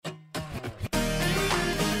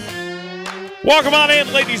Welcome on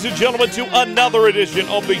in, ladies and gentlemen, to another edition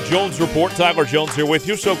of the Jones Report. Tyler Jones here with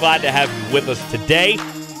you. So glad to have you with us today.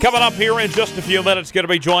 Coming up here in just a few minutes, going to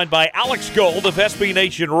be joined by Alex Gold of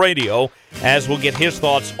SBNation Radio as we'll get his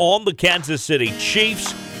thoughts on the Kansas City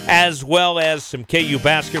Chiefs, as well as some KU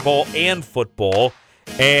basketball and football.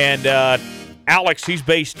 And Alex, he's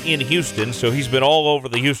based in Houston, so he's been all over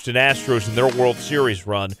the Houston Astros in their World Series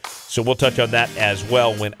run. So we'll touch on that as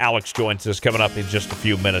well when Alex joins us coming up in just a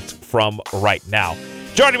few minutes from right now.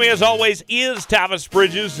 Joining me, as always, is Thomas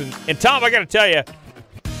Bridges. And Tom, I got to tell you,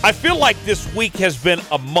 I feel like this week has been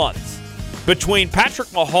a month between Patrick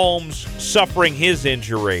Mahomes suffering his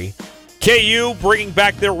injury, KU bringing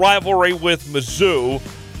back their rivalry with Mizzou,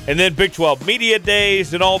 and then Big 12 Media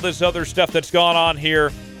Days and all this other stuff that's gone on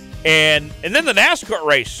here. And then the NASCAR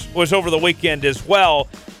race was over the weekend as well.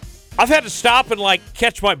 I've had to stop and,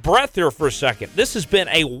 catch my breath here for a second. This has been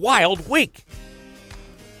a wild week.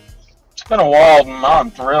 It's been a wild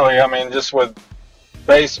month, really. I mean, just with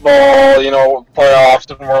baseball, playoffs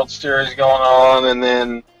and World Series going on, and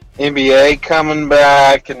then NBA coming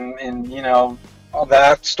back, and all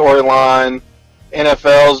that storyline.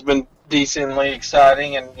 NFL's been decently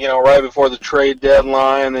exciting, and, right before the trade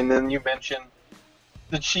deadline, and then you mentioned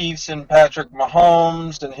the Chiefs and Patrick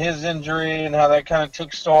Mahomes and his injury and how that kind of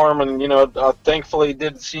took storm. And, thankfully it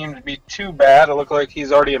didn't seem to be too bad. It looked like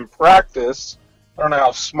he's already in practice. I don't know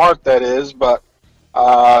how smart that is, but,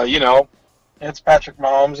 it's Patrick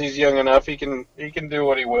Mahomes. He's young enough. He can do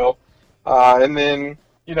what he will. And then,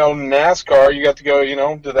 NASCAR, you got to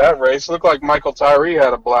go, to that race. It looked like Michael Tyree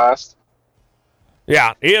had a blast.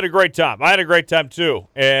 Yeah, he had a great time. I had a great time too.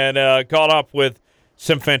 And caught up with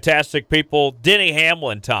some fantastic people. Denny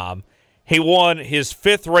Hamlin, Tom, he won his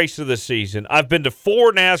 5th race of the season. I've been to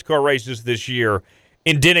 4 NASCAR races this year,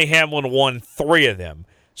 and Denny Hamlin won 3 of them.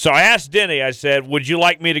 So I asked Denny, I said, would you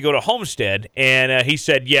like me to go to Homestead? And he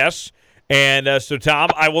said yes. And so, Tom,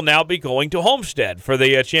 I will now be going to Homestead for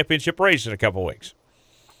the championship race in a couple weeks.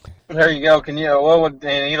 There you go.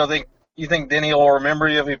 You think Denny will remember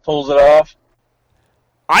you if he pulls it off?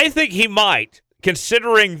 I think he might,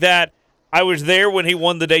 considering that I was there when he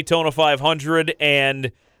won the Daytona 500,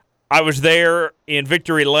 and I was there in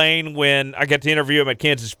Victory Lane when I got to interview him at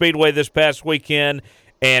Kansas Speedway this past weekend,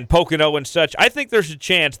 and Pocono and such. I think there's a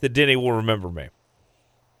chance that Denny will remember me.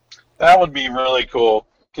 That would be really cool.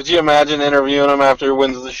 Could you imagine interviewing him after he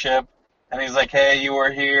wins the ship, and he's like, hey, you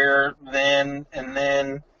were here then,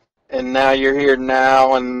 and now you're here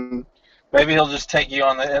now, and maybe he'll just take you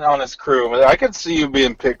on his crew. I could see you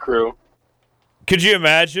being pit crew. Could you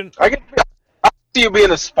imagine? I could see you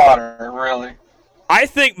being a spotter, really. I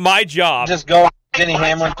think my job... Just go on Denny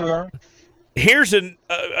Hamlin tour? Here's a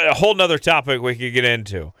whole nother topic we could get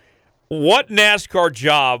into. What NASCAR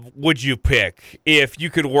job would you pick if you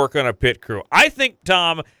could work on a pit crew? I think,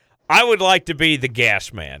 Tom, I would like to be the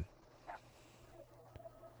gas man.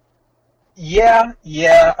 Yeah.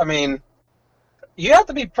 I mean, you have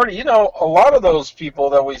to be pretty, a lot of those people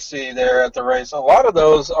that we see there at the race, a lot of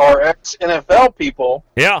those are ex-NFL people.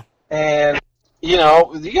 Yeah. And, you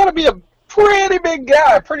got to be a pretty big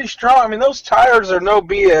guy, pretty strong. I mean, those tires are no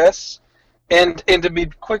BS. And to be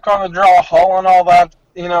quick on the draw, hauling all that,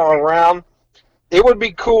 around, it would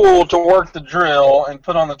be cool to work the drill and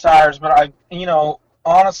put on the tires. But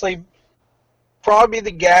honestly, probably be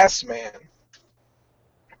the gas man.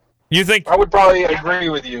 You think? I would probably agree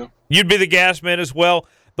with you. You'd be the gas man as well.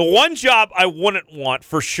 The one job I wouldn't want,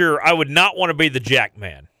 for sure, I would not want to be the jack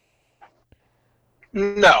man.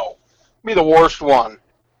 No. Be the worst one.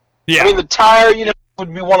 Yeah. I mean, the tire,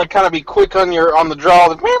 would be want to kind of be quick on the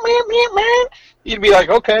draw. You'd be like,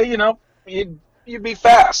 okay, you'd be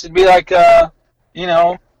fast. It'd be like,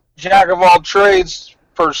 jack of all trades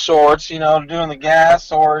for sorts, doing the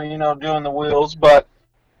gas or, doing the wheels. But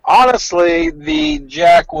honestly, the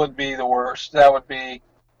jack would be the worst. That would be...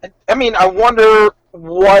 I mean, I wonder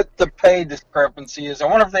what the pay discrepancy is. I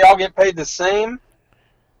wonder if they all get paid the same,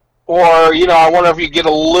 or, I wonder if you get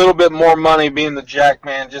a little bit more money being the jack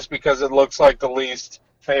man just because it looks like the least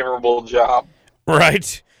favorable job.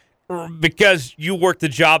 Right. Because you work the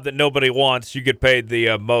job that nobody wants, you get paid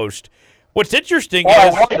the most. What's interesting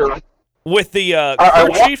is with the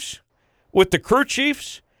crew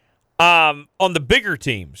chiefs, on the bigger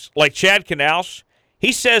teams, like Chad Knaus,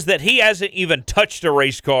 he says that he hasn't even touched a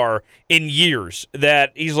race car in years.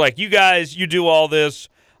 That he's like, you guys, you do all this.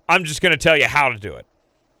 I'm just going to tell you how to do it.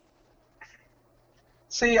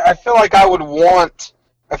 See, I feel like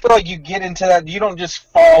you get into that. You don't just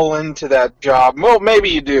fall into that job. Well, maybe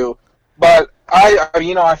you do. But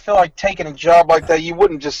I feel like taking a job like that, you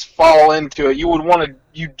wouldn't just fall into it. You would want to,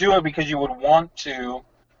 you do it because you would want to.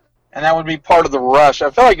 and that would be part of the rush. I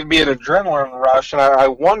feel like it'd be an adrenaline rush, and I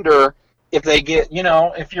wonder if they get,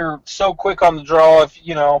 if you're so quick on the draw, if,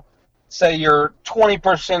 say you're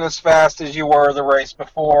 20% as fast as you were the race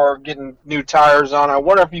before, getting new tires on, I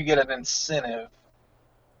wonder if you get an incentive.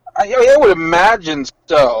 I would imagine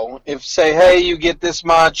so. If, say, hey, you get this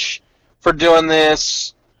much for doing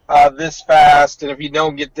this this fast, and if you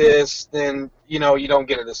don't get this, then, you don't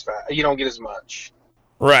get it as fast. You don't get as much.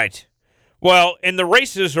 Right. Well, and the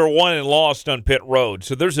races are won and lost on pit road,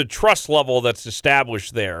 so there's a trust level that's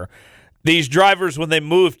established there. These drivers, when they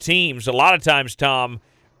move teams, a lot of times, Tom,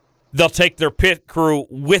 they'll take their pit crew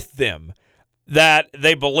with them, that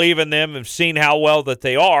they believe in them and seen how well that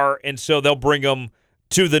they are, and so they'll bring them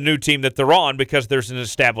to the new team that they're on because there's an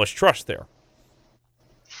established trust there.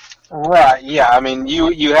 Right, yeah. I mean,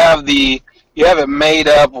 you have it made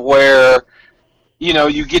up where,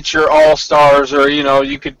 you get your all-stars, or,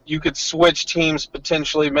 you could switch teams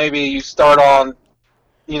potentially. Maybe you start on,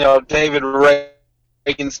 David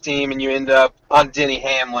Reagan's team and you end up on Denny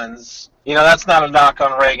Hamlin's. That's not a knock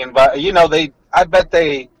on Reagan, but, I bet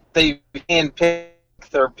they handpick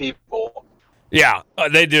their people. Yeah,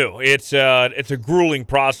 they do. It's a grueling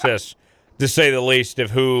process, to say the least,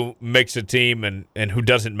 of who makes a team and who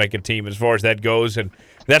doesn't make a team as far as that goes, and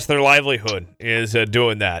that's their livelihood, is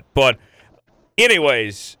doing that. But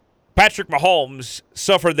anyways, Patrick Mahomes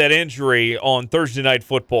suffered that injury on Thursday Night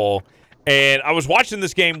Football, and I was watching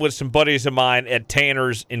this game with some buddies of mine at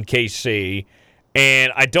Tanner's in KC,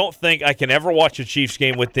 and I don't think I can ever watch a Chiefs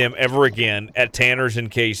game with them ever again at Tanner's in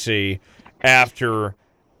KC after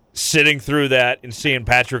sitting through that and seeing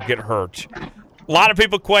Patrick get hurt. A lot of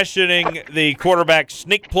people questioning the quarterback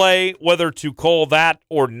sneak play, whether to call that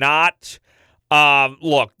or not.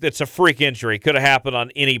 Look, it's a freak injury. Could have happened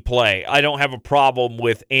on any play. I don't have a problem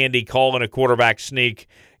with Andy calling a quarterback sneak,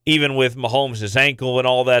 even with Mahomes' ankle and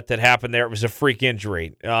all that happened there. It was a freak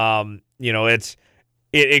injury.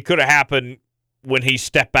 It could have happened when he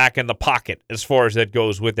stepped back in the pocket, as far as that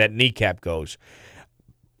goes, with that kneecap goes.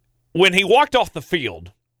 When he walked off the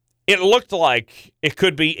field, it looked like it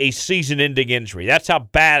could be a season-ending injury. That's how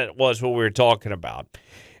bad it was, what we were talking about.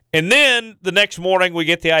 And then the next morning we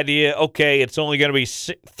get the idea, okay, it's only going to be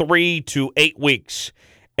 3 to 8 weeks.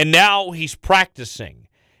 And now he's practicing.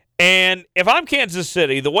 And if I'm Kansas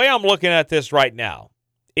City, the way I'm looking at this right now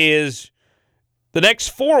is the next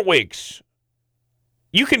 4 weeks,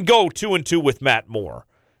 you can go 2-2 with Matt Moore,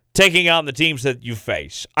 taking on the teams that you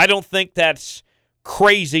face. I don't think that's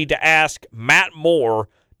crazy to ask Matt Moore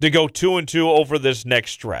to go 2-2 over this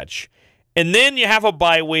next stretch. And then you have a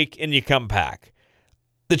bye week and you come back.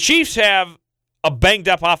 The Chiefs have a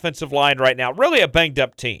banged-up offensive line right now, really a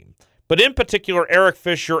banged-up team. But in particular, Eric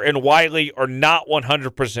Fisher and Wiley are not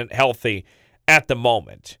 100% healthy at the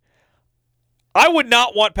moment. I would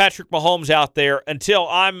not want Patrick Mahomes out there until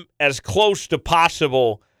I'm as close to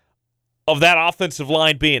possible of that offensive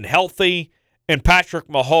line being healthy and Patrick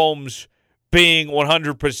Mahomes being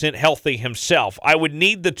 100% healthy himself. I would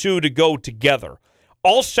need the two to go together.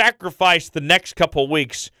 I'll sacrifice the next couple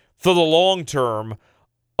weeks for the long term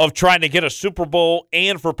of trying to get a Super Bowl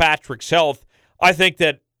and for Patrick's health. I think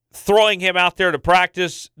that throwing him out there to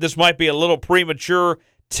practice, this might be a little premature.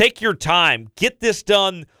 Take your time. Get this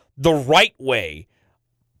done the right way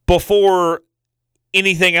before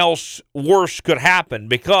anything else worse could happen,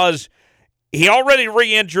 because he already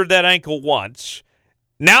re-injured that ankle once.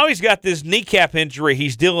 Now he's got this kneecap injury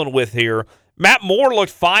he's dealing with here. Matt Moore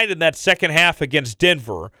looked fine in that second half against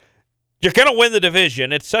Denver. You're going to win the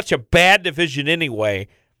division. It's such a bad division anyway.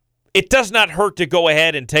 It does not hurt to go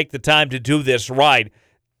ahead and take the time to do this right.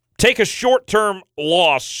 Take a short-term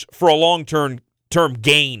loss for a long-term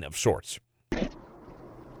gain of sorts.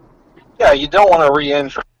 Yeah, you don't want to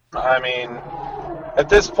re-injure. I mean, at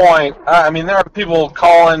this point, there are people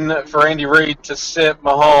calling for Andy Reid to sit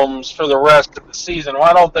Mahomes for the rest of the season. Well,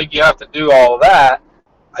 I don't think you have to do all of that.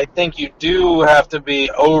 I think you do have to be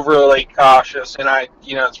overly cautious, and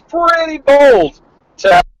it's pretty bold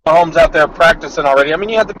to have Mahomes out there practicing already. I mean,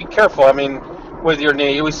 you have to be careful. I mean, with your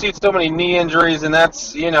knee, we see so many knee injuries, and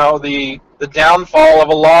that's the downfall of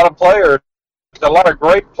a lot of players. A lot of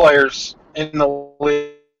great players in the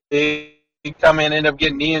league come in, end up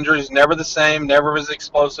getting knee injuries, never the same, never as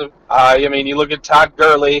explosive. You look at Todd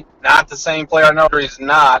Gurley, not the same player. I know he's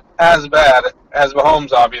not as bad as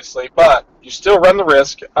Mahomes, obviously, but you still run the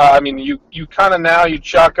risk. You kind of now you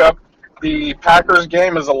chalk up the Packers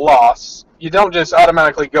game as a loss. You don't just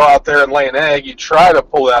automatically go out there and lay an egg. You try to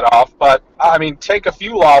pull that off, but take a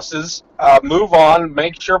few losses, move on,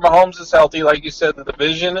 make sure Mahomes is healthy. Like you said, the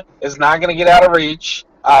division is not going to get out of reach.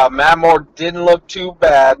 Matt Moore didn't look too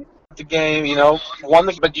bad. the game, won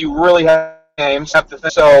the, but you really have games. Have to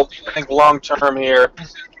think, so I think long term here,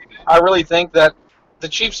 I really think that the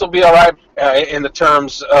Chiefs will be all right in the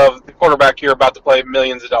terms of the quarterback here about to play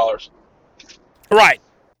millions of dollars. Right.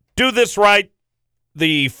 Do this right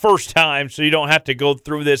the first time so you don't have to go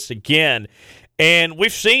through this again. And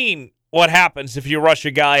we've seen what happens if you rush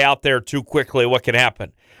a guy out there too quickly, what can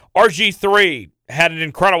happen. RG3 had an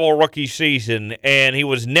incredible rookie season, and he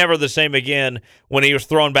was never the same again when he was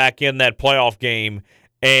thrown back in that playoff game,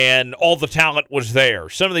 and all the talent was there.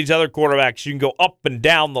 Some of these other quarterbacks, you can go up and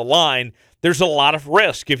down the line. There's a lot of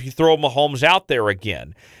risk if you throw Mahomes out there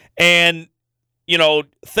again. And,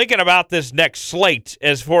 thinking about this next slate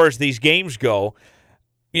as far as these games go,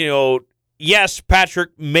 yes,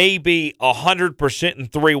 Patrick may be 100% in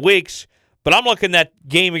 3 weeks, but I'm looking at that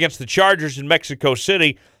game against the Chargers in Mexico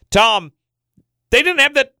City. Tom, they didn't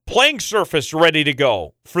have that playing surface ready to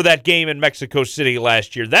go for that game in Mexico City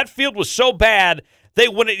last year. That field was so bad, they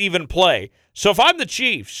wouldn't even play. So if I'm the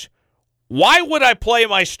Chiefs, why would I play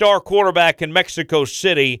my star quarterback in Mexico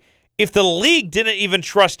City if the league didn't even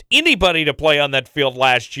trust anybody to play on that field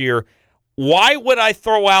last year? Why would I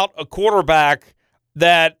throw out a quarterback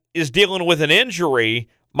that is dealing with an injury,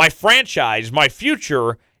 my franchise, my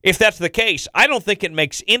future, if that's the case? I don't think it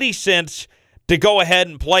makes any sense to go ahead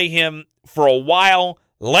and play him for a while,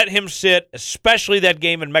 let him sit, especially that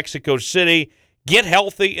game in Mexico City, get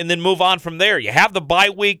healthy, and then move on from there. You have the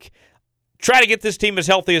bye week. Try to get this team as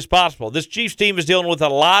healthy as possible. This Chiefs team is dealing with a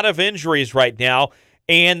lot of injuries right now,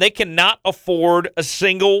 and they cannot afford a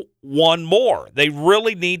single one more. They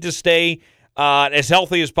really need to stay as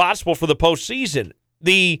healthy as possible for the postseason.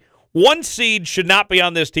 The 1 seed should not be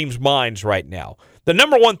on this team's minds right now. The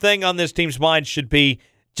number one thing on this team's mind should be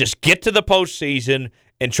just get to the postseason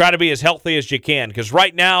and try to be as healthy as you can. Because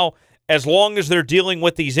right now, as long as they're dealing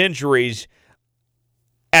with these injuries,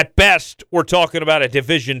 at best, we're talking about a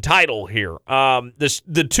division title here.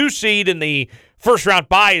 The 2 seed in the first round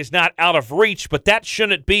bye is not out of reach, but that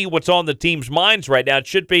shouldn't be what's on the team's minds right now. It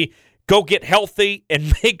should be go get healthy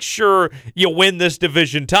and make sure you win this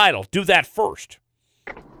division title. Do that first.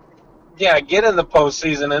 Yeah, get in the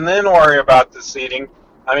postseason and then worry about the seeding.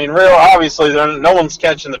 I mean, obviously, no one's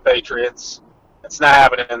catching the Patriots. It's not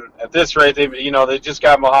happening at this rate. They just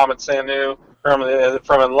got Mohamed Sanu from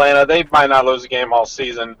Atlanta. They might not lose a game all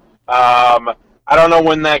season. I don't know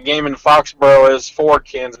when that game in Foxborough is for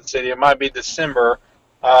Kansas City. It might be December.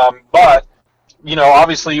 But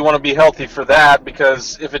obviously you want to be healthy for that,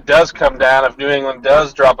 because if it does come down, if New England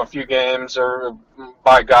does drop a few games, or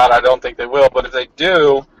by God, I don't think they will, but if they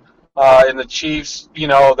do, in the Chiefs,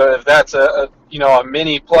 if that's a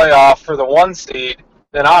mini playoff for the 1 seed,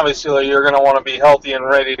 then obviously you're going to want to be healthy and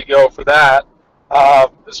ready to go for that.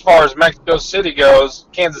 As far as Mexico City goes,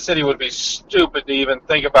 Kansas City would be stupid to even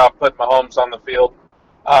think about putting Mahomes on the field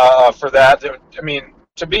for that. I mean,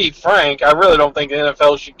 to be frank, I really don't think the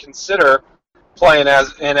NFL should consider playing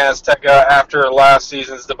in Azteca after last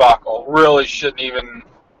season's debacle. Really shouldn't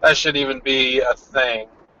even be a thing.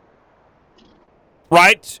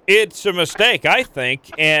 Right? It's a mistake, I think,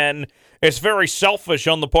 and it's very selfish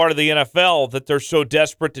on the part of the NFL that they're so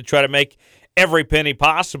desperate to try to make every penny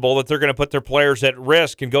possible that they're going to put their players at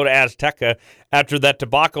risk and go to Azteca after that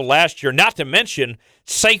debacle last year. Not to mention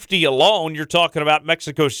safety alone. You're talking about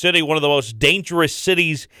Mexico City, one of the most dangerous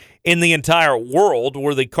cities in the entire world,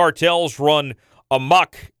 where the cartels run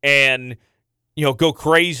amok and go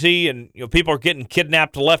crazy, and people are getting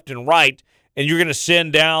kidnapped left and right, and you're going to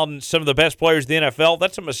send down some of the best players in the NFL.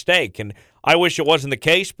 That's a mistake, and I wish it wasn't the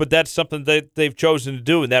case, but that's something that they've chosen to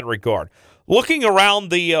do in that regard. Looking around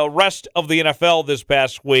the rest of the NFL this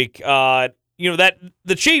past week, that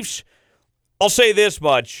the Chiefs, I'll say this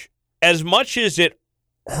much as it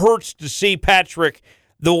hurts to see Patrick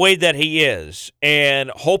the way that he is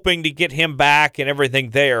and hoping to get him back and everything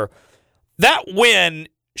there, that win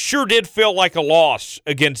sure did feel like a loss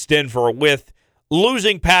against Denver with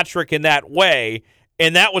losing Patrick in that way,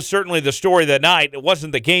 and that was certainly the story of the night. It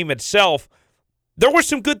wasn't the game itself. There were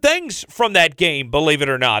some good things from that game, believe it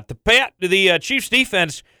or not. The Chiefs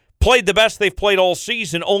defense played the best they've played all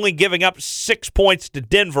season, only giving up 6 points to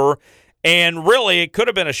Denver. And really, it could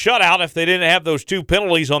have been a shutout if they didn't have those 2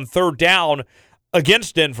 penalties on 3rd down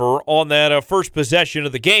against Denver on that first possession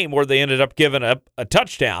of the game where they ended up giving a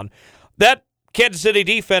touchdown. That Kansas City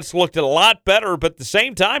defense looked a lot better, but at the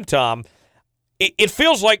same time, Tom, it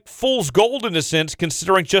feels like fool's gold in a sense,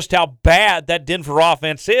 considering just how bad that Denver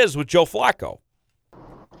offense is with Joe Flacco.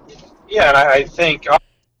 Yeah, and I think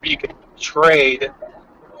you could trade,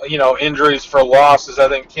 injuries for losses. I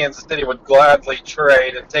think Kansas City would gladly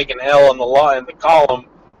trade and take an L in the column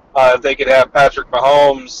if they could have Patrick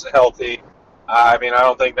Mahomes healthy. I mean, I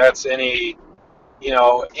don't think that's any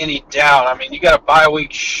doubt. I mean, you got a bye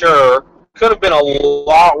week, sure. Could have been a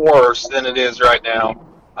lot worse than it is right now.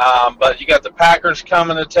 But you got the Packers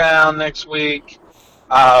coming to town next week.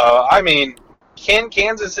 I mean, can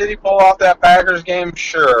Kansas City pull off that Packers game?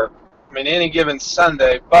 Sure. I mean, any given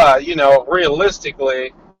Sunday. But,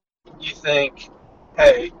 realistically, you think,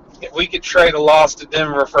 hey, if we could trade a loss to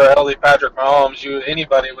Denver for a healthy Patrick Mahomes,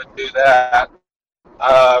 anybody would do that.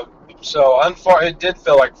 So it did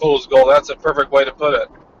feel like fool's gold. That's a perfect way to put it.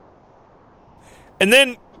 And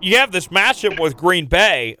then you have this matchup with Green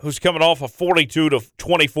Bay, who's coming off a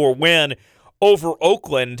 42-24 win over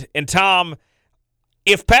Oakland. And, Tom,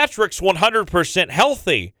 if Patrick's 100%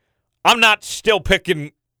 healthy, I'm not still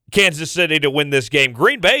picking Kansas City to win this game.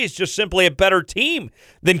 Green Bay is just simply a better team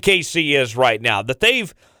than KC is right now. That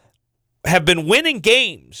have been winning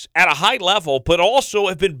games at a high level, but also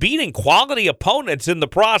have been beating quality opponents in the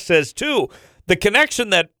process, too. The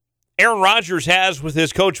connection that Aaron Rodgers has with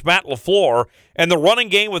his coach, Matt LaFleur, and the running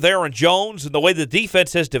game with Aaron Jones and the way the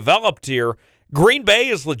defense has developed here, Green Bay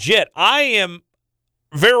is legit. I am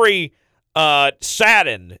very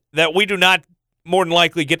saddened that we do not more than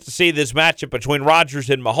likely get to see this matchup between Rodgers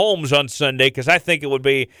and Mahomes on Sunday, because I think it would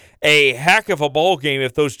be a heck of a bowl game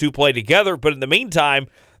if those two play together. But in the meantime,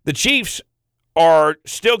 the Chiefs are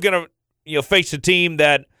still going to face a team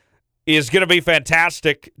that is going to be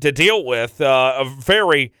fantastic to deal with. A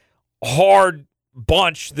very hard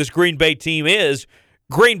bunch this Green Bay team is.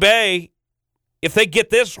 Green Bay, if they get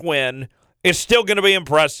this win, it's still going to be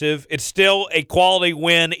impressive. It's still a quality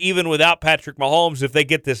win even without Patrick Mahomes if they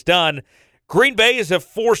get this done. Green Bay is a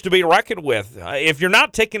force to be reckoned with. If you're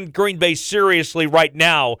not taking Green Bay seriously right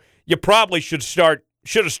now, you probably should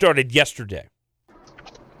have started yesterday.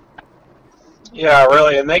 Yeah,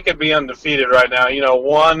 really, and they could be undefeated right now.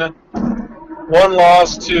 One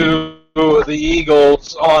loss to the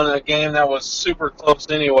Eagles on a game that was super close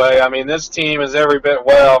anyway. I mean, this team is every bit,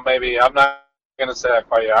 maybe I'm not going to say that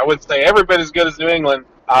quite yet. I would say every bit as good as New England,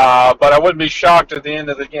 but I wouldn't be shocked at the end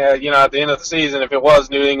of the at the end of the season if it was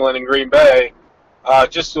New England and Green Bay.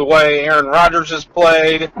 Just the way Aaron Rodgers has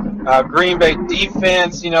played, Green Bay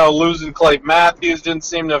defense, losing Clay Matthews didn't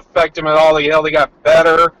seem to affect him at all. They got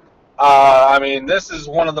better. I mean, this is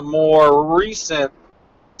one of the more recent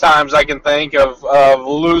times I can think of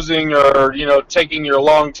losing or, taking your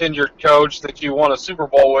long tenured coach that you won a Super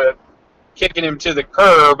Bowl with, kicking him to the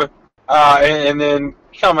curb, and then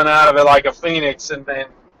coming out of it like a phoenix and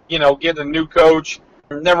getting a new coach,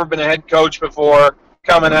 never been a head coach before,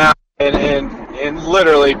 coming out and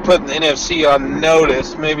literally putting the NFC on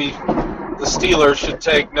notice. Maybe the Steelers should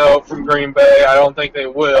take note from Green Bay. I don't think they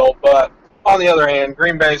will, but on the other hand,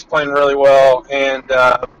 Green Bay's playing really well, and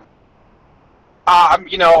I'm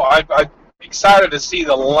excited to see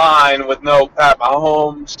the line with no Pat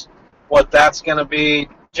Mahomes, what that's going to be.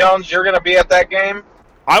 Jones, you're going to be at that game?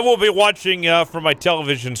 I will be watching from my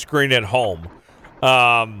television screen at home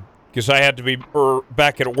because I had to be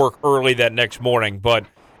back at work early that next morning. But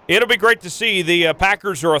it'll be great to see. The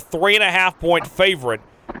Packers are a 3.5-point favorite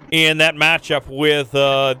in that matchup with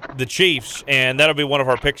the Chiefs, and that'll be one of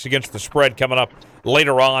our picks against the spread coming up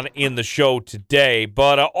later on in the show today.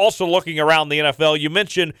 But also looking around the NFL, you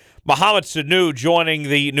mentioned Mohamed Sanu joining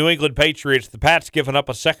the New England Patriots. The Pats giving up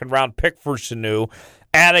a second-round pick for Sanu,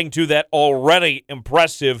 adding to that already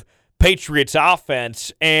impressive Patriots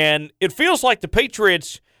offense. And it feels like the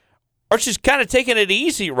Patriots are just kind of taking it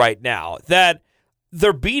easy right now, that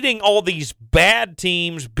they're beating all these bad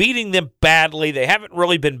teams, beating them badly. They haven't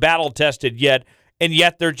really been battle-tested yet, and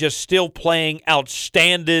yet they're just still playing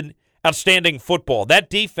outstanding football. That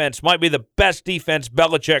defense might be the best defense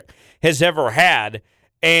Belichick has ever had.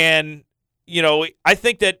 And, I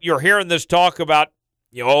think that you're hearing this talk about,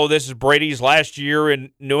 this is Brady's last year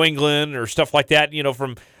in New England or stuff like that,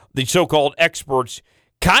 from the so-called experts,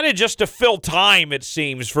 kind of just to fill time, it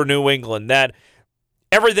seems, for New England, that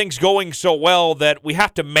everything's going so well that we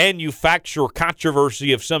have to manufacture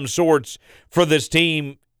controversy of some sorts for this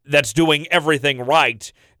team that's doing everything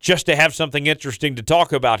right just to have something interesting to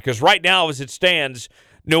talk about. Because right now, as it stands,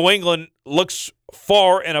 New England looks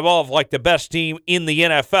far and above like the best team in the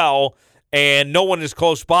NFL, and no one is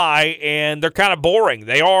close by, and they're kind of boring.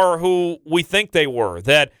 They are who we think they were,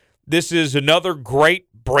 that this is another great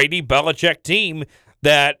Brady-Belichick team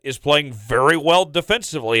that is playing very well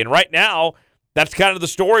defensively. And right now, that's kind of the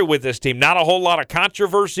story with this team. Not a whole lot of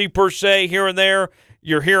controversy per se here and there.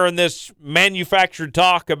 You're hearing this manufactured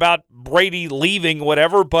talk about Brady leaving,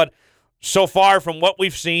 whatever, but so far from what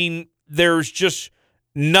we've seen, there's just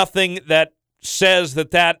nothing that says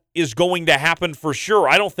that is going to happen for sure.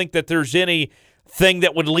 I don't think that there's anything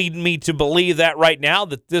that would lead me to believe that right now,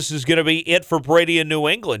 that this is going to be it for Brady in New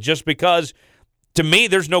England, just because, to me,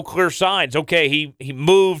 there's no clear signs. Okay, he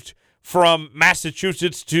moved from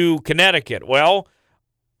Massachusetts to Connecticut. Well,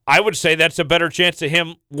 I would say that's a better chance of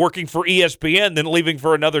him working for ESPN than leaving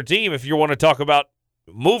for another team, if you want to talk about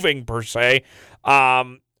moving per se.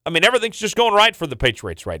 Everything's just going right for the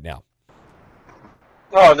Patriots right now.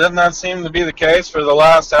 Oh, doesn't that seem to be the case for the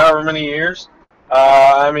last however many years?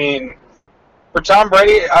 For Tom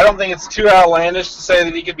Brady, I don't think it's too outlandish to say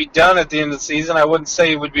that he could be done at the end of the season. I wouldn't say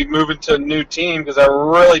he would be moving to a new team, because I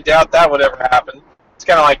really doubt that would ever happen. It's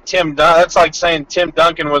kind of like that's like saying Tim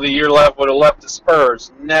Duncan with a year left would have left the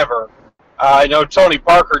Spurs. Never. I know Tony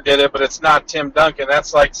Parker did it, but it's not Tim Duncan.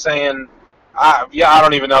 That's like saying, I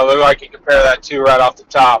don't even know who I can compare that to right off the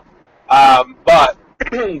top. But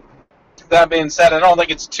that being said, I don't think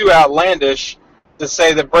it's too outlandish to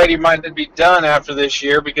say that Brady might be done after this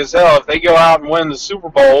year, because, hell, if they go out and win the Super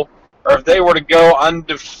Bowl, or if they were to go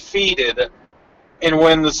undefeated and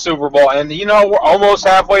win the Super Bowl, and, we're almost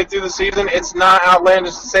halfway through the season, it's not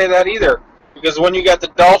outlandish to say that either, because when you got the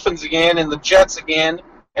Dolphins again and the Jets again,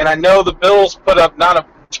 and I know the Bills put up not a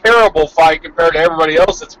terrible fight compared to everybody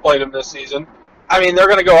else that's played them this season. They're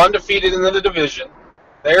going to go undefeated in the division.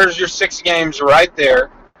 There's your 6 games right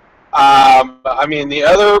there. The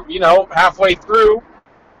other, halfway through,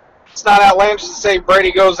 it's not outlandish to say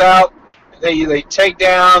Brady goes out, they take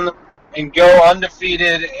down and go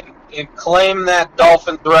undefeated and claim that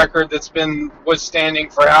Dolphins record that's been withstanding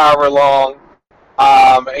for however long,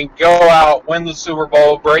 and go out, win the Super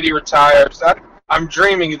Bowl, Brady retires. I'm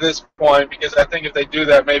dreaming at this point, because I think if they do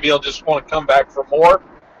that, maybe he'll just want to come back for more.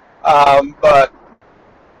 But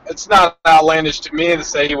it's not outlandish to me to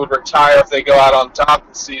say he would retire if they go out on top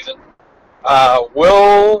this season.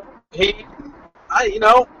 Will he?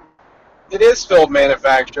 It is field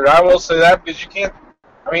manufactured. I will say that, because you can't.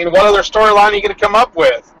 What other storyline are you going to come up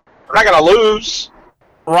with? We're not going to lose.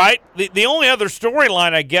 Right. The only other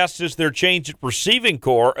storyline, I guess, is their change at receiving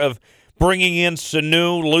core of bringing in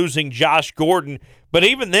Sanu, losing Josh Gordon. But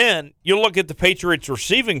even then, you look at the Patriots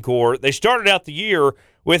receiving core, they started out the year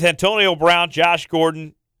with Antonio Brown, Josh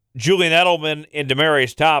Gordon, Julian Edelman, and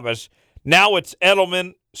Demaryius Thomas. Now it's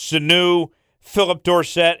Edelman, Sanu, Philip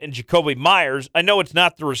Dorsett, and Jacoby Myers. I know it's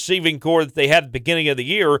not the receiving core that they had at the beginning of the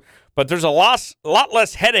year, but there's a lot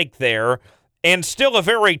less headache there, and still a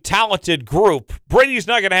very talented group. Brady's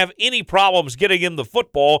not going to have any problems getting him the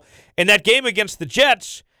football. In that game against the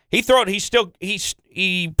Jets, he proved he still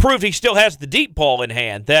has the deep ball in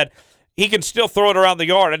hand, that he can still throw it around the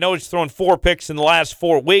yard. I know he's thrown 4 picks in the last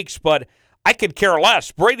 4 weeks, but I could care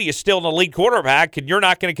less. Brady is still an elite quarterback, and you're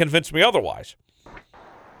not going to convince me otherwise.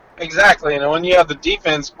 Exactly. When you have the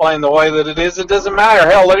defense playing the way that it is, it doesn't matter.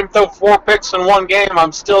 Hell, let him throw 4 picks in one game.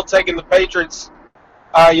 I'm still taking the Patriots.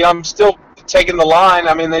 I'm still taking the line.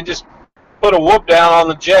 They just put a whoop down on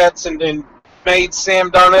the Jets and made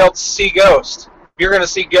Sam Darnold see ghost. If you're going to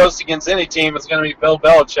see ghost against any team, it's going to be Bill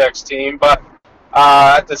Belichick's team. But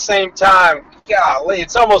at the same time, golly,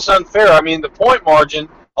 it's almost unfair. The point margin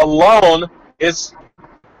alone is,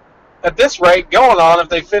 at this rate, going on, if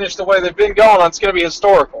they finish the way they've been going on, it's going to be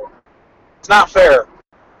historical. It's not fair.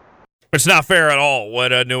 It's not fair at all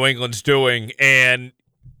what New England's doing. And,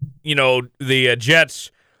 the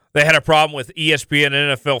Jets, they had a problem with ESPN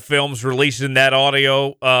and NFL Films releasing that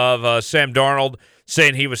audio of Sam Darnold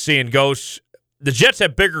saying he was seeing ghosts. The Jets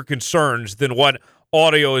have bigger concerns than what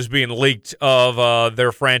audio is being leaked of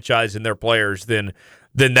their franchise and their players than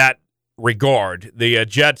that regard. The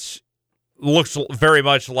Jets looks very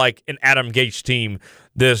much like an Adam Gase team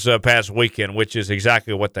this past weekend, which is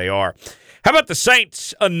exactly what they are. How about the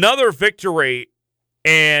Saints? Another victory,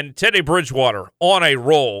 and Teddy Bridgewater on a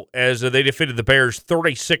roll as they defeated the Bears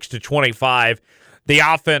 36-25. The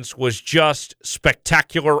offense was just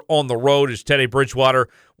spectacular on the road, as Teddy Bridgewater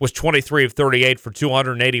was 23 of 38 for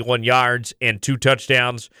 281 yards and 2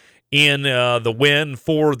 touchdowns in the win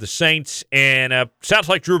for the Saints. And sounds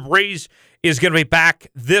like Drew Brees is going to be back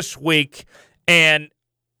this week. And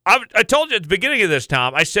I told you at the beginning of this,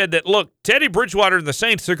 Tom, I said that, look, Teddy Bridgewater and the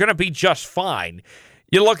Saints, they're going to be just fine.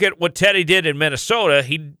 You look at what Teddy did in Minnesota,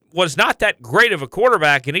 he was not that great of a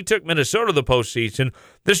quarterback, and he took Minnesota to the postseason.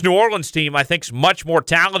 This New Orleans team, I think, is much more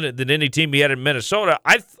talented than any team he had in Minnesota.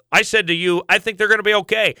 I said to you, I think they're going to be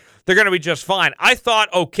okay. They're going to be just fine. I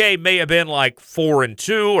thought okay may have been like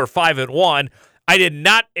 4-2 or 5-1. I did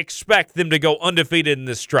not expect them to go undefeated in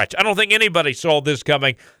this stretch. I don't think anybody saw this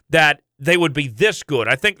coming. that they would be this good.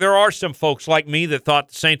 I think there are some folks like me that thought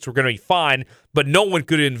the Saints were going to be fine, but no one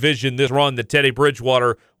could envision this run that Teddy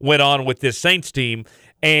Bridgewater went on with this Saints team.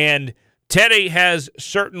 And Teddy has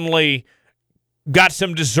certainly got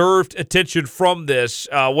some deserved attention from this,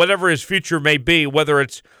 whatever his future may be, whether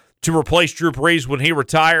it's to replace Drew Brees when he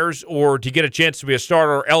retires or to get a chance to be a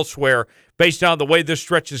starter elsewhere. Based on the way this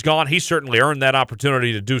stretch has gone, he certainly earned that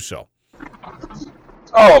opportunity to do so.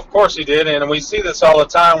 Oh, of course he did, and we see this all the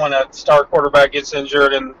time when a star quarterback gets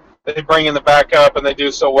injured and they bring in the backup and they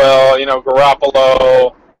do so well. You know,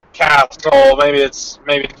 Garoppolo, Castle, maybe it's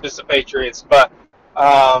just the Patriots, but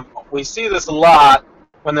we see this a lot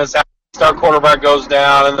when this star quarterback goes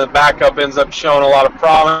down and the backup ends up showing a lot of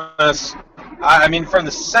promise. I mean, for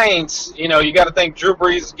the Saints, you know, you got to think Drew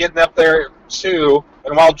Brees is getting up there too,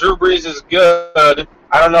 and while Drew Brees is good,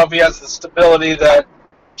 I don't know if he has the stability that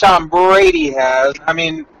Tom Brady has. I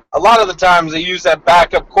mean, a lot of the times they use that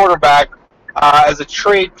backup quarterback as a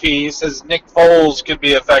trade piece, as Nick Foles could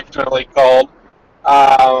be affectionately called.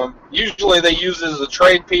 Usually they use it as a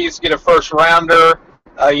trade piece, get a first rounder,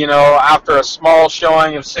 you know, after a small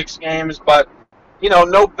showing of 6 games. But, you know,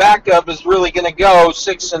 no backup is really going to go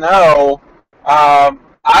 6-0.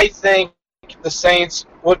 I think the Saints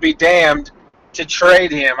would be damned to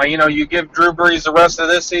trade him. You know, you give Drew Brees the rest of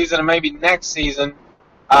this season and maybe next season.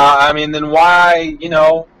 I mean, then why, you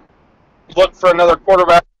know, look for another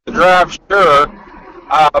quarterback in the draft? Sure.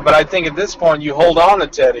 But I think at this point you hold on to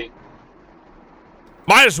Teddy.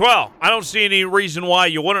 Might as well. I don't see any reason why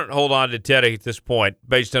you wouldn't hold on to Teddy at this point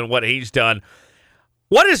based on what he's done.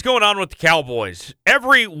 What is going on with the Cowboys?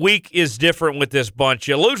 Every week is different with this bunch.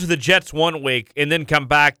 You lose to the Jets one week and then come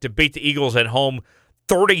back to beat the Eagles at home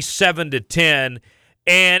 37-10.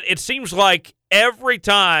 And it seems like every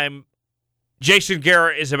time Jason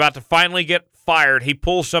Garrett is about to finally get fired, he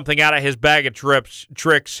pulls something out of his bag of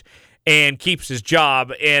tricks and keeps his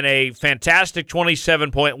job in a fantastic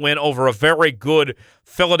 27-point win over a very good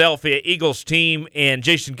Philadelphia Eagles team, and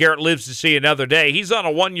Jason Garrett lives to see another day. He's on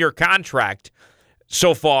a 1-year contract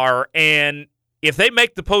so far, and if they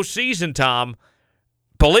make the postseason, Tom,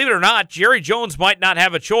 believe it or not, Jerry Jones might not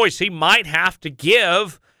have a choice. He might have to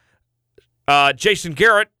give Jason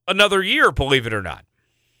Garrett another year, believe it or not.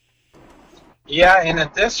 Yeah, and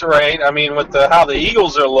at this rate, I mean, with how the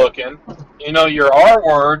Eagles are looking, you know, your R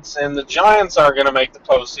words and the Giants aren't going to make the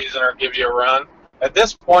postseason or give you a run. At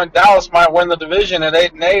this point, Dallas might win the division at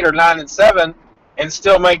 8-8 or 9-7 and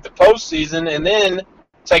still make the postseason, and then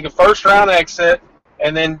take a first-round exit,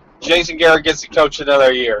 and then Jason Garrett gets to coach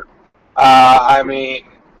another year. I mean,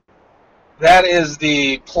 that is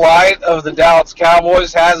the plight of the Dallas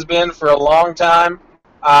Cowboys, has been for a long time.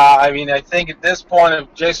 I mean, I think at this point,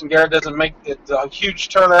 if Jason Garrett doesn't make a huge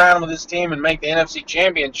turnaround with his team and make the NFC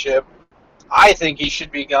Championship, I think he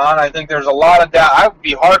should be gone. I think there's a lot of doubt. I would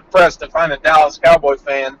be hard-pressed to find a Dallas Cowboy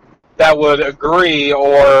fan that would agree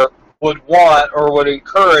or would want or would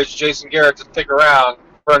encourage Jason Garrett to stick around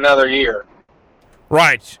for another year.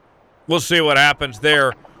 Right. We'll see what happens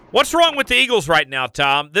there. What's wrong with the Eagles right now,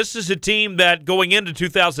 Tom? This is a team that going into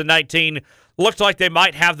 2019 looked like they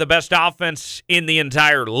might have the best offense in the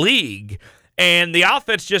entire league, and the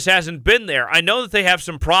offense just hasn't been there. I know that they have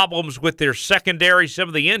some problems with their secondary, some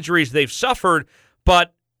of the injuries they've suffered,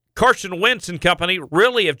 but Carson Wentz and company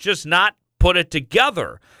really have just not put it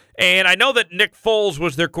together. And I know that Nick Foles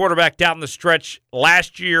was their quarterback down the stretch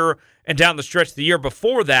last year and down the stretch the year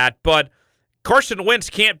before that, but Carson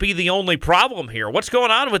Wentz can't be the only problem here. What's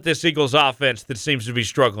going on with this Eagles offense that seems to be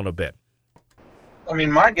struggling a bit? I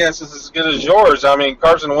mean, my guess is as good as yours. I mean,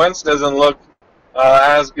 Carson Wentz doesn't look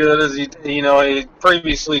as good as he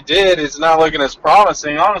previously did. It's not looking as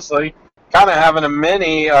promising, honestly. Kind of having a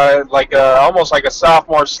mini, almost like a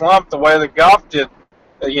sophomore slump, the way that Goff did,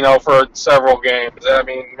 for several games. I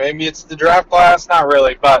mean, maybe it's the draft class, not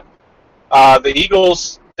really, but the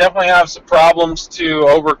Eagles definitely have some problems to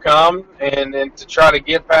overcome and to try to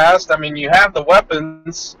get past. I mean, you have the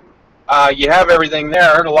weapons. You have everything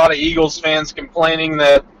there. I heard a lot of Eagles fans complaining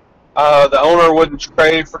that the owner wouldn't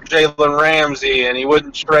trade for Jalen Ramsey and he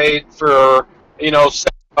wouldn't trade for,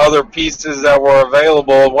 other pieces that were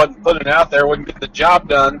available, wasn't putting out there, wouldn't get the job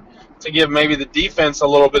done to give maybe the defense a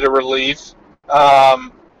little bit of relief.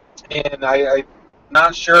 And I'm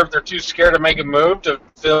not sure if they're too scared to make a move to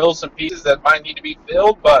fill some pieces that might need to be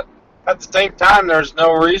filled, but at the same time, there's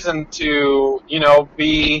no reason to,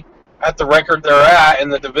 be at the record they're at in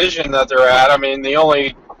the division that they're at. I mean, the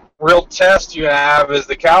only real test you have is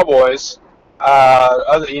the Cowboys.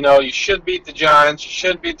 You should beat the Giants. You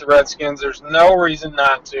should beat the Redskins. There's no reason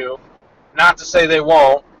not to. Not to say they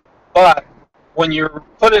won't, but when you're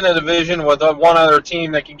put in a division with one other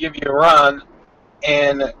team that can give you a run,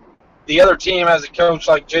 and the other team has a coach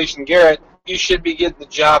like Jason Garrett, you should be getting the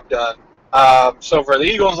job done. So for the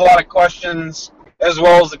Eagles, a lot of questions, as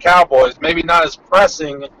well as the Cowboys. Maybe not as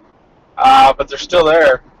pressing, but they're still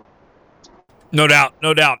there. No doubt,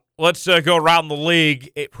 no doubt. Let's go around the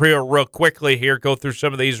league real quickly here, go through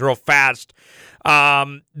some of these real fast.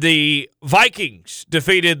 The Vikings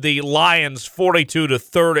defeated the Lions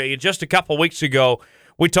 42-30. Just a couple weeks ago,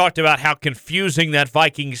 we talked about how confusing that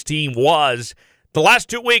Vikings team was. The last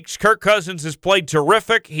 2 weeks, Kirk Cousins has played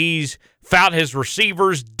terrific. He's found his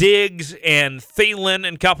receivers, Diggs and Thielen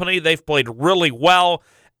and company. They've played really well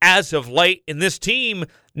as of late. And this team,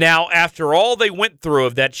 now, after all they went through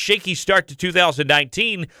of that shaky start to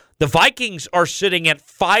 2019, the Vikings are sitting at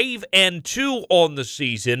 5-2 on the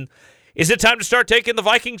season. Is it time to start taking the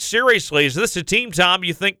Vikings seriously? Is this a team, Tom,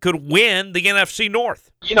 you think could win the NFC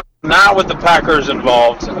North? Not with the Packers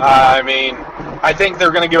involved. I think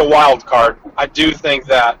they're going to get a wild card. I do think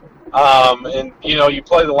that. And you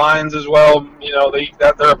play the Lions as well. They're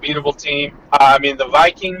a beatable team. The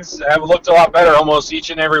Vikings have looked a lot better almost each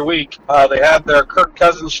and every week. They had their Kirk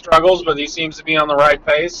Cousins struggles, but he seems to be on the right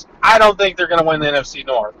pace. I don't think they're going to win the NFC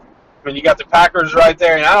North. You got the Packers right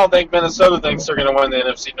there, and I don't think Minnesota thinks they're going to win the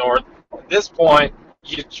NFC North. At this point,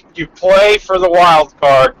 you play for the wild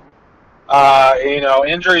card.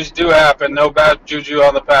 Injuries do happen. No bad juju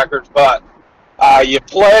on the Packers, but you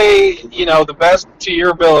play, the best to your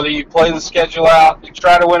ability. You play the schedule out. You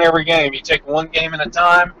try to win every game. You take one game at a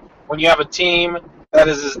time. When you have a team that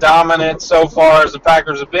is as dominant so far as the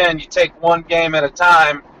Packers have been, you take one game at a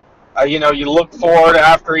time. You look forward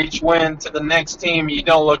after each win to the next team. You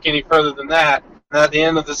don't look any further than that. And at the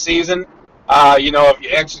end of the season, if you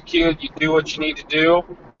execute, you do what you need to do.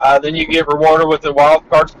 Then you get rewarded with a wild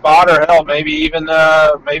card spot, or hell, maybe even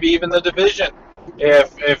the division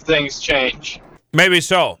if things change. Maybe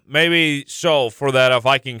so for that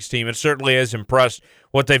Vikings team. It certainly has impressed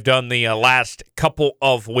what they've done the last couple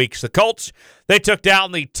of weeks. The Colts, they took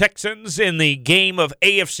down the Texans in the game of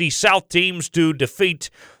AFC South teams to defeat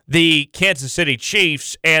the Kansas City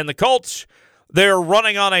Chiefs. And the Colts, they're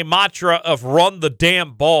running on a mantra of run the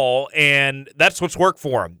damn ball, and that's what's worked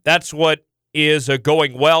for them. That's what is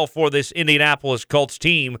going well for this Indianapolis Colts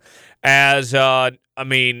team, as,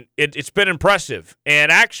 it's been impressive.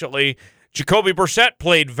 And actually, Jacoby Brissett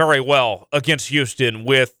played very well against Houston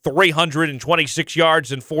with 326 yards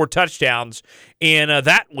and 4 touchdowns in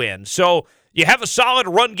that win. So you have a solid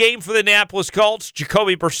run game for the Indianapolis Colts.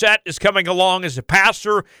 Jacoby Brissett is coming along as a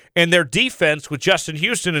passer, and their defense with Justin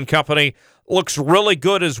Houston and company looks really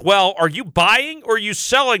good as well. Are you buying or are you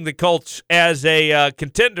selling the Colts as a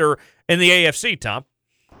contender in the AFC, Tom?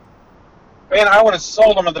 Man, I would have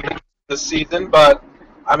sold them at the beginning of the season, but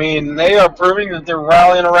they are proving that they're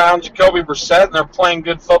rallying around Jacoby Brissett, and they're playing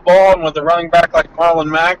good football, and with a running back like Marlon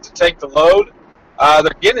Mack to take the load,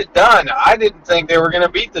 they're getting it done. I didn't think they were going to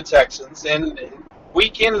beat the Texans, and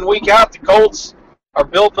week in and week out, the Colts are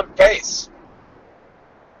building a case.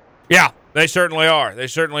 Yeah, they certainly are. They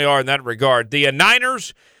certainly are in that regard. The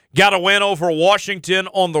Niners got a win over Washington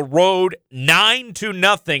on the road,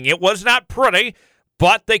 9-0. It was not pretty,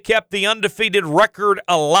 but they kept the undefeated record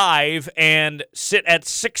alive and sit at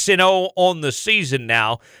 6-0 on the season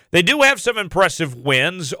now. They do have some impressive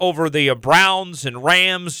wins over the Browns and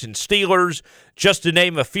Rams and Steelers, just to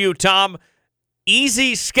name a few. Tom,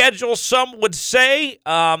 easy schedule, some would say.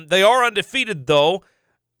 They are undefeated, though.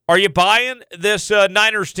 Are you buying this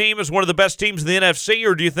Niners team as one of the best teams in the NFC,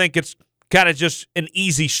 or do you think it's kind of just an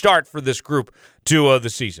easy start for this group to the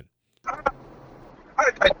season?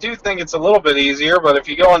 I do think it's a little bit easier, but if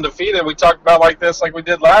you go undefeated, we talked about like we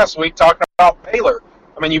did last week, talking about Baylor.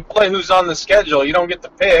 You play who's on the schedule. You don't get to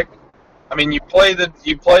pick. You play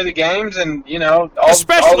the games, and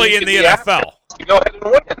especially in the NFL, you go ahead and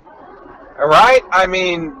win. All right.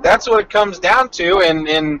 That's what it comes down to,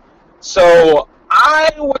 and so I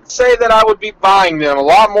would say that I would be buying them a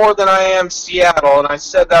lot more than I am Seattle, and I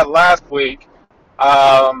said that last week.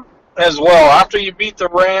 As well. After you beat the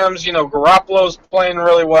Rams, Garoppolo's playing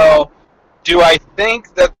really well. Do I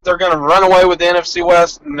think that they're going to run away with the NFC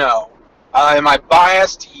West? No. Am I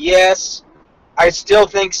biased? Yes. I still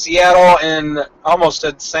think Seattle and almost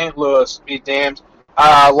said St. Louis, be damned.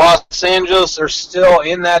 Los Angeles are still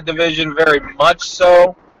in that division very much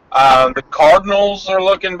so. The Cardinals are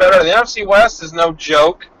looking better. The NFC West is no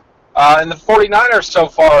joke. And the 49ers so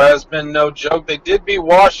far has been no joke. They did beat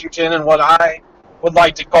Washington in what I would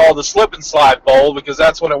like to call the slip and slide bowl, because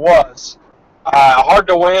that's what it was. Hard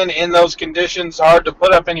to win in those conditions, hard to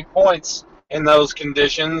put up any points in those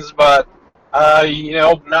conditions, but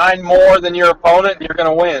nine more than your opponent, and you're going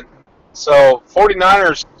to win. So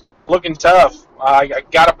 49ers looking tough. I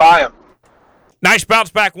got to buy them. Nice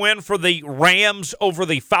bounce-back win for the Rams over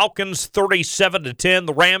the Falcons, 37-10.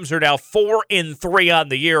 The Rams are now 4-3 on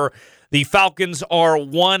the year. The Falcons are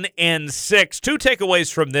 1-6. Two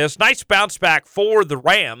takeaways from this. Nice bounce-back for the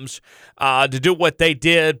Rams to do what they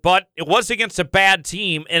did, but it was against a bad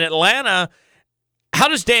team in Atlanta. How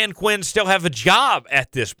does Dan Quinn still have a job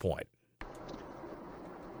at this point?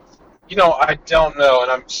 I don't know,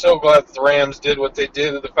 and I'm so glad the Rams did what they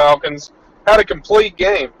did to the Falcons. Had a complete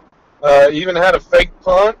game. Even had a fake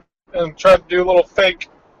punt and tried to do a little fake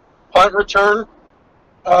punt return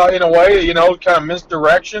in a way, kind of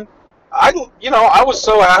misdirection. I was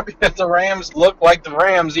so happy that the Rams looked like the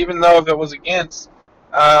Rams, even though if it was against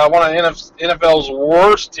one of NFL's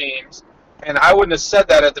worst teams. And I wouldn't have said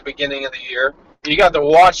that at the beginning of the year. You got to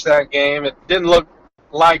watch that game. It didn't look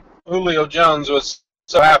like Julio Jones was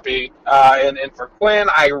so happy. And for Quinn,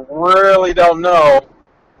 I really don't know.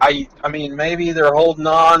 I mean, maybe they're holding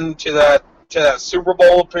on to that Super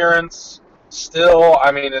Bowl appearance still.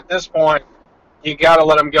 I mean, at this point, you got to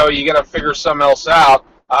let him go. You got to figure something else out.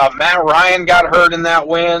 Matt Ryan got hurt in that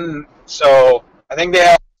win, so I think they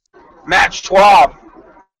have Matt Schwab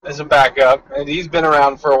as a backup, and he's been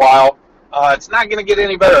around for a while. It's not going to get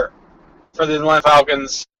any better for the Atlanta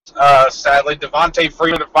Falcons, sadly. Devontae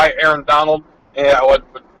Freeman to fight Aaron Donald,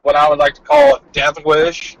 what I would like to call a death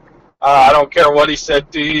wish. I don't care what he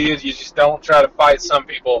said to you. You just don't try to fight some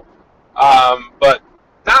people. But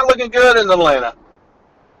not looking good in Atlanta.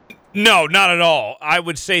 No, not at all. I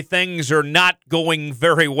would say things are not going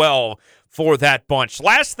very well for that bunch.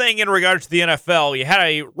 Last thing in regards to the NFL, you had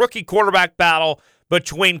a rookie quarterback battle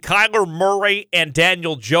between Kyler Murray and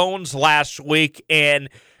Daniel Jones last week, and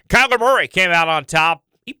Kyler Murray came out on top.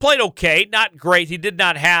 He played okay, not great. He did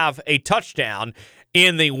not have a touchdown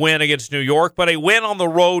in the win against New York, but a win on the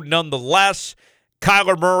road nonetheless.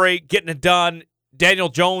 Kyler Murray getting it done. Daniel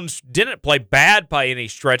Jones didn't play bad by any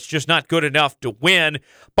stretch, just not good enough to win.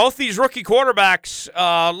 Both these rookie quarterbacks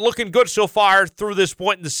looking good so far through this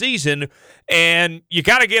point in the season, and you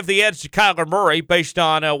got to give the edge to Kyler Murray based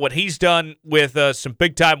on what he's done with some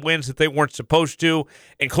big-time wins that they weren't supposed to,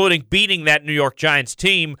 including beating that New York Giants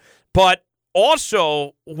team. But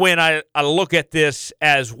also, when I look at this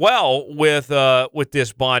as well with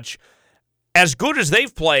this bunch, as good as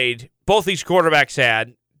they've played, both these quarterbacks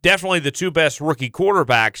had, definitely the two best rookie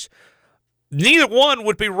quarterbacks, neither one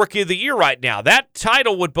would be Rookie of the Year right now. That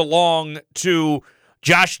title would belong to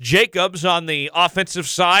Josh Jacobs on the offensive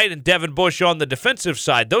side and Devin Bush on the defensive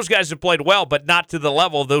side. Those guys have played well, but not to the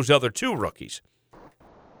level of those other two rookies.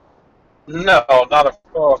 No,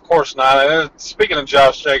 of course not. Speaking of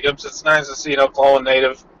Josh Jacobs, it's nice to see an Oklahoma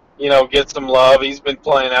native, get some love. He's been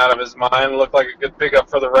playing out of his mind. Looked like a good pickup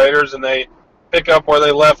for the Raiders, and they pick up where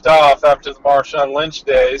they left off after the Marshawn Lynch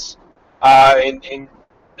days. And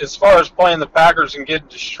as far as playing the Packers and getting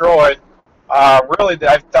destroyed, really,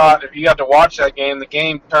 I thought if you got to watch that game, the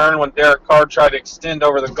game turned when Derek Carr tried to extend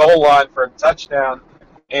over the goal line for a touchdown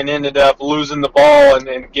and ended up losing the ball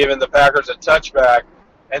and giving the Packers a touchback.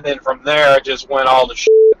 And then from there, it just went all to shit.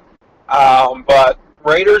 But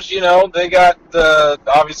Raiders, they got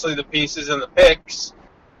obviously the pieces and the picks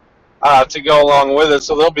to go along with it,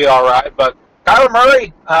 so they'll be all right. But Kyler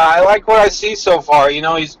Murray, I like what I see so far.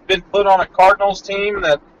 He's been put on a Cardinals team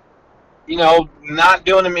that, not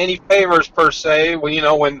doing him any favors per se.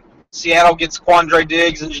 When Seattle gets Quandre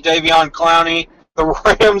Diggs and Jadeveon Clowney, the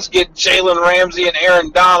Rams get Jalen Ramsey and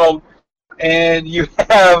Aaron Donald, and you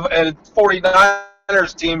have a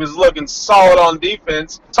 49ers team is looking solid on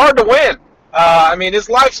defense. It's hard to win. His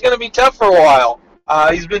life's going to be tough for a while.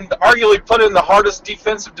 He's been arguably put in the hardest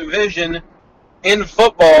defensive division in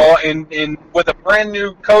football, and with a brand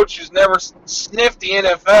new coach who's never sniffed the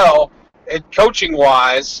NFL, and coaching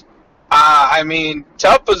wise,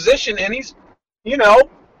 tough position, and he's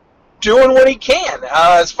doing what he can.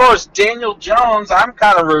 As far as Daniel Jones, I'm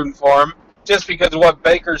kind of rooting for him just because of what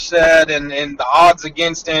Baker said and the odds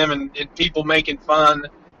against him, and people making fun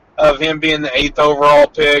of him being the 8th overall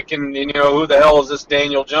pick, and who the hell is this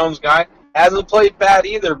Daniel Jones guy? Hasn't played bad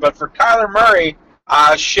either, but for Kyler Murray,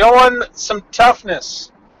 showing some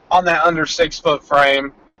toughness on that under 6 foot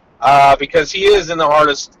frame because he is in the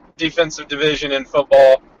hardest defensive division in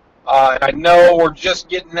football. And I know we're just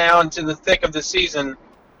getting now into the thick of the season,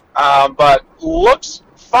 but looks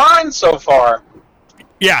fine so far.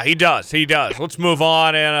 Yeah, he does. Let's move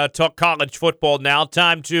on and talk college football now.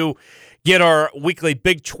 Time to get our weekly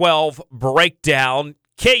Big 12 breakdown.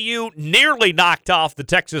 KU nearly knocked off the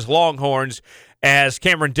Texas Longhorns as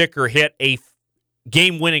Cameron Dicker hit a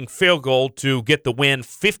game-winning field goal to get the win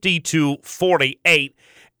 50-48,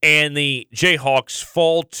 and the Jayhawks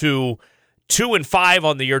fall to 2-5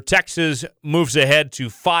 on the year. Texas moves ahead to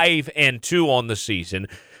 5-2 on the season.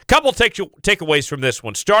 Couple takeaways from this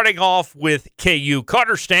one. Starting off with KU,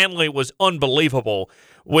 Carter Stanley was unbelievable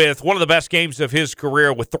with one of the best games of his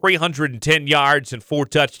career with 310 yards and 4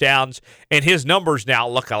 touchdowns, and his numbers now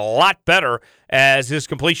look a lot better as his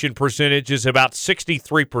completion percentage is about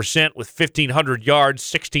 63% with 1,500 yards,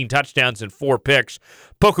 16 touchdowns, and 4 picks.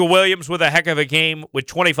 Poka Williams with a heck of a game with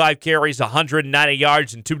 25 carries, 190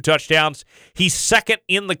 yards, and 2 touchdowns. He's second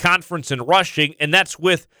in the conference in rushing, and that's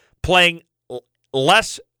with playing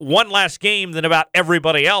one less game than about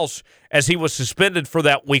everybody else as he was suspended for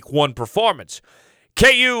that Week 1 performance.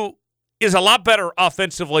 KU is a lot better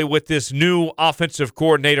offensively with this new offensive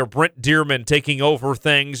coordinator, Brent Dearman, taking over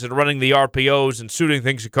things and running the RPOs and suiting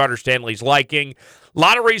things to Carter Stanley's liking. A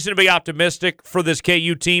lot of reason to be optimistic for this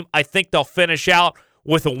KU team. I think they'll finish out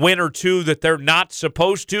with a win or two that they're not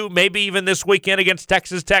supposed to, maybe even this weekend against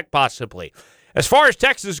Texas Tech possibly. As far as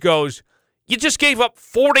Texas goes, you just gave up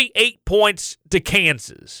 48 points to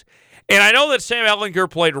Kansas. And I know that Sam Ehlinger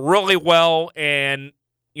played really well and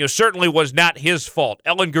certainly was not his fault.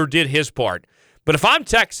 Ehlinger did his part. But if I'm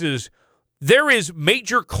Texas, there is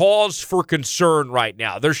major cause for concern right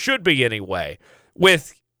now. There should be anyway.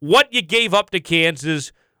 With what you gave up to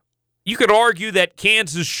Kansas, you could argue that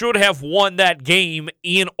Kansas should have won that game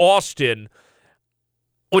in Austin.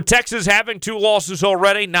 With Texas having 2 losses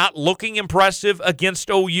already, not looking impressive against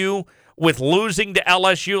OU, with losing to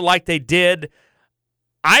LSU like they did,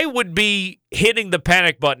 I would be hitting the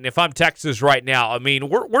panic button if I'm Texas right now. I mean,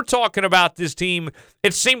 we're talking about this team.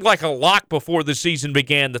 It seemed like a lock before the season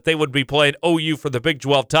began that they would be playing OU for the Big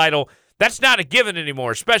 12 title. That's not a given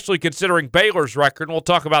anymore, especially considering Baylor's record, and we'll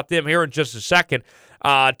talk about them here in just a second.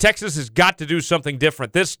 Texas has got to do something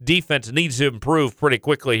different. This defense needs to improve pretty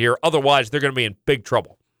quickly here. Otherwise, they're going to be in big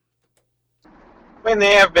trouble. I mean,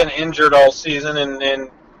 they have been injured all season,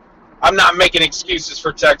 and I'm not making excuses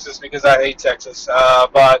for Texas because I hate Texas.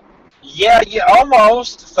 But, yeah, you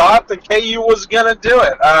almost thought the KU was going to do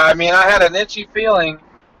it. I mean, I had an itchy feeling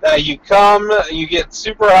that you get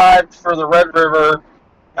super hyped for the Red River,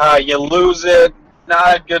 you lose it,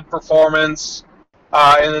 not a good performance,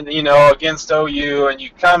 against OU, and you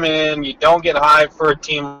come in, you don't get hyped for a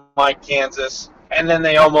team like Kansas, and then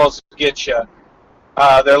they almost get you.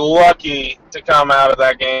 They're lucky to come out of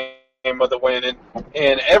that game with a win,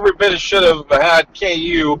 and every bit should have had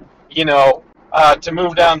KU, to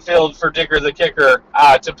move downfield for Dicker the kicker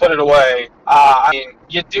to put it away. I mean,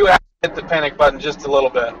 you do have to hit the panic button just a little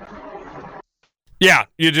bit. Yeah,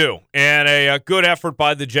 you do, and a good effort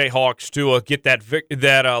by the Jayhawks to get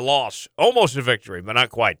that loss, almost a victory, but not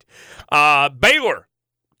quite. Baylor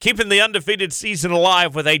keeping the undefeated season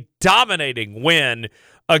alive with a dominating win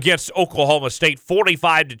against Oklahoma State,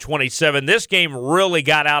 45-27. This game really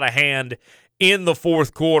got out of hand in the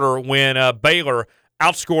fourth quarter when Baylor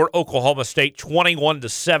outscored Oklahoma State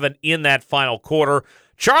 21-7 in that final quarter.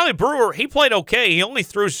 Charlie Brewer, he played okay. He only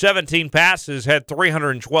threw 17 passes, had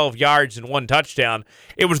 312 yards and 1 touchdown.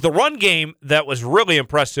 It was the run game that was really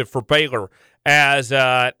impressive for Baylor, as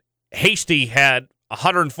Hasty had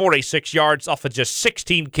 146 yards off of just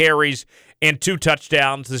 16 carries and 2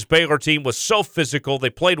 touchdowns. This Baylor team was so physical.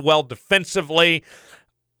 They played well defensively.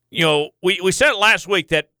 We said last week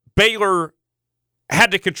that Baylor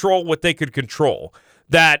had to control what they could control.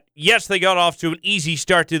 That, yes, they got off to an easy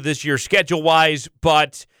start to this year schedule-wise,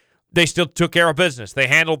 but they still took care of business. They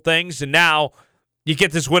handled things, and now you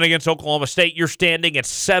get this win against Oklahoma State. You're standing at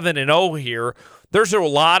 7-0 here. There's a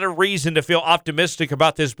lot of reason to feel optimistic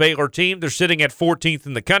about this Baylor team. They're sitting at 14th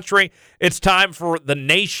in the country. It's time for the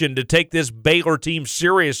nation to take this Baylor team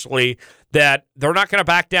seriously, that they're not going to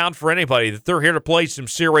back down for anybody, that they're here to play some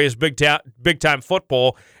serious big-time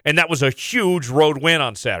football, and that was a huge road win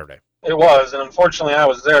on Saturday. It was, and unfortunately I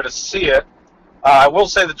was there to see it. I will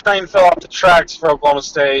say the train fell off the tracks for Oklahoma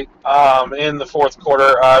State in the fourth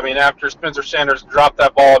quarter. After Spencer Sanders dropped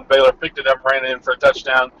that ball and Baylor picked it up, ran it in for a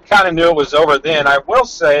touchdown, kind of knew it was over then. I will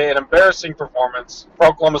say an embarrassing performance for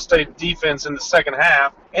Oklahoma State defense in the second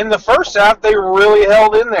half. In the first half, they really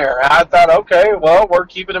held in there. I thought, okay, well, we're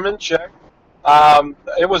keeping them in check.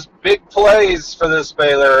 It was big plays for this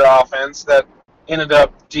Baylor offense that ended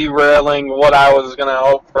up derailing what I was going to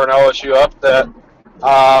hope for an OSU upset,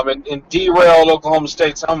 and derailed Oklahoma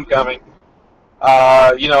State's homecoming.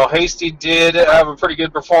 Hasty did have a pretty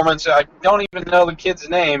good performance. I don't even know the kid's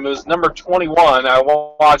name. It was number 21. I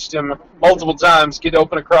watched him multiple times get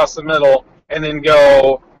open across the middle and then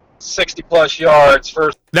go 60-plus yards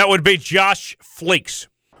first. That would be Josh Fleeks.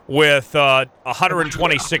 with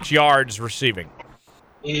 126 yards receiving.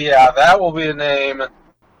 Yeah, that will be a name,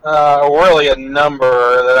 really a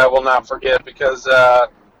number that I will not forget because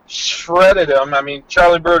shredded him. I mean,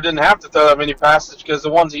 Charlie Brewer didn't have to throw that many passes because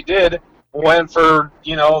the ones he did went for,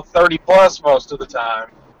 30-plus most of the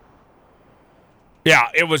time. Yeah,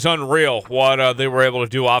 it was unreal what they were able to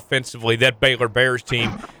do offensively, that Baylor Bears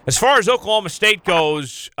team. As far as Oklahoma State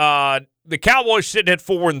goes, the Cowboys sitting at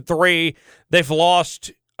 4-3. They've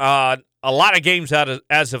lost a lot of games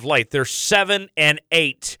as of late. They're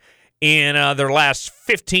 7-8 in their last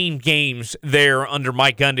 15 games there under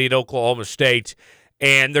Mike Gundy at Oklahoma State,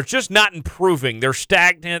 and they're just not improving. They're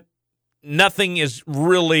stagnant. Nothing is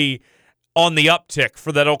really on the uptick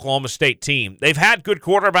for that Oklahoma State team. They've had good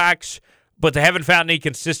quarterbacks, but they haven't found any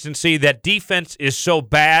consistency. That defense is so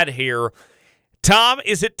bad here. Tom,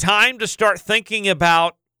 is it time to start thinking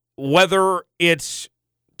about whether it's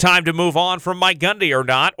time to move on from Mike Gundy or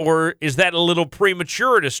not, or is that a little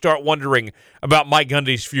premature to start wondering about Mike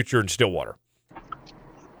Gundy's future in Stillwater?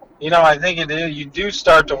 I think it is. You do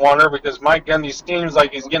start to wonder because Mike Gundy seems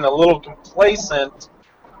like he's getting a little complacent.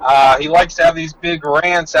 He likes to have these big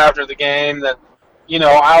rants after the game that,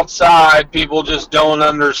 outside people just don't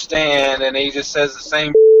understand, and he just says the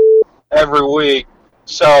same every week.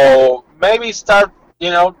 So maybe start,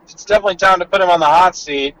 it's definitely time to put him on the hot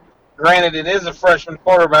seat. Granted, it is a freshman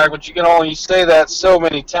quarterback, but you can only say that so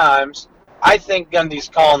many times. I think Gundy's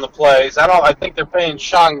calling the plays. I think they're paying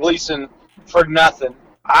Sean Gleason for nothing.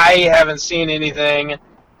 I haven't seen anything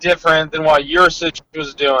different than what Yursich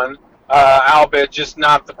was doing, albeit just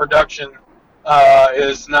not the production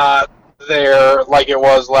is not there like it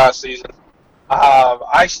was last season.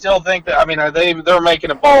 I still think that, they're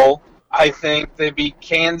making a bowl. I think they beat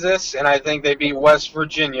Kansas, and I think they beat West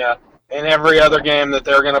Virginia in every other game that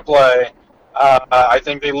they're going to play. I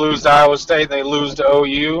think they lose to Iowa State, and they lose to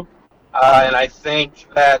OU. And I think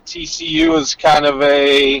that TCU is kind of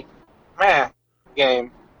a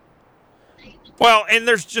game. Well, and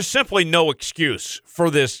there's just simply no excuse for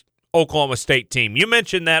this Oklahoma State team. You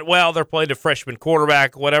mentioned that, they're playing a freshman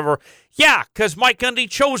quarterback, whatever. Yeah, because Mike Gundy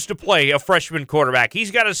chose to play a freshman quarterback.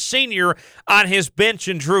 He's got a senior on his bench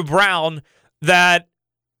in Drew Brown that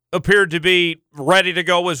appeared to be ready to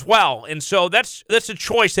go as well. And so that's a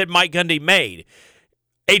choice that Mike Gundy made.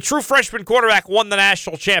 A true freshman quarterback won the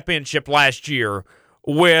national championship last year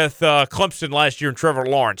with Clemson last year and Trevor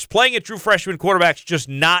Lawrence. Playing a true freshman quarterback is just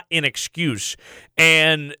not an excuse.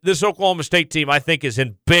 And this Oklahoma State team, I think, is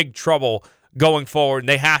in big trouble going forward, and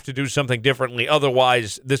they have to do something differently.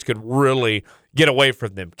 Otherwise, this could really get away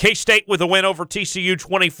from them. K-State with a win over TCU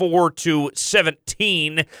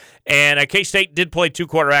 24-17. And K-State did play two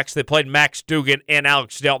quarterbacks. They played Max Dugan and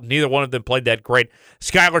Alex Delton. Neither one of them played that great.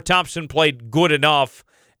 Skylar Thompson played good enough.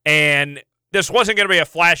 And this wasn't going to be a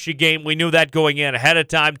flashy game. We knew that going in ahead of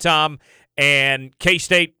time, Tom. And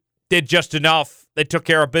K-State did just enough. They took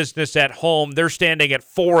care of business at home. They're standing at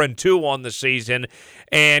 4-2 on the season.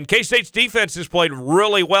 And K-State's defense has played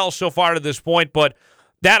really well so far to this point, but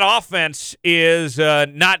that offense is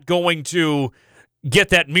not going to get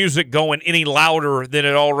that music going any louder than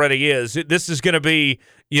it already is. This is going to be,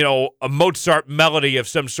 a Mozart melody of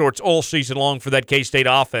some sorts all season long for that K-State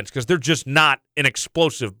offense because they're just not an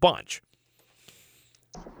explosive bunch.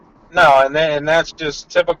 No, and that's just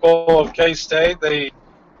typical of K-State. They,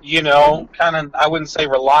 I wouldn't say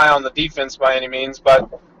rely on the defense by any means, but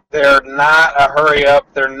they're not a hurry up.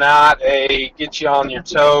 They're not a get you on your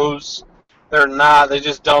toes. They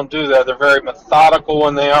just don't do that. They're very methodical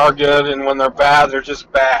when they are good, and when they're bad, they're just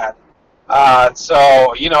bad.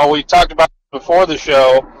 So, we talked about it before the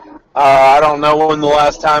show. I don't know when the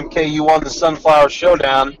last time KU won the Sunflower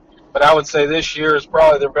Showdown, but I would say this year is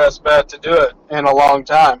probably their best bet to do it in a long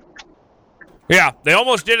time. Yeah, they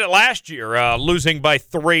almost did it last year, losing by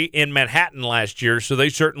 3 in Manhattan last year, so they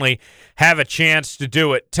certainly have a chance to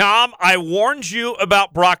do it. Tom, I warned you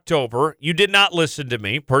about Brocktober. You did not listen to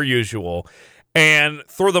me, per usual. And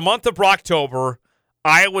through the month of Brocktober,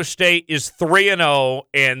 Iowa State is 3-0,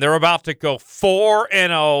 and they're about to go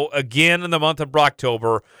 4-0 again in the month of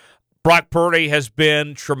Brocktober. Brock Purdy has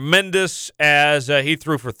been tremendous as he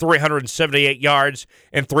threw for 378 yards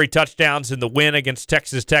and 3 touchdowns in the win against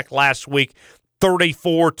Texas Tech last week.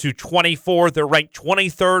 34-24. They're ranked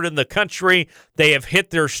 23rd in the country. They have hit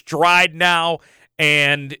their stride now.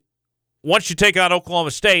 And once you take on Oklahoma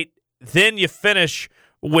State, then you finish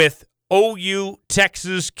with OU,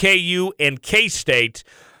 Texas, KU, and K-State.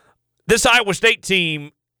 This Iowa State team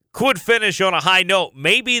could finish on a high note.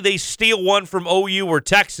 Maybe they steal one from OU or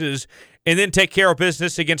Texas and then take care of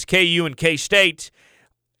business against KU and K-State.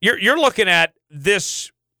 You're looking at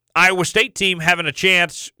this Iowa State team having a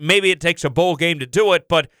chance. Maybe it takes a bowl game to do it,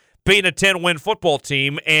 but being a 10-win football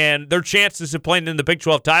team, and their chances of playing in the Big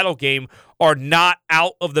 12 title game are not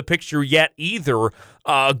out of the picture yet either.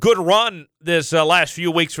 A good run this last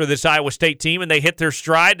few weeks for this Iowa State team, and they hit their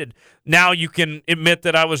stride, and now you can admit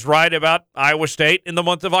that I was right about Iowa State in the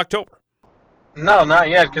month of October. No, not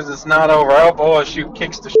yet, because it's not over. I hope OSU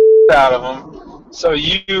kicks the out of them, so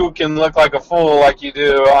you can look like a fool like you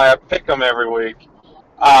do. I pick them every week.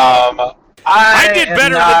 I did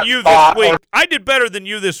better than you this week. I did better than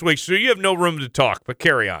you this week, so you have no room to talk, but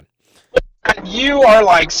carry on. You are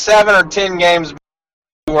like 7 or 10 games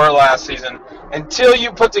you were last season. Until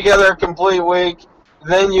you put together a complete week,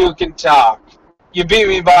 then you can talk. You beat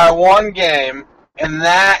me by 1 game, and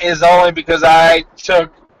that is only because I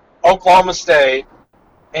took Oklahoma State,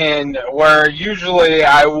 and where usually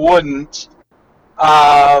I wouldn't.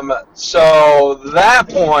 So that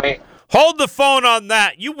point... Hold the phone on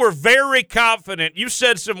that. You were very confident. You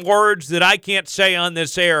said some words that I can't say on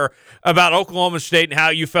this air about Oklahoma State and how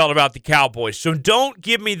you felt about the Cowboys. So don't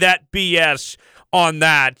give me that BS on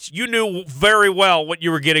that. You knew very well what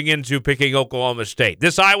you were getting into picking Oklahoma State.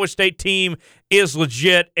 This Iowa State team is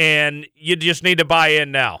legit, and you just need to buy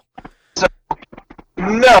in now.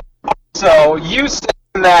 So you said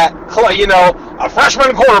that, a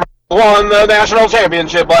freshman quarterback won the national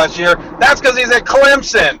championship last year. That's because he's at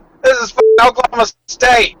Clemson. This is Oklahoma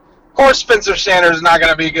State. Of course Spencer Sanders is not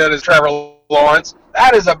going to be good as Trevor Lawrence.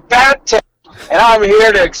 That is a bad take, and I'm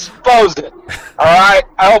here to expose it. All right?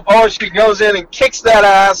 I hope OSU goes in and kicks that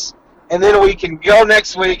ass, and then we can go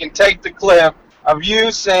next week and take the clip of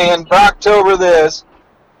you saying, Brocktober this.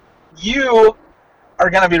 You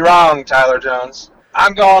are going to be wrong, Tyler Jones.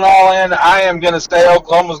 I'm going all in. I am going to say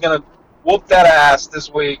Oklahoma's going to whoop that ass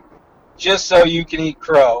this week just so you can eat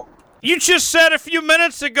crow. You just said a few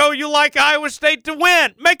minutes ago you like Iowa State to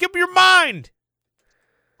win. Make up your mind.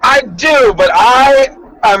 I do, but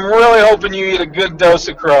I'm really hoping you eat a good dose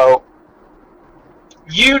of crow.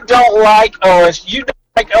 You don't like OSU. You don't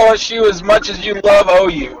like OSU as much as you love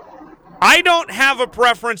OU. I don't have a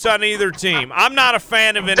preference on either team. I'm not a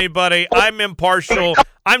fan of anybody. I'm impartial.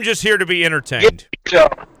 I'm just here to be entertained.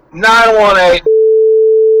 918.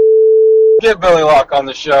 Get Billy Locke on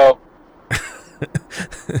the show.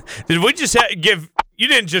 Did we just give? You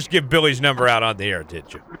didn't just give Billy's number out on the air,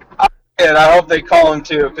 did you? I did. I hope they call him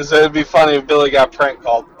too, because it would be funny if Billy got prank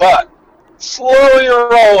called. But slowly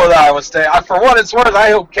roll with Iowa State. For what it's worth, I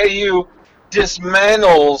hope KU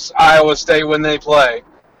dismantles Iowa State when they play.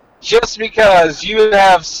 Just because you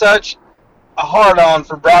have such a hard-on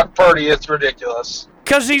for Brock Purdy, it's ridiculous.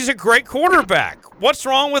 Because he's a great quarterback. What's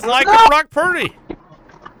wrong with liking Brock Purdy?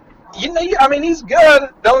 He's good.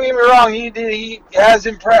 Don't get me wrong. He has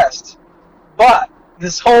impressed. But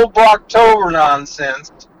this whole Brocktober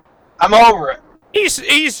nonsense, I'm over it.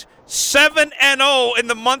 He's 7-0 in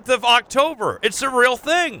the month of October. It's a real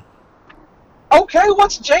thing. Okay,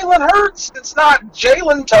 what's Jalen Hurts? It's not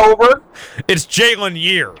Jalen Tober. It's Jalen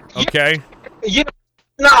Year, okay? You're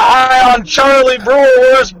not high on Charlie Brewer.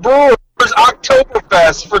 Where's Brewer? Where's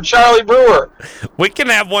Oktoberfest for Charlie Brewer? We can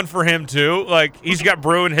have one for him, too. Like, he's got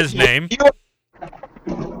Brew in his name.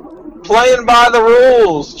 Playing by the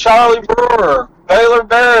rules. Charlie Brewer. Baylor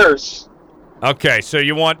Bears. Okay, so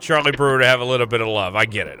you want Charlie Brewer to have a little bit of love. I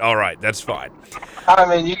get it. All right, that's fine.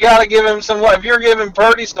 You got to give him some love. If you're giving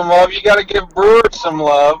Purdy some love, you got to give Brewer some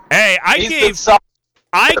love. Hey,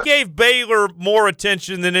 I gave Baylor more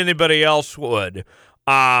attention than anybody else would.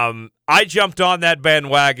 I jumped on that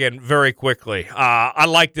bandwagon very quickly. I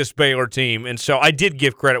like this Baylor team, and so I did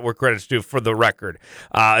give credit where credit's due for the record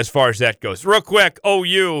as far as that goes. Real quick,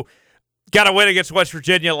 OU got a win against West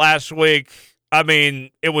Virginia last week.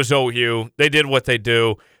 It was OU. They did what they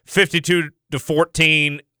do.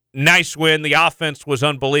 52-14. Nice win. The offense was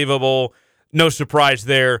unbelievable. No surprise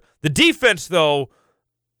there. The defense, though,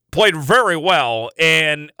 played very well,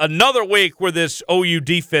 and another week where this OU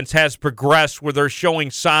defense has progressed, where they're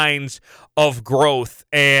showing signs of growth.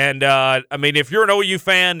 And, if you're an OU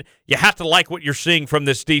fan, you have to like what you're seeing from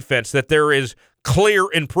this defense, that there is clear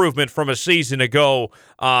improvement from a season ago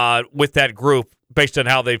with that group based on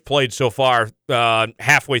how they've played so far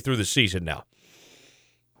halfway through the season now.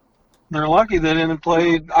 They're lucky they didn't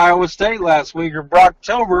play Iowa State last week, or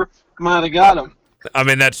Brocktober might have got them.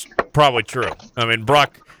 That's probably true.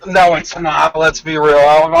 Brock... No, it's not. Let's be real.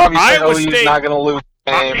 Obviously, OU's not going to lose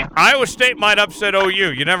the game. Iowa State might upset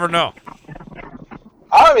OU. You never know.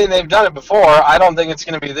 They've done it before. I don't think it's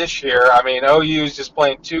going to be this year. OU's just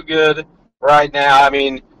playing too good right now.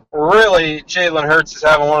 really, Jalen Hurts is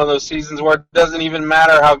having one of those seasons where it doesn't even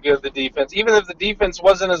matter how good the defense. Even if the defense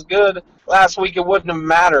wasn't as good last week, it wouldn't have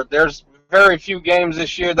mattered. There's very few games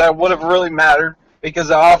this year that would have really mattered because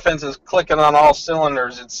the offense is clicking on all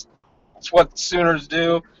cylinders. It's what the Sooners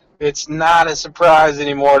do. It's not a surprise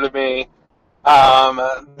anymore to me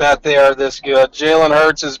that they are this good. Jalen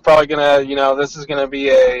Hurts is probably gonna, this is gonna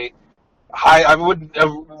be a high. I would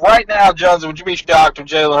right now, Jones. Would you be shocked if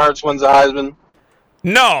Jalen Hurts wins the Heisman?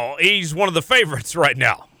 No, he's one of the favorites right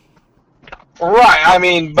now. Right. I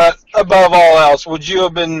mean, but above all else, would you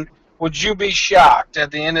be shocked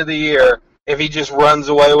at the end of the year if he just runs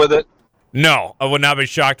away with it? No, I would not be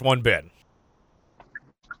shocked one bit.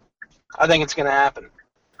 I think it's going to happen.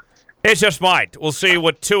 It just might. We'll see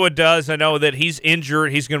what Tua does. I know that he's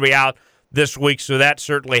injured. He's going to be out this week, so that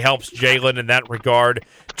certainly helps Jalen in that regard.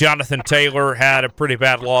 Jonathan Taylor had a pretty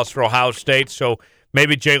bad loss for Ohio State, so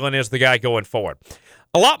maybe Jalen is the guy going forward.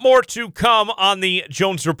 A lot more to come on the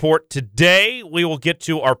Jones Report today. We will get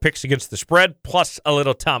to our picks against the spread, plus a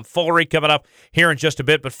little tomfoolery coming up here in just a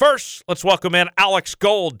bit. But first, let's welcome in Alex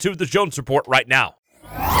Gold to the Jones Report right now.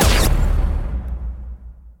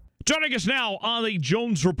 Joining us now on the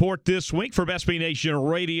Jones Report this week from SBNation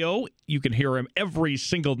Radio. You can hear him every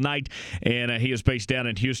single night, and he is based down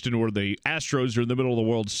in Houston where the Astros are in the middle of the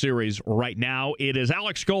World Series right now. It is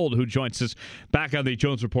Alex Gold who joins us back on the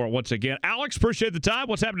Jones Report once again. Alex, appreciate the time.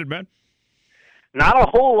 What's happening, man? Not a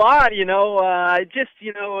whole lot, just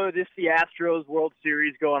the Astros World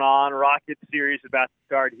Series going on, Rocket Series about to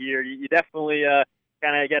start here. You definitely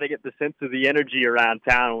kind of got to get the sense of the energy around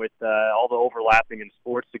town with all the overlapping in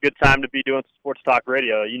sports. It's a good time to be doing sports talk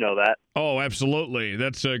radio. You know that. Oh, absolutely.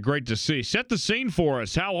 That's great to see. Set the scene for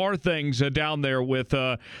us. How are things down there with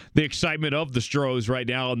the excitement of the Stros right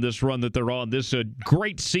now in this run that they're on? This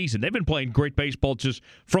great season. They've been playing great baseball just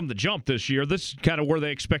from the jump this year. This is kind of where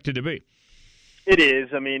they expected to be. It is.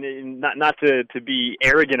 I mean, not to be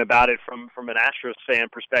arrogant about it from an Astros fan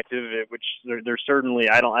perspective, which they're certainly.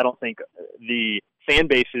 I don't think the fan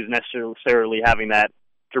base is necessarily having that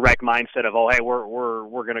direct mindset of, oh, hey,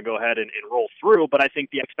 we're going to go ahead and roll through. But I think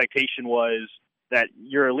the expectation was that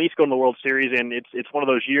you're at least going to the World Series, and it's one of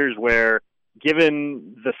those years where,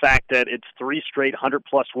 given the fact that it's 3 straight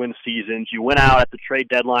 100-plus win seasons, you went out at the trade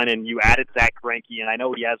deadline and you added Zach Greinke, and I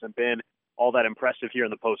know he hasn't been all that impressive here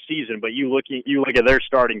in the postseason, but you look at their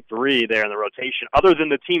starting 3 there in the rotation. Other than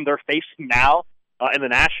the team they're facing now in the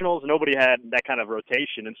Nationals, nobody had that kind of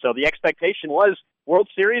rotation, and so the expectation was World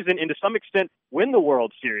Series and to some extent win the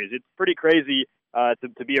World Series. It's pretty crazy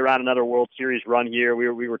to be around another World Series run here.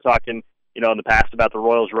 We were talking, in the past about the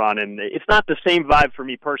Royals run, and it's not the same vibe for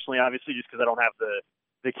me personally, obviously, just because I don't have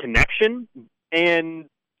the connection. And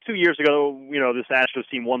 2 years ago, this Astros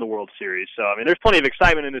team won the World Series. So, I mean, there's plenty of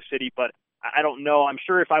excitement in the city, but I don't know. I'm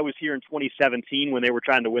sure if I was here in 2017 when they were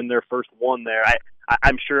trying to win their first one there,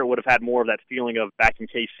 I'm sure it would have had more of that feeling of back in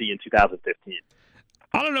KC in 2015.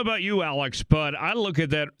 I don't know about you, Alex, but I look at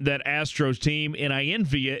that Astros team, and I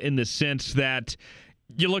envy it in the sense that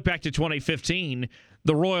you look back to 2015,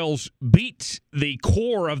 the Royals beat the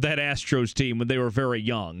core of that Astros team when they were very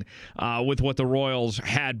young with what the Royals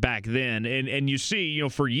had back then. And you see,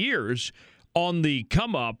 for years on the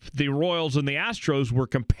come-up, the Royals and the Astros were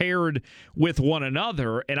compared with one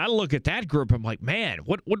another. And I look at that group, I'm like, man,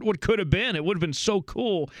 what could have been? It would have been so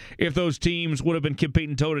cool if those teams would have been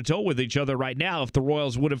competing toe-to-toe with each other right now, if the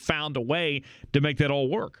Royals would have found a way to make that all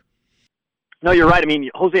work. No, you're right. I mean,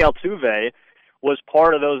 Jose Altuve was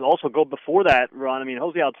part of those. Also, go before that run. I mean,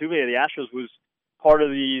 Jose Altuve of the Astros was part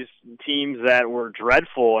of these teams that were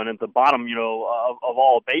dreadful and at the bottom, of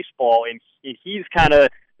all baseball. And he's kind of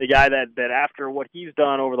the guy that after what he's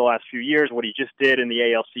done over the last few years, what he just did in the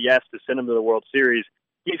ALCS to send him to the World Series,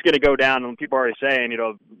 he's going to go down. And people are already saying,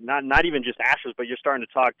 not even just Astros, but you're starting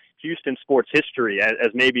to talk Houston sports history as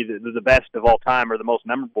maybe the best of all time or the most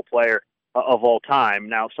memorable player of all time.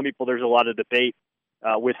 Now, some people, there's a lot of debate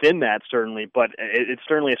within that, certainly, but it's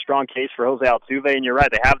certainly a strong case for Jose Altuve, and you're right,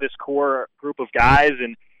 they have this core group of guys,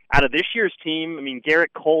 and out of this year's team, I mean,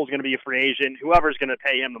 Garrett Cole is going to be a free agent. Whoever's going to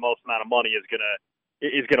pay him the most amount of money is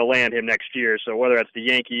going to land him next year, so whether that's the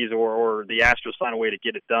Yankees or the Astros find a way to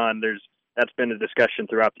get it done, that's been a discussion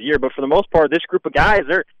throughout the year, but for the most part, this group of guys,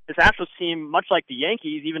 this Astros team, much like the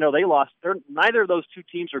Yankees, even though they lost, neither of those two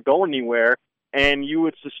teams are going anywhere. And you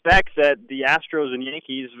would suspect that the Astros and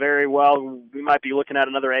Yankees, very well, we might be looking at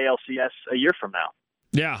another ALCS a year from now.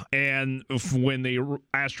 Yeah, and when the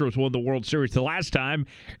Astros won the World Series the last time,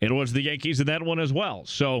 it was the Yankees in that one as well.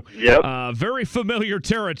 So, yep. Very familiar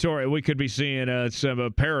territory. We could be seeing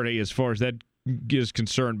some parity as far as that is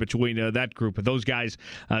concerned between that group of those guys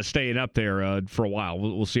staying up there for a while.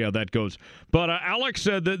 We'll see how that goes. But Alex,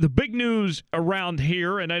 the big news around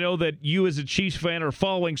here, and I know that you as a Chiefs fan are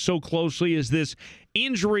following so closely, is this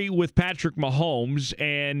injury with Patrick Mahomes,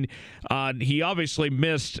 and he obviously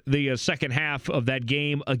missed the second half of that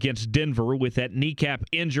game against Denver with that kneecap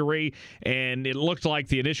injury, and it looked like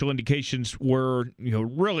the initial indications were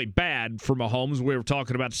really bad for Mahomes. We were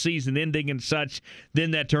talking about season ending and such.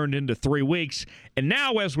 Then that turned into 3 weeks, and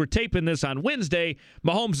now as we're taping this on Wednesday,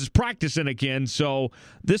 Mahomes is practicing again. So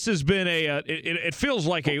this has been it feels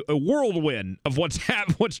like a whirlwind of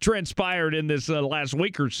what's transpired in this last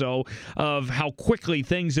week or so of how quickly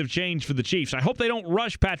things have changed for the Chiefs. I hope they don't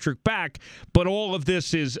rush Patrick back, but all of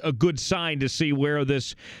this is a good sign to see where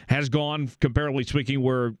this has gone, comparatively speaking,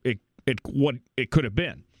 where what it could have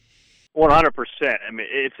been. 100%. I mean,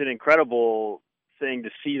 it's an incredible thing to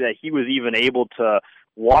see that he was even able to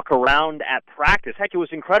walk around at practice. Heck, it was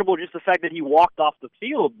incredible just the fact that he walked off the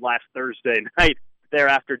field last Thursday night there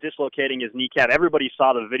after dislocating his kneecap. Everybody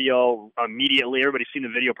saw the video immediately. Everybody's seen the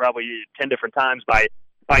video probably 10 different times by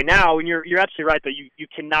now, and you're absolutely right that you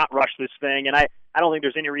cannot rush this thing, and I don't think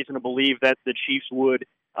there's any reason to believe that the Chiefs would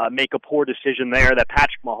make a poor decision there, that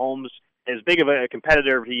Patrick Mahomes, as big of a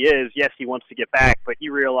competitor he is, yes, he wants to get back, but he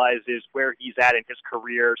realizes where he's at in his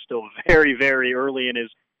career, still very, very early in his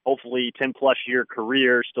hopefully 10-plus year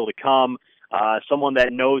career still to come, someone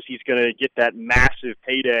that knows he's going to get that massive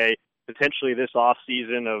payday potentially this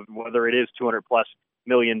offseason of whether it is $200-plus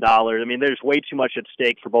million. I mean, there's way too much at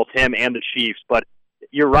stake for both him and the Chiefs, but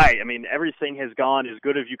you're right. I mean, everything has gone as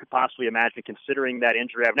good as you could possibly imagine considering that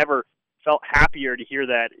injury. I've never felt happier to hear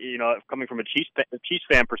that, coming from a Chiefs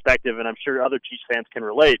fan perspective, and I'm sure other Chiefs fans can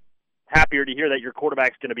relate, happier to hear that your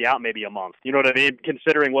quarterback's going to be out maybe a month. You know what I mean?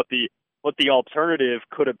 Considering what the alternative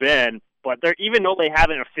could have been. But even though they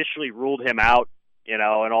haven't officially ruled him out, and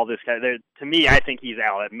all this to me, I think he's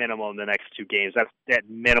out at minimum the next 2 games. That's at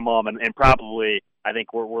minimum, and probably I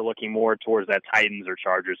think we're looking more towards that Titans or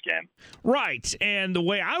Chargers game. Right, and the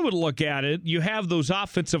way I would look at it, you have those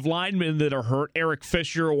offensive linemen that are hurt, Eric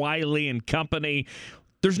Fisher, Wiley, and company.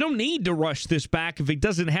 There's no need to rush this back if he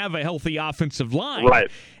doesn't have a healthy offensive line.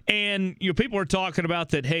 Right. And people are talking about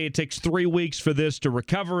that, hey, it takes 3 weeks for this to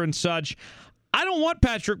recover and such. I don't want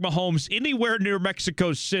Patrick Mahomes anywhere near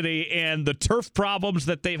Mexico City and the turf problems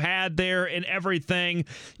that they've had there and everything.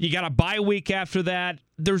 You got a bye week after that.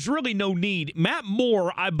 There's really no need. Matt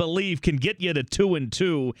Moore, I believe, can get you to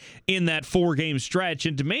 2-2 in that 4-game stretch.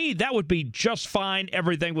 And to me, that would be just fine.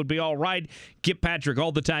 Everything would be all right. Get Patrick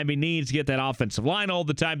all the time he needs, get that offensive line all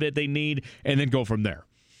the time that they need, and then go from there.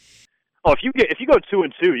 Oh, if you go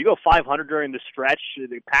 2-2, you go 500 during the stretch,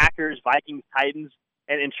 the Packers, Vikings, Titans,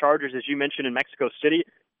 and Chargers, as you mentioned, in Mexico City,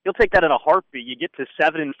 you'll take that in a heartbeat. You get to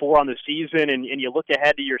 7-4 on the season, and you look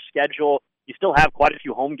ahead to your schedule. You still have quite a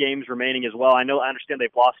few home games remaining as well. I understand they've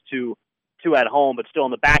lost two at home, but still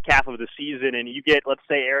in the back half of the season, and you get, let's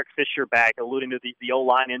say, Eric Fisher back, alluding to the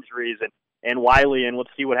O-line injuries, and Wiley, and let's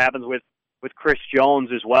see what happens with Chris Jones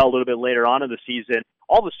as well a little bit later on in the season.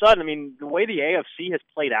 All of a sudden, I mean, the way the AFC has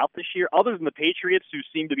played out this year, other than the Patriots, who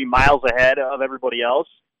seem to be miles ahead of everybody else,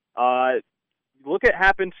 look at what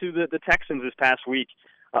happened to the Texans this past week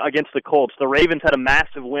against the Colts. The Ravens had a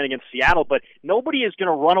massive win against Seattle, but nobody is going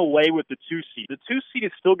to run away with the 2 seed. The 2 seed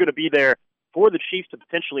is still going to be there for the Chiefs to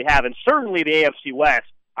potentially have, and certainly the AFC West.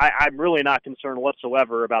 I'm really not concerned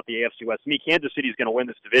whatsoever about the AFC West. To me, Kansas City is going to win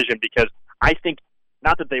this division because I think,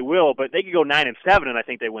 not that they will, but they could go 9-7, and I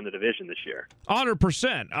think they win the division this year.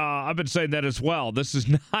 100%. I've been saying that as well. This is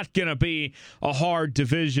not going to be a hard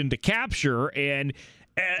division to capture, and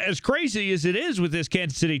as crazy as it is with this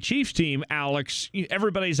Kansas City Chiefs team, Alex,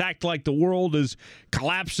 everybody's acting like the world is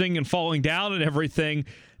collapsing and falling down and everything.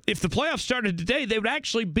 If the playoffs started today, they would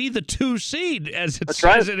actually be the 2 seed as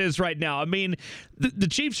it is right now. I mean, the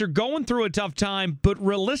Chiefs are going through a tough time, but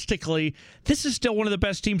realistically, this is still one of the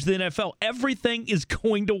best teams in the NFL. Everything is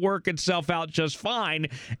going to work itself out just fine,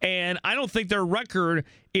 and I don't think their record,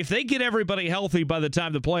 if they get everybody healthy by the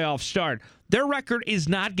time the playoffs start, their record is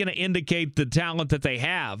not going to indicate the talent that they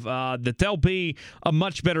have, that they'll be a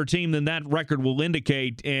much better team than that record will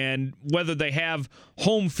indicate. And whether they have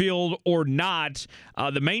home field or not,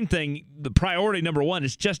 the main thing, the priority number one,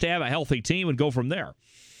 is just to have a healthy team and go from there.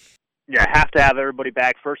 Yeah, have to have everybody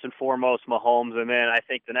back, first and foremost, Mahomes, and then I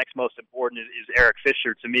think the next most important is Eric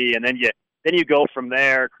Fisher to me, and then you go from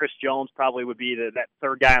there. Chris Jones probably would be that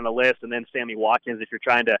third guy on the list, and then Sammy Watkins if you're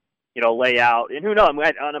trying to lay out. And who knows?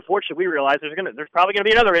 Unfortunately, we realize there's probably going to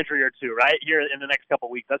be another injury or two right here in the next couple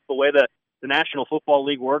of weeks. That's the way the National Football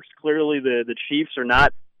League works. Clearly, the Chiefs are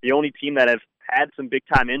not the only team that have had some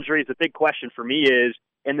big-time injuries. The big question for me is,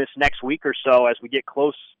 in this next week or so, as we get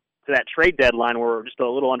close to that trade deadline, we're just a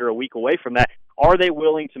little under a week away from that, are they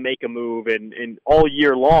willing to make a move? And all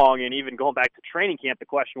year long, and even going back to training camp, the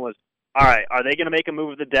question was, all right, are they going to make a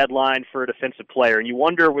move at the deadline for a defensive player? And you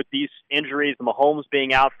wonder with these injuries, the Mahomes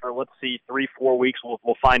being out for, let's see, 3-4 weeks,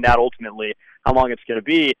 we'll find out ultimately how long it's going to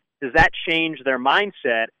be. Does that change their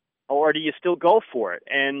mindset, or do you still go for it?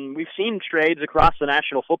 And we've seen trades across the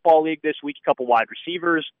National Football League this week, a couple wide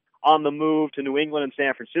receivers on the move to New England and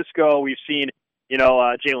San Francisco. We've seen,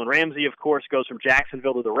 Jalen Ramsey, of course, goes from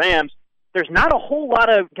Jacksonville to the Rams. There's not a whole lot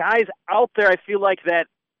of guys out there, I feel like, that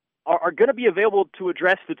are going to be available to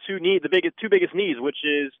address the two biggest needs, which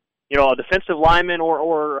is, a defensive lineman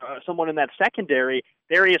or someone in that secondary.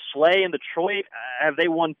 Darius Slay in Detroit, have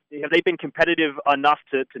they been competitive enough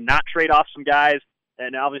to not trade off some guys?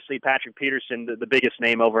 And obviously Patrick Peterson, the biggest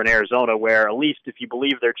name over in Arizona, where at least if you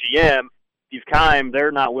believe their GM, Steve Keim,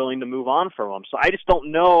 they're not willing to move on from him. So I just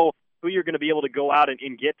don't know who you're going to be able to go out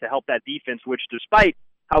and get to help that defense, which despite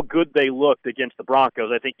how good they looked against the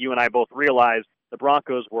Broncos, I think you and I both realize the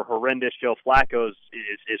Broncos were horrendous. Joe Flacco's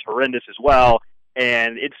is horrendous as well.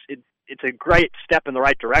 And it's a great step in the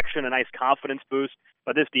right direction, a nice confidence boost,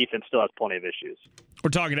 but this defense still has plenty of issues. We're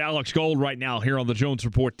talking to Alex Gold right now here on the Jones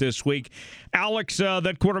Report this week. Alex,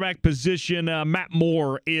 that quarterback position, Matt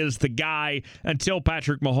Moore is the guy until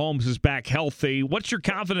Patrick Mahomes is back healthy. What's your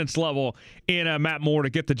confidence level in Matt Moore to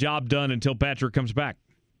get the job done until Patrick comes back?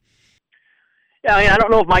 Yeah, I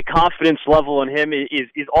don't know if my confidence level in him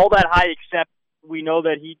is all that high, except we know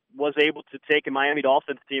that he was able to take a Miami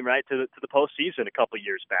Dolphins team right to the postseason a couple of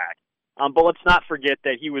years back. But let's not forget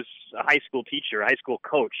that he was a high school teacher, a high school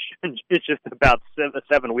coach, just about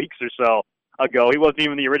 7 weeks or so ago. He wasn't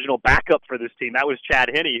even the original backup for this team. That was Chad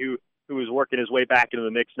Henne, who is working his way back into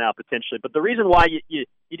the mix now potentially. But the reason why you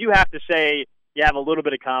do have to say you have a little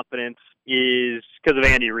bit of confidence is because of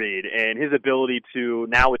Andy Reid and his ability to,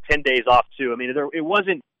 now with 10 days off too. I mean, it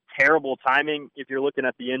wasn't terrible timing if you're looking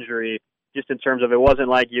at the injury, just in terms of it wasn't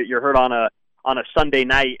like you're hurt on a Sunday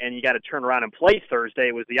night and you got to turn around and play Thursday.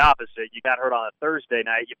 It was the opposite. You got hurt on a Thursday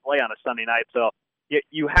night, you play on a Sunday night. So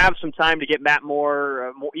you have some time to get Matt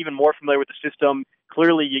Moore even more familiar with the system.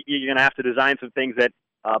 Clearly, you're going to have to design some things that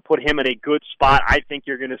put him in a good spot. I think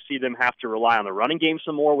you're going to see them have to rely on the running game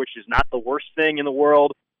some more, which is not the worst thing in the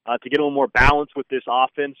world, to get a little more balance with this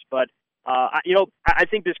offense. But I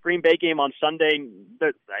think this Green Bay game on Sunday,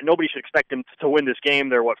 nobody should expect them to win this game.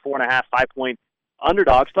 They're 4.5, 5-point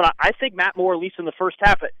underdogs. But I think Matt Moore, at least in the first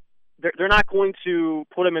half, they're not going to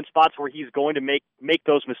put him in spots where he's going to make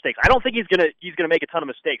those mistakes. I don't think he's gonna make a ton of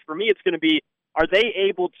mistakes. For me, it's going to be, are they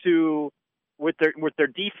able to, with their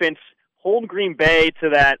defense, hold Green Bay to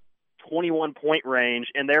that 21-point range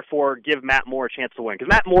and therefore give Matt Moore a chance to win? Because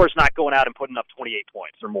Matt Moore is not going out and putting up 28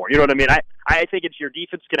 points or more. You know what I mean? I think it's your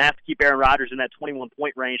defense going to have to keep Aaron Rodgers in that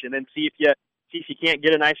 21-point range, and then see if you can't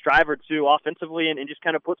get a nice drive or two offensively and just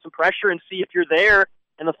kind of put some pressure and see if you're there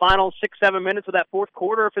in the final 6-7 minutes of that fourth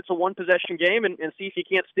quarter, if it's a one-possession game, and see if you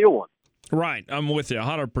can't steal one. Right. I'm with you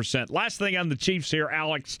 100%. Last thing on the Chiefs here,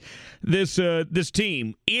 Alex, this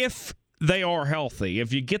team, if they are healthy,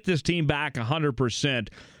 if you get this team back 100%,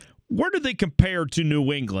 where do they compare to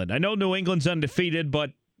New England? I know New England's undefeated,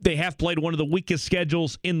 but they have played one of the weakest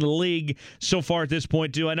schedules in the league so far at this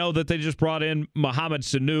point, too. I know that they just brought in Mohamed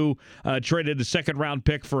Sanu, traded a second-round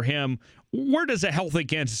pick for him. Where does a healthy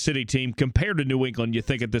Kansas City team compare to New England, you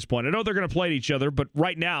think, at this point? I know they're going to play each other, but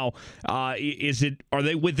right now, are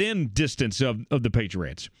they within distance of the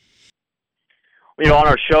Patriots? On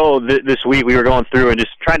our show this week, we were going through and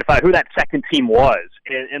just trying to find who that second team was.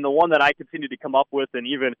 And the one that I continued to come up with, and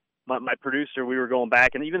even my producer, we were going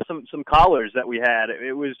back, and even some callers that we had,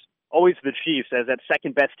 it was always the Chiefs as that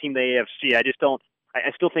second best team in the AFC.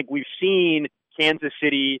 I still think we've seen Kansas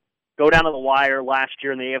City go down to the wire last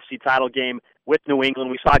year in the AFC title game with New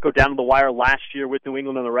England. We saw it go down to the wire last year with New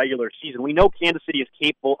England in the regular season. We know Kansas City is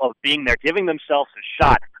capable of being there, giving themselves a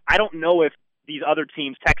shot. I don't know if these other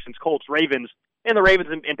teams, Texans, Colts, Ravens, and the Ravens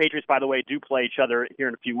and Patriots, by the way, do play each other here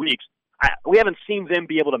in a few weeks. We haven't seen them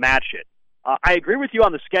be able to match it. I agree with you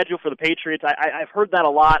on the schedule for the Patriots. I've heard that a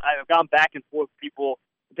lot. I've gone back and forth with people.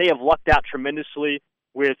 They have lucked out tremendously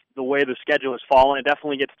with the way the schedule has fallen. It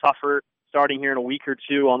definitely gets tougher starting here in a week or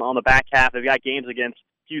two on the back half. They've got games against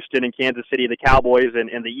Houston and Kansas City, the Cowboys,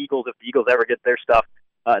 and the Eagles, if the Eagles ever get their stuff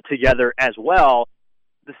together as well.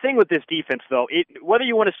 The thing with this defense, though, whether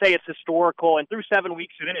you want to say it's historical, and through 7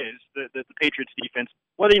 weeks it is, the Patriots defense,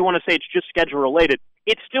 whether you want to say it's just schedule-related,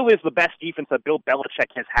 it still is the best defense that Bill Belichick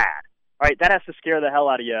has had. All right, that has to scare the hell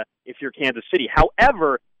out of you if you're Kansas City.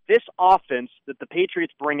 However, this offense that the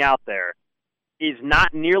Patriots bring out there, is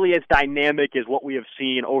not nearly as dynamic as what we have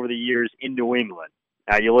seen over the years in New England.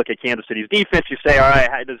 Now, you look at Kansas City's defense, you say, all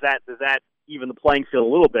right, does that even the playing field a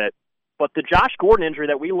little bit? But the Josh Gordon injury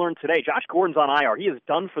that we learned today, Josh Gordon's on IR. He is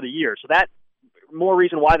done for the year. So that more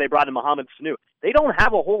reason why they brought in Mohamed Sanu. They don't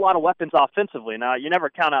have a whole lot of weapons offensively. Now, you never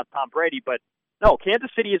count out Tom Brady, but no, Kansas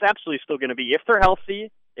City is absolutely still going to be, if they're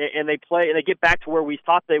healthy and they play and they get back to where we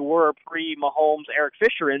thought they were pre-Mahomes, Eric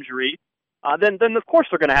Fisher injury, then of course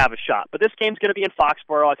they're going to have a shot. But this game's going to be in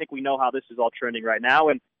Foxborough. I think we know how this is all trending right now,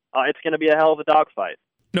 and it's going to be a hell of a dogfight.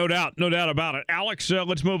 No doubt about it. Alex,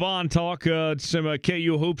 let's move on. Talk some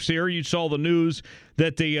KU hoops here. You saw the news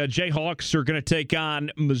that the Jayhawks are going to take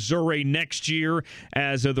on Missouri next year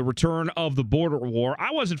as the return of the border war.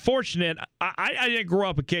 I wasn't fortunate. I didn't grow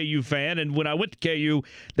up a KU fan, and when I went to KU,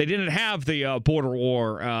 they didn't have the border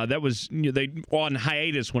war. That was they on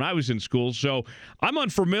hiatus when I was in school, so I'm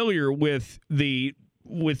unfamiliar with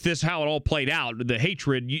this, how it all played out, the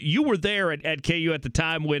hatred. You were there at KU at the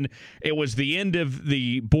time when it was the end of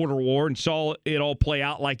the border war and saw it all play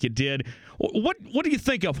out like it did. What do you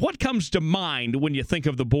think of? What comes to mind when you think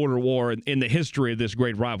of the border war in the history of this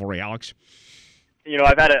great rivalry, Alex?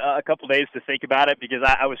 I've had a couple days to think about it because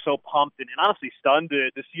I was so pumped and honestly stunned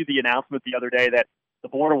to see the announcement the other day that the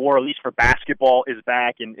border war, at least for basketball, is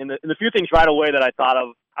back. And the few things right away that I thought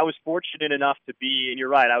of, I was fortunate enough to be, and you're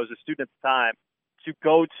right, I was a student at the time, to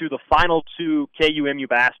go to the final two KU-MU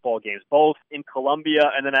basketball games, both in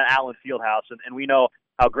Columbia and then at Allen Fieldhouse. And we know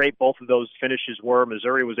how great both of those finishes were.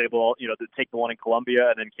 Missouri was able, to take the one in Columbia,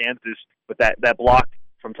 and then Kansas with that block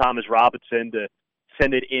from Thomas Robinson to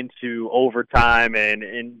send it into overtime. And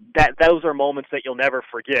those are moments that you'll never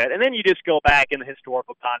forget. And then you just go back in the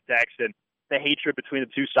historical context and the hatred between the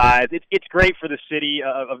two sides. It's great for the city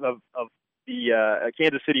of the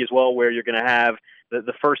Kansas City as well, where you're going to have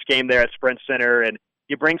the first game there at Sprint Center, and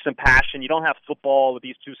you bring some passion. You don't have football with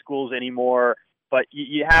these two schools anymore, but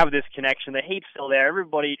you have this connection. The hate's still there.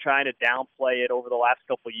 Everybody trying to downplay it over the last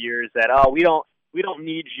couple of years that, we don't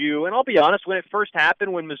need you. And I'll be honest, when it first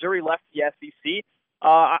happened, when Missouri left the SEC,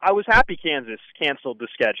 I was happy Kansas canceled the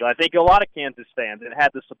schedule. I think a lot of Kansas fans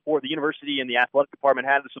had the support. The university and the athletic department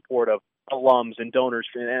had the support of alums and donors,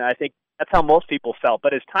 and I think that's how most people felt.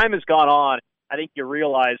 But as time has gone on, I think you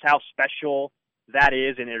realize how special that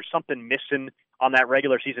is, and there's something missing on that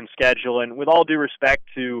regular season schedule. And with all due respect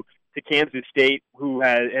to Kansas State, who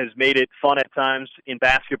has made it fun at times in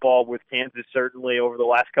basketball with Kansas, certainly over the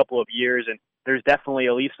last couple of years, and there's definitely,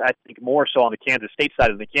 at least I think more so on the Kansas State side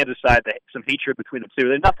than the Kansas side, some hatred between the two.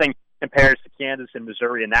 There's nothing compares to Kansas and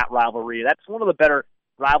Missouri in that rivalry. That's one of the better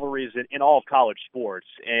rivalries in all of college sports,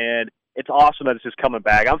 and it's awesome that it's just coming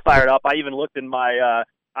back. I'm fired up. I even looked in my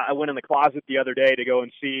I went in the closet the other day to go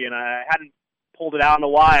and see, and I hadn't pulled it out in a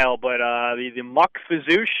while, but the Muck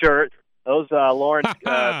Fizoo shirt, those Lawrence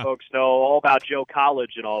folks know all about Joe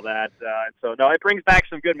College and all that. So, no, it brings back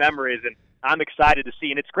some good memories, and I'm excited to see.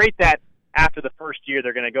 And it's great that after the first year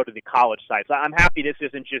they're going to go to the college side. So I'm happy this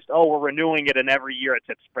isn't just, we're renewing it and every year it's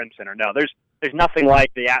at Sprint Center. No, there's nothing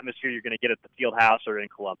like the atmosphere you're going to get at the Fieldhouse or in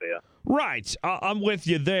Columbia. Right. I'm with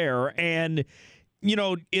you there. And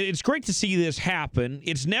it's great to see this happen.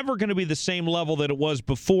 It's never going to be the same level that it was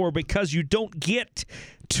before because you don't get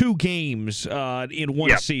two games in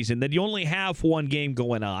one season, that you only have one game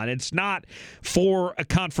going on. It's not for a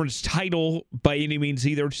conference title by any means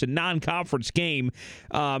either. It's a non-conference game.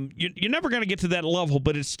 You're never going to get to that level,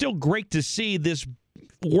 but it's still great to see this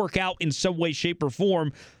work out in some way, shape, or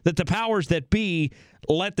form, that the powers that be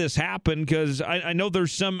let this happen, because I know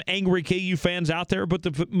there's some angry KU fans out there, but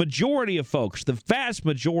the majority of folks, the vast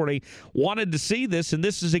majority, wanted to see this, and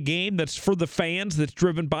this is a game that's for the fans, that's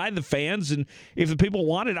driven by the fans, and if the people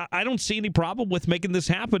want it, I don't see any problem with making this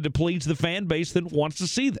happen to please the fan base that wants to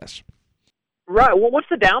see this. Right. Well, what's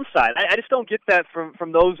the downside? I just don't get that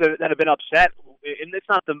from those that have been upset, and it's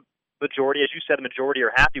not the majority. As you said, the majority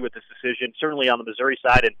are happy with this decision, certainly on the Missouri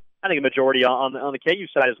side, and I think a majority on the KU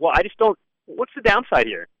side as well. I just don't. What's the downside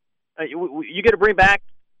here? You got to bring back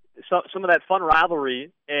some of that fun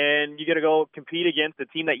rivalry, and you got to go compete against the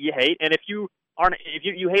team that you hate. And if you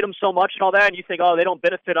hate them so much and all that, and you think, they don't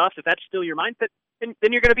benefit us, if that's still your mindset,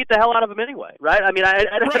 then you're going to beat the hell out of them anyway, right? I mean, I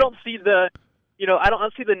don't see the, I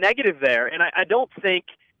don't see the negative there, and I don't think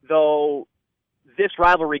though this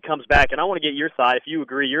rivalry comes back. And I want to get your thought if you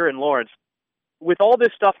agree. You're in Lawrence. With all this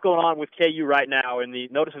stuff going on with KU right now and the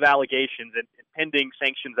notice of allegations and pending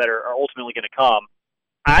sanctions that are ultimately going to come,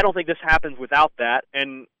 I don't think this happens without that.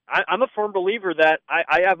 And I'm a firm believer that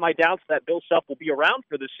I have my doubts that Bill Self will be around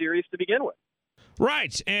for this series to begin with.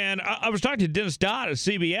 Right, and I was talking to Dennis Dodd of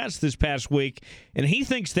CBS this past week, and he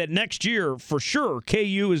thinks that next year, for sure,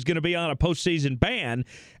 KU is going to be on a postseason ban.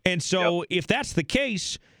 And so if that's the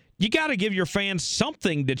case, you got to give your fans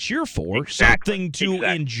something to cheer for, something to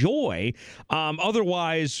enjoy.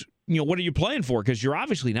 Otherwise, what are you playing for? Because you're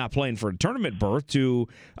obviously not playing for a tournament berth to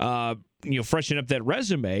freshen up that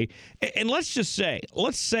resume. And let's say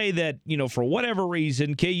that, for whatever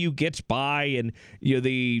reason, KU gets by and,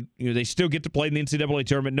 they still get to play in the NCAA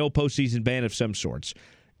tournament, no postseason ban of some sorts.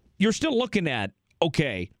 You're still looking at,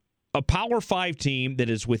 a Power 5 team that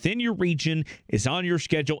is within your region, is on your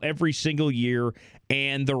schedule every single year,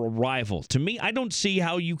 and they're a rival. To me, I don't see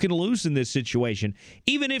how you can lose in this situation.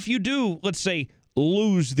 Even if you do, let's say,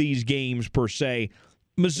 lose these games per se,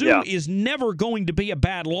 Mizzou is never going to be a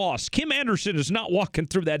bad loss. Kim Anderson is not walking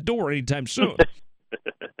through that door anytime soon.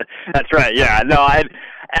 That's right. Yeah. No,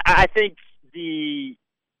 I think the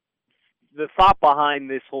thought behind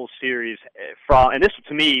this whole series, and this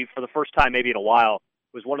to me for the first time maybe in a while,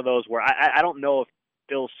 was one of those where I don't know if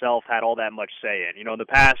Bill Self had all that much say in. In the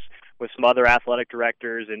past with some other athletic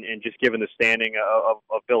directors and just given the standing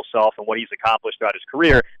of Bill Self and what he's accomplished throughout his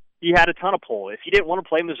career, he had a ton of pull. If he didn't want to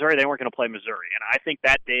play Missouri, they weren't going to play Missouri. And I think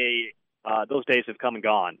that day, those days have come and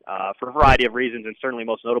gone for a variety of reasons, and certainly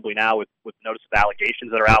most notably now with notice of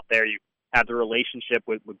allegations that are out there. You have the relationship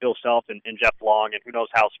with Bill Self and Jeff Long, and who knows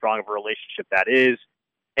how strong of a relationship that is.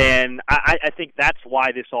 And I think that's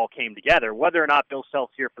why this all came together. Whether or not Bill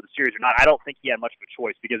Self's here for the series or not, I don't think he had much of a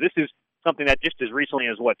choice, because this is something that just as recently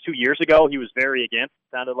as, 2 years ago, he was very against,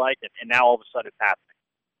 it sounded like, and now all of a sudden it's happening.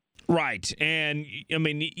 Right, and,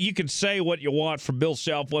 you can say what you want from Bill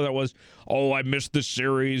Self, whether it was, I missed this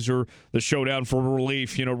series, or the showdown for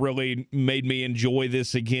relief, really made me enjoy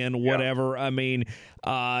this again, whatever.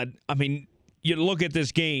 Yeah. You look at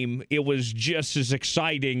this game, it was just as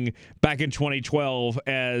exciting back in 2012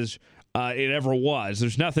 as it ever was.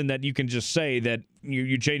 There's nothing that you can just say that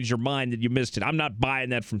you changed your mind, that you missed it. I'm not buying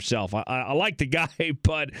that from Self. I like the guy,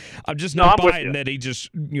 but I'm just not buying that he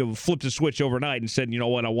just flipped a switch overnight and said, you know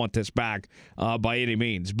what, I want this back by any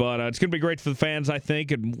means. But it's going to be great for the fans, I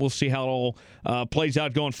think, and we'll see how it all plays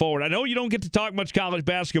out going forward. I know you don't get to talk much college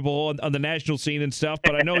basketball on the national scene and stuff,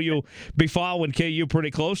 but I know you'll be following KU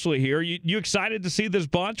pretty closely here. You excited to see this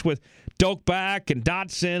bunch with Doak back and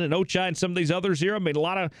Dotson and Ochai and some of these others here? A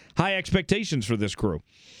lot of high expectations for this crew.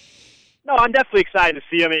 No, I'm definitely excited to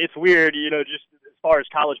see. It's weird, just as far as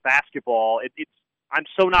college basketball, I'm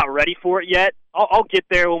so not ready for it yet. I'll get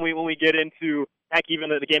there when we get into even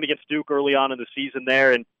the game against Duke early on in the season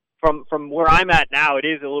there. And from where I'm at now, it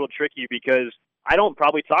is a little tricky because I don't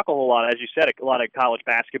probably talk a whole lot, as you said, a lot of college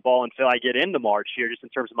basketball until I get into March here, just in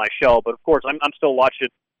terms of my show. But of course, I'm still watching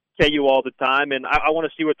KU all the time, and I want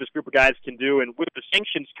to see what this group of guys can do. And with the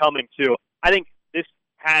sanctions coming too, I think this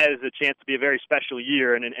has a chance to be a very special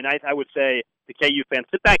year, and I would say to KU fans,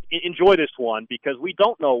 sit back, enjoy this one, because we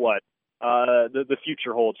don't know what the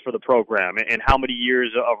future holds for the program and how many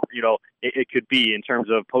years of it could be in terms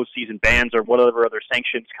of postseason bans or whatever other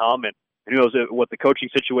sanctions come, and who knows what the coaching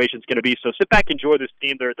situation is going to be. So sit back, enjoy this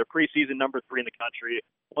team. They're preseason number 3 in the country.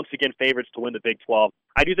 Once again, favorites to win the Big 12.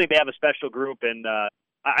 I do think they have a special group, and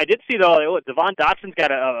I did see, though, Devon Dotson's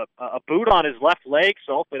got a boot on his left leg,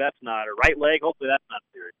 so hopefully that's not a right leg. Hopefully that's not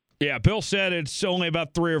serious. Yeah, Bill said it's only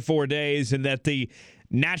about 3 or 4 days, and that the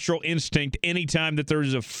natural instinct anytime that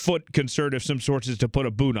there's a foot concern of some sorts is to put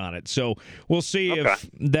a boot on it. So we'll see if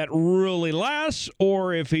that really lasts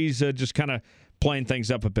or if he's just kind of playing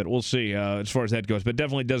things up a bit. We'll see as far as that goes. But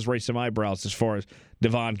definitely does raise some eyebrows as far as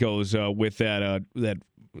Devon goes with that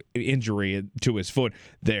injury to his foot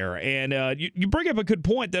there. And you bring up a good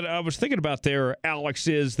point that I was thinking about there, Alex,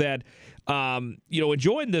 is that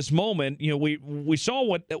enjoying this moment. We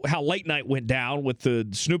saw how late night went down with the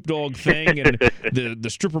Snoop Dogg thing and the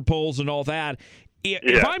stripper poles and all that.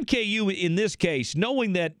 If I'm KU in this case,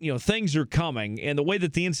 knowing that things are coming and the way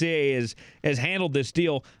that the NCAA has handled this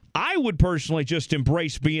deal, I would personally just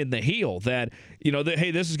embrace being the heel that,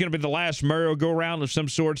 hey, this is going to be the last merry-go-round of some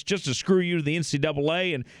sorts just to screw you to the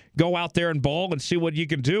NCAA and go out there and ball and see what you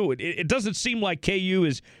can do. It doesn't seem like KU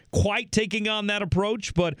is quite taking on that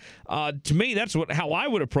approach, but to me, that's how I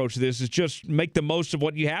would approach this, is just make the most of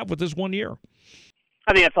what you have with this 1 year.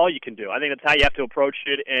 I think that's all you can do. I think that's how you have to approach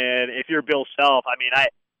it. And if you're Bill Self,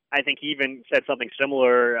 I think he even said something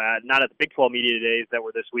similar, not at the Big 12 media days that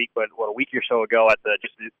were this week, but a week or so ago at the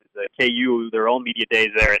KU, their own media days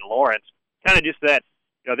there in Lawrence. Kind of just that,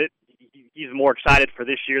 that he's more excited for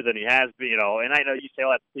this year than he has been, and I know you say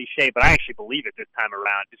all that cliche, but I actually believe it this time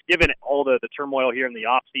around. Just given all the turmoil here in the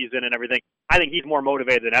off season and everything, I think he's more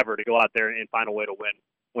motivated than ever to go out there and find a way to win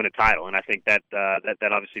win a title. And I think that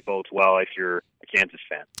obviously bodes well if you're a Kansas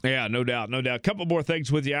fan. Yeah, no doubt, no doubt. A couple more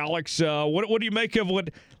things with you, Alex. What do you make of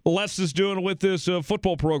what Les is doing with this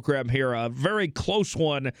football program here? A very close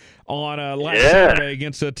one on last Saturday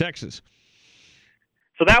against Texas.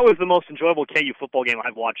 So that was the most enjoyable KU football game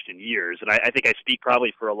I've watched in years, and I think I speak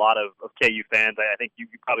probably for a lot of KU fans. I think you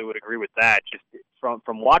probably would agree with that. Just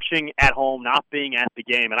from watching at home, not being at the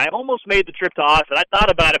game, and I almost made the trip to Austin. I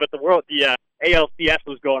thought about it, but the ALCS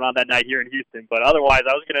was going on that night here in Houston. But otherwise,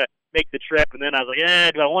 I was going to make the trip, and then I was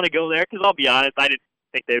like, do I want to go there? Because I'll be honest, I didn't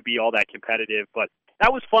think they'd be all that competitive. But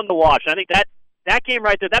that was fun to watch. I think that game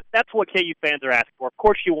right there, that's what KU fans are asking for. Of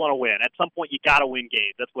course, you want to win. At some point, you got to win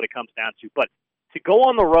games. That's what it comes down to. But to go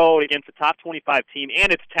on the road against a top 25 team,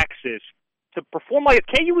 and it's Texas, to perform like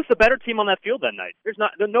KU was the better team on that field that night. There's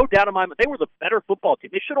no doubt in my mind. They were the better football team.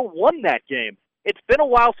 They should have won that game. It's been a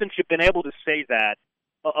while since you've been able to say that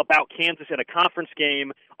about Kansas in a conference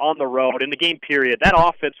game on the road in the game period. That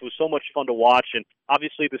offense was so much fun to watch, and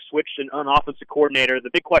obviously the switch in an offensive coordinator. The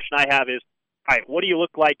big question I have is, all right, what do you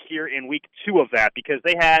look like here in week 2 of that? Because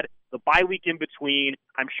they had the bye week in between.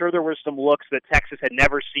 I'm sure there were some looks that Texas had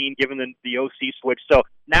never seen given the OC switch. So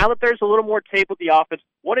now that there's a little more tape with the offense,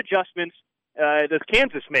 what adjustments does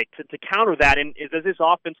Kansas make to counter that? And does this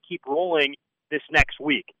offense keep rolling this next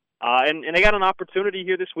week? And they got an opportunity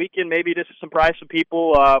here this weekend maybe to surprise some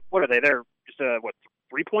people. What are they? They're just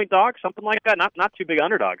 3-point dogs, something like that. Not too big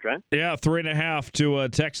underdogs, right? Yeah, 3.5 to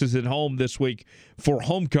Texas at home this week for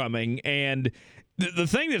homecoming. And the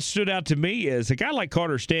thing that stood out to me is a guy like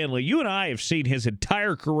Carter Stanley. You and I have seen his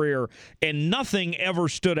entire career, and nothing ever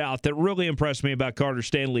stood out that really impressed me about Carter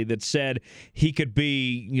Stanley that said he could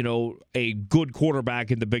be, a good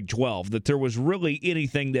quarterback in the Big 12, that there was really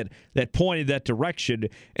anything that pointed that direction.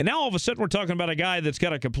 And now all of a sudden we're talking about a guy that's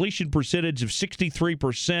got a completion percentage of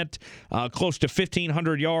 63%, close to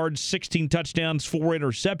 1,500 yards, 16 touchdowns, 4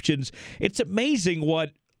 interceptions. It's amazing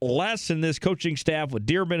what Les and this coaching staff with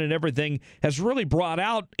Dearman and everything has really brought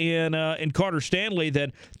out in Carter Stanley,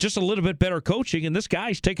 that just a little bit better coaching, and this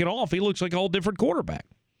guy's taken off. He looks like a whole different quarterback.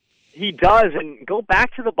 He does, and go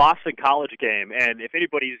back to the Boston College game, and if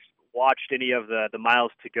anybody's watched any of the Miles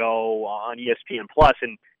to Go on ESPN Plus,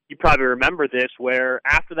 and you probably remember this, where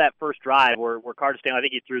after that first drive where Carter Stanley, I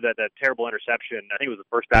think he threw that terrible interception. I think it was the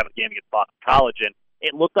first drive of the game against Boston College, and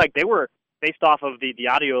it looked like they were, based off of the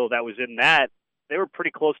audio that was in that, they were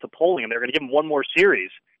pretty close to polling him. They were going to give him one more series.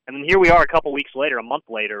 And then here we are a couple weeks later, a month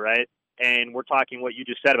later, right? And we're talking what you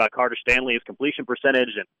just said about Carter Stanley's completion percentage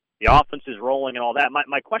and the offense is rolling and all that.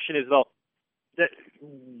 My question is, though,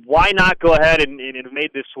 why not go ahead and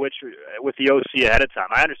made this switch with the OC ahead of time?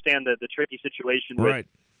 I understand the tricky situation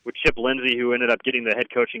with Chip Lindsey, who ended up getting the head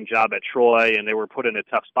coaching job at Troy, and they were put in a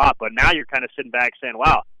tough spot. But now you're kind of sitting back saying,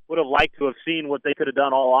 wow, would have liked to have seen what they could have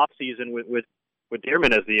done all offseason with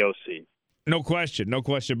Dearman as the OC. No question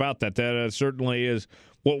about that. That certainly is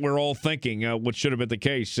what we're all thinking, what should have been the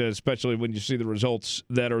case, especially when you see the results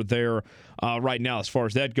that are there right now as far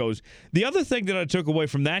as that goes. The other thing that I took away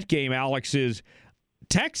from that game, Alex, is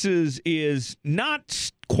Texas is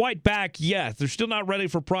not quite back yet. They're still not ready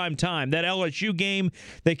for prime time. That LSU game,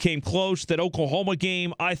 they came close. That Oklahoma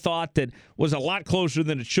game, I thought that was a lot closer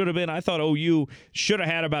than it should have been. I thought OU should have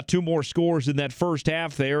had about 2 more scores in that first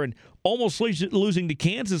half there, and almost losing to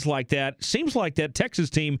Kansas like that. Seems like that Texas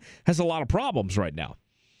team has a lot of problems right now.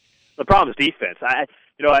 The problem is defense.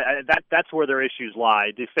 That's where their issues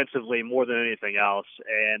lie, defensively more than anything else,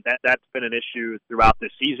 and that's been an issue throughout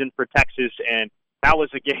this season for Texas. And that was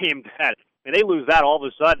a game that, they lose that, all of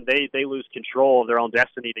a sudden they lose control of their own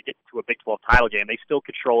destiny to get to a Big 12 title game. They still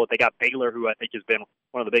control it. They got Baylor, who I think has been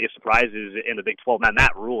one of the biggest surprises in the Big 12. Man,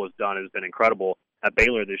 that Rule has been incredible at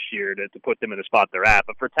Baylor this year to put them in the spot they're at.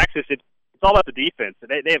 But for Texas, it's all about the defense.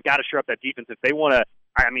 They have got to shore up that defense if they want to.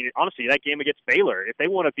 Honestly, that game against Baylor, if they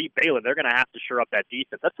want to beat Baylor, they're going to have to shore up that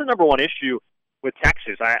defense. That's the number one issue with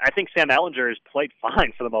Texas. I think Sam Ehlinger has played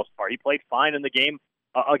fine for the most part. He played fine in the game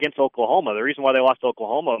against Oklahoma. The reason why they lost to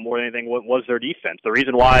Oklahoma more than anything was their defense. The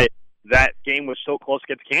reason why that game was so close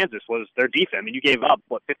against Kansas was their defense. You gave up,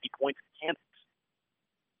 50 points to Kansas.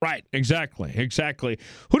 Right, exactly.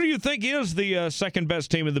 Who do you think is the second-best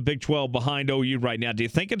team in the Big 12 behind OU right now? Do you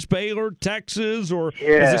think it's Baylor, Texas, or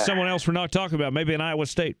is this someone else we're not talking about, maybe an Iowa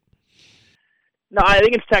State? No, I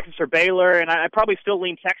think it's Texas or Baylor, and I probably still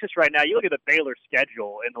lean Texas right now. You look at the Baylor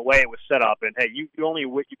schedule and the way it was set up, and hey, you can only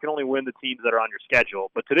win the teams that are on your schedule.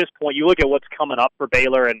 But to this point, you look at what's coming up for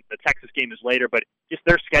Baylor, and the Texas game is later, but just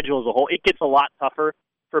their schedule as a whole, it gets a lot tougher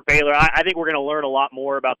for Baylor. I think we're going to learn a lot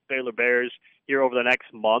more about the Baylor Bears here over the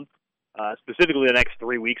next month, specifically the next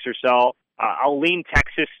 3 weeks or so. I'll lean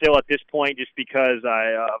Texas still at this point just because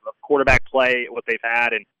of quarterback play, what they've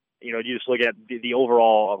had, and you just look at the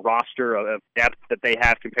overall roster of depth that they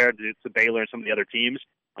have compared to Baylor and some of the other teams.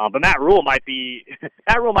 But Matt Rule might be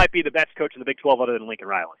the best coach in the Big 12 other than Lincoln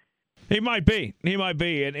Riley. He might be.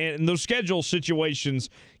 And those schedule situations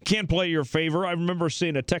can play your favor. I remember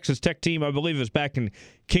seeing a Texas Tech team, I believe it was back in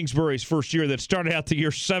Kingsbury's first year, that started out the year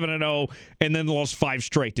 7-0 and then lost 5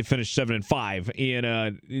 straight to finish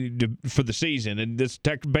 7-5 for the season. And this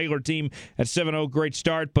Tech Baylor team at 7-0, great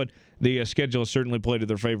start, but the schedule has certainly played to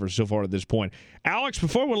their favor so far at this point. Alex,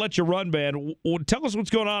 before we let you run, man, tell us what's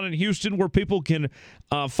going on in Houston, where people can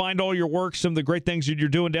find all your work, some of the great things that you're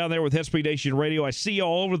doing down there with SBNation Radio. I see you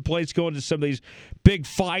all over the place going to some of these big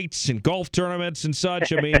fights and golf tournaments and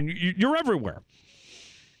such. I mean, you're everywhere.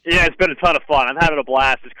 Yeah, it's been a ton of fun. I'm having a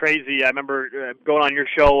blast. It's crazy. I remember going on your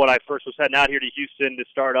show when I first was heading out here to Houston to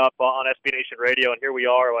start up on SBNation Radio, and here we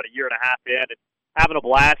are about a year and a half in, and having a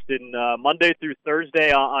blast. And Monday through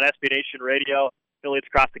Thursday on SBNation Radio, affiliates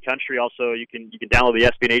across the country. Also, you can download the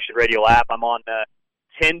SBNation Radio app. I'm on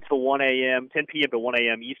 10 p.m. to 1 a.m.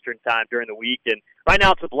 Eastern time during the week. And right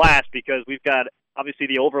now it's a blast because we've got obviously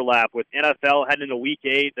the overlap with NFL heading into Week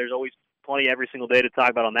 8. There's always plenty every single day to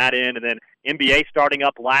talk about on that end. And then NBA starting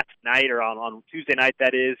up last night, or on Tuesday night,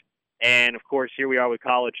 that is. And, of course, here we are with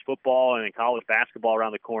college football and college basketball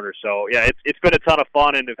around the corner. So, yeah, it's been a ton of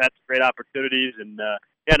fun, and we've had some great opportunities. And,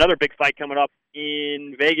 another big fight coming up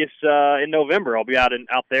in Vegas in November. I'll be out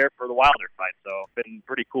there for the Wilder fight. So it's been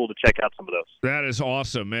pretty cool to check out some of those. That is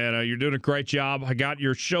awesome, man. You're doing a great job. I got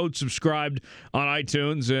your show subscribed on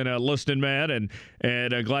iTunes and listening, man,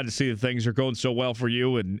 and glad to see that things are going so well for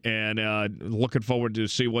you, and looking forward to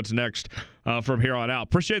see what's next from here on out.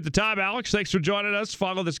 Appreciate the time, Alex. Thanks for joining us.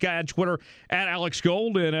 Follow this guy on Twitter at Alex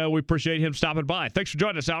Gold, and we appreciate him stopping by. Thanks for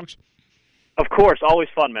joining us, Alex. Of course. Always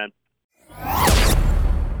fun, man.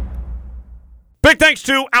 Big thanks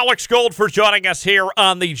to Alex Gold for joining us here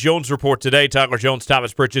on the Jones Report today. Tyler Jones,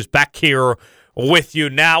 Thomas Bridges back here with you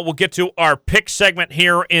now. We'll get to our pick segment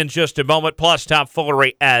here in just a moment, plus Tom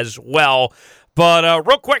Foolery as well. But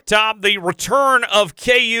real quick, Tom, the return of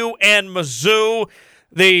KU and Mizzou.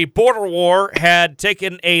 The border war had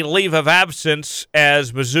taken a leave of absence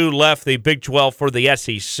as Mizzou left the Big 12 for the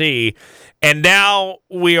SEC. And now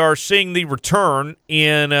we are seeing the return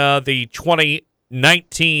in the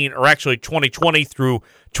 2019, or actually 2020 through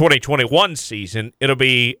 2021 season. It'll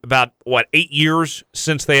be about, 8 years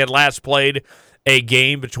since they had last played a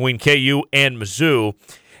game between KU and Mizzou.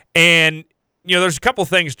 And, there's a couple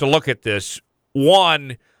things to look at this.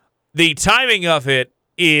 One, the timing of it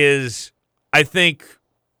is, I think,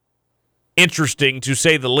 interesting to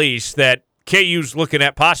say the least, that KU's looking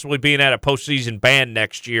at possibly being at a postseason ban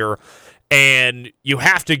next year, and you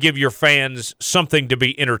have to give your fans something to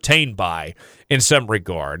be entertained by in some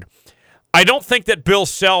regard. I don't think that Bill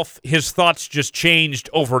Self, his thoughts just changed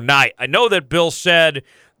overnight. I know that Bill said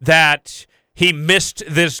that he missed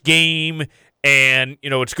this game and,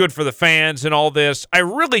 it's good for the fans and all this. I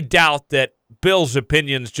really doubt that Bill's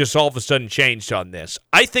opinions just all of a sudden changed on this.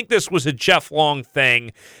 I think this was a Jeff Long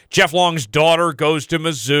thing. Jeff Long's daughter goes to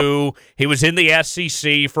Mizzou. He was in the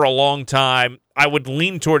SEC for a long time. I would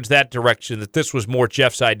lean towards that direction, that this was more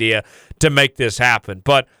Jeff's idea to make this happen.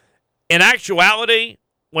 But in actuality,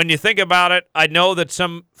 when you think about it, I know that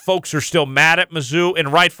some folks are still mad at Mizzou,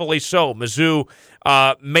 and rightfully so. Mizzou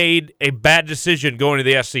made a bad decision going to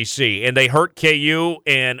the SEC, and they hurt KU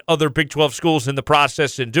and other Big 12 schools in the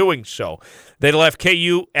process in doing so. They left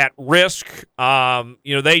KU at risk.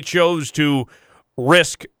 They chose to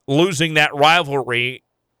risk losing that rivalry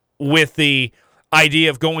with the idea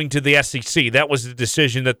of going to the SEC. That was the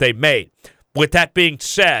decision that they made. With that being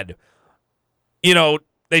said,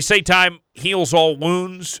 they say time heals all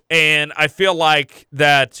wounds, and I feel like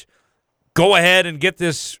that go ahead and get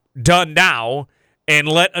this done now and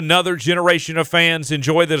let another generation of fans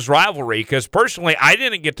enjoy this rivalry, because personally, I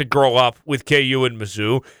didn't get to grow up with KU and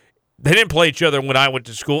Mizzou. They didn't play each other when I went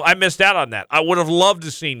to school. I missed out on that. I would have loved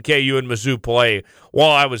to seen KU and Mizzou play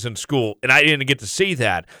while I was in school, and I didn't get to see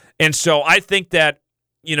that. And so I think that,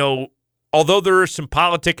 although there are some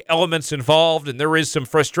politic elements involved and there is some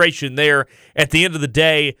frustration there, at the end of the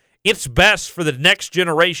day, it's best for the next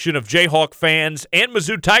generation of Jayhawk fans and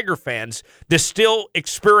Mizzou Tiger fans to still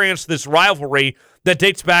experience this rivalry that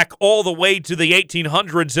dates back all the way to the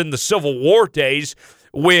 1800s in the Civil War days,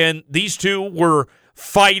 when these two were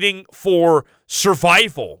fighting for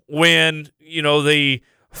survival, when, the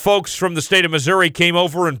folks from the state of Missouri came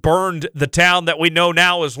over and burned the town that we know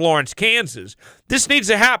now as Lawrence, Kansas. This needs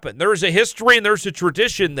to happen. There is a history and there's a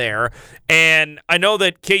tradition there, and I know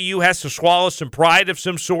that KU has to swallow some pride of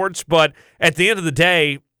some sorts, but at the end of the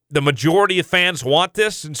day, the majority of fans want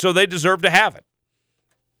this, and so they deserve to have it.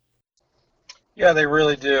 Yeah, they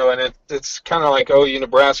really do, and it's kind of like OU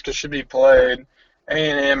Nebraska should be played,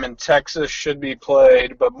 A&M and Texas should be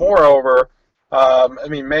played, but moreover,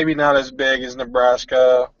 maybe not as big as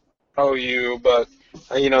Nebraska, OU, but,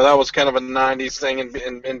 that was kind of a 90s thing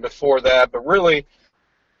and before that. But really,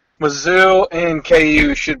 Mizzou and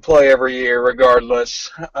KU should play every year regardless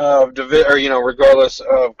of regardless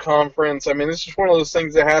of conference. I mean, this is one of those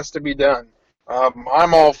things that has to be done.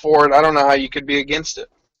 I'm all for it. I don't know how you could be against it.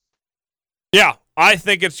 Yeah, I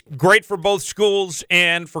think it's great for both schools,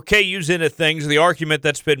 and for KU's end of things, the argument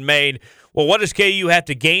that's been made, well, what does KU have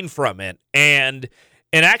to gain from it? And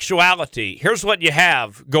in actuality, here's what you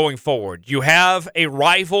have going forward. You have a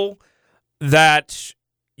rival that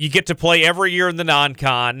you get to play every year in the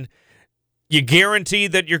non-con. You guarantee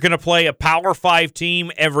that you're going to play a Power 5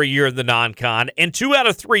 team every year in the non-con. And 2 out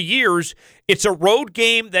of 3 years, it's a road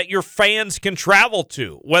game that your fans can travel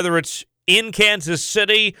to, whether it's in Kansas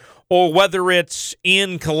City or whether it's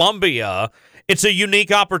in Columbia. It's a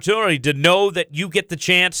unique opportunity to know that you get the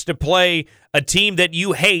chance to play a team that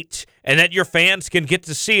you hate and that your fans can get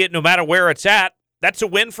to see it no matter where it's at. That's a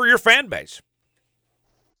win for your fan base.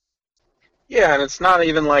 Yeah, and it's not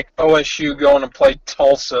even like OSU going to play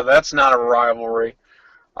Tulsa. That's not a rivalry.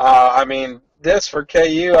 This for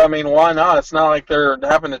KU, why not? It's not like they're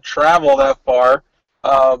having to travel that far.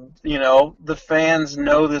 The fans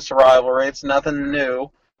know this rivalry. It's nothing new.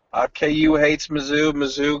 KU hates Mizzou.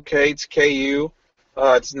 Mizzou hates KU.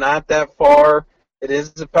 It's not that far. It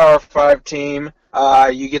is a Power 5 team.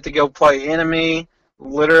 You get to go play enemy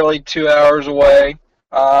literally 2 hours away.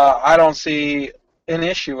 I don't see an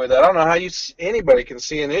issue with it. I don't know how anybody can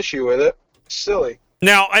see an issue with it. It's silly.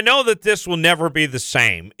 Now, I know that this will never be the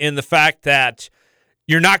same in the fact that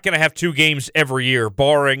you're not going to have 2 games every year,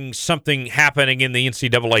 barring something happening in the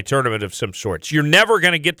NCAA tournament of some sorts. You're never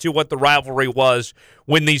going to get to what the rivalry was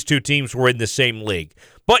when these 2 teams were in the same league.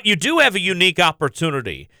 But you do have a unique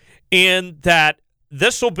opportunity in that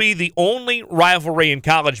this will be the only rivalry in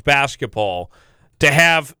college basketball to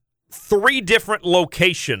have 3 different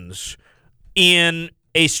locations in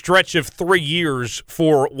a stretch of 3 years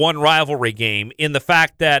for one rivalry game, in the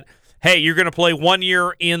fact that, hey, you're going to play 1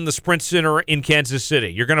 year in the Sprint Center in Kansas City.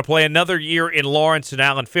 You're going to play another year in Lawrence and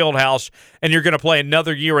Allen Fieldhouse, and you're going to play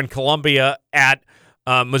another year in Columbia at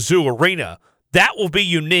Mizzou Arena. That will be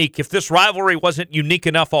unique. If this rivalry wasn't unique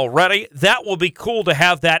enough already, that will be cool to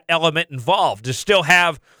have that element involved, to still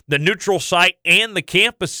have the neutral site and the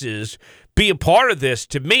campuses be a part of this.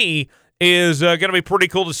 To me, is going to be pretty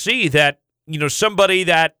cool to see that, somebody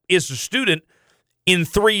that is a student in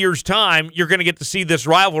 3 years' time, you're going to get to see this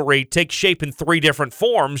rivalry take shape in 3 different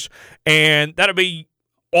forms, and that'll be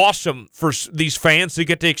awesome for these fans to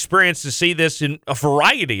get to experience, to see this in a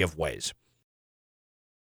variety of ways.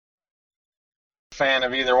 Fan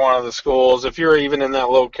of either one of the schools, if you're even in that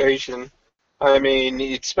location,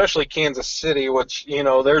 especially Kansas City, which,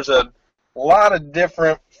 there's a lot of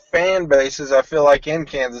different fan bases, I feel like, in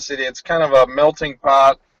Kansas City. It's kind of a melting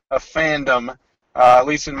pot of fandom, at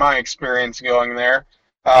least in my experience going there.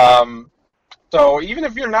 So even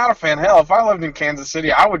if you're not a fan, hell, if I lived in Kansas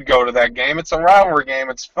City, I would go to that game. It's a rivalry game.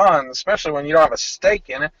 It's fun, especially when you don't have a stake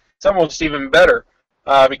in it. It's almost even better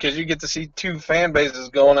because you get to see 2 fan bases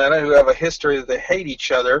going at it who have a history that they hate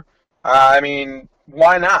each other.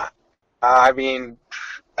 Why not?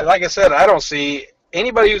 Like I said, I don't see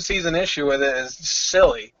anybody who sees an issue with it is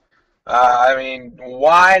silly.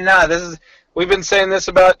 Why not? We've been saying this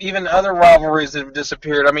about even other rivalries that have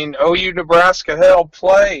disappeared. OU Nebraska, hell,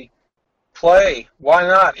 play. Why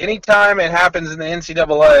not? Anytime it happens in the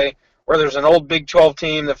NCAA where there's an old Big 12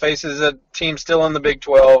 team that faces a team still in the Big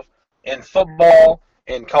 12, in football,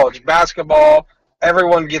 in college basketball,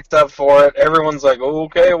 everyone gets up for it. Everyone's like, oh,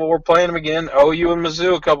 okay, well, we're playing them again. OU and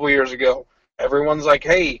Mizzou a couple years ago. Everyone's like,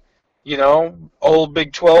 hey, old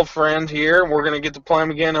Big 12 friend here, and we're going to get to play them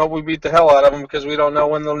again. Hope we beat the hell out of them because we don't know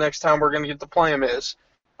when the next time we're going to get to play them is.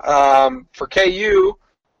 For KU,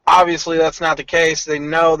 obviously that's not the case. They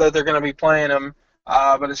know that they're going to be playing them,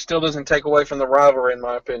 but it still doesn't take away from the rivalry, in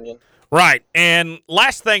my opinion. Right, and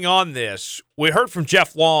last thing on this, we heard from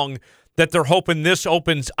Jeff Long that they're hoping this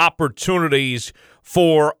opens opportunities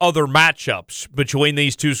for other matchups between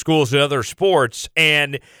these 2 schools and other sports,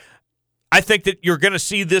 and I think that you're going to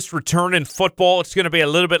see this return in football. It's going to be a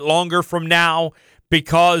little bit longer from now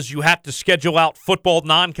because you have to schedule out football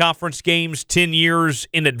non-conference games 10 years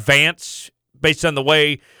in advance based on the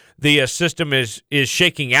way the system is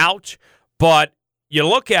shaking out. But you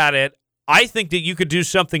look at it, I think that you could do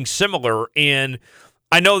something similar in –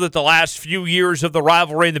 I know that the last few years of the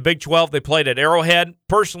rivalry in the Big 12, they played at Arrowhead.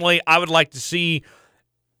 Personally, I would like to see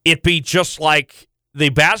it be just like the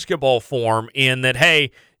basketball form in that,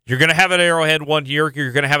 hey, you're going to have it at Arrowhead one year,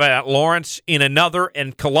 you're going to have it at Lawrence in another,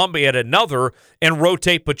 and Columbia at another, and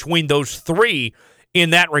rotate between those three in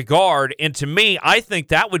that regard. And to me, I think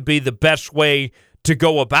that would be the best way to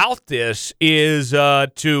go about this is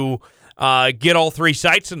to get all three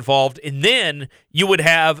sites involved. And then you would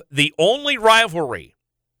have the only rivalry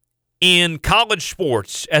in college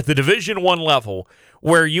sports at the Division I level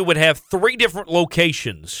where you would have three different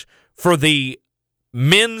locations for the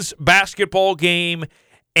men's basketball game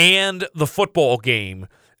and the football game,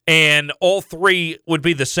 and all three would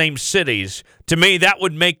be the same cities. To me, that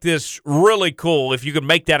would make this really cool if you could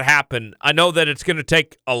make that happen. I know that it's going to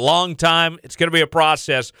take a long time. It's going to be a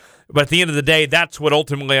process, but at the end of the day, that's what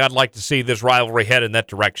ultimately I'd like to see this rivalry head in that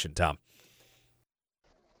direction, Tom.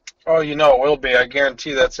 Oh, it will be. I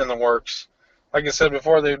guarantee that's in the works. Like I said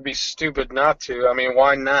before, they would be stupid not to. I mean,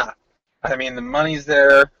 why not? I mean, the money's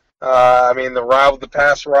there. The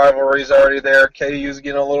past rivalry's already there. KU's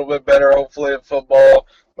getting a little bit better, hopefully, at football.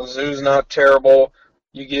 Mizzou's not terrible.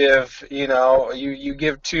 You give, you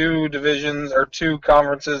give two divisions or two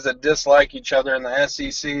conferences that dislike each other in the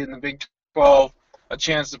SEC and the Big 12 a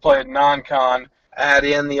chance to play at non-con. Add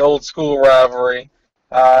in the old school rivalry.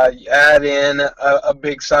 Add in a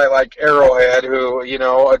big site like Arrowhead, who,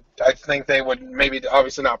 I think they would maybe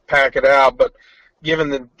obviously not pack it out, but given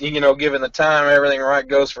the time, everything right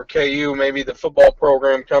goes for KU, maybe the football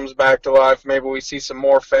program comes back to life. Maybe we see some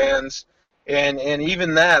more fans. And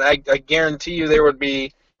even that, I guarantee you there would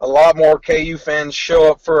be a lot more KU fans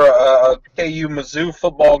show up for a KU Mizzou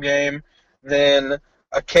football game than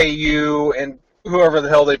a KU and whoever the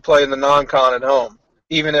hell they play in the non-con at home,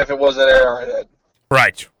 even if it was at Arrowhead.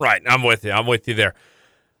 Right. I'm with you there.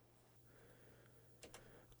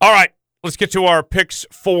 All right, let's get to our picks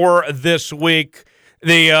for this week.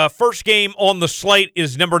 The first game on the slate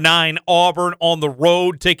is number 9, Auburn on the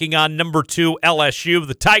road, taking on number 2, LSU.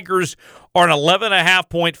 The Tigers are an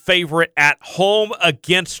 11.5-point favorite at home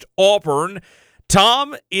against Auburn.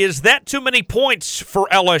 Tom, is that too many points for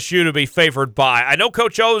LSU to be favored by? I know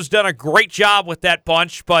Coach O's done a great job with that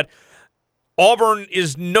bunch, but Auburn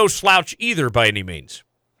is no slouch either by any means.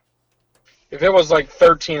 If it was like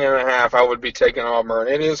 13.5, I would be taking Auburn.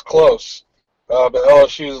 It is close, but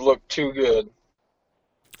LSU's look too good.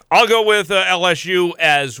 I'll go with LSU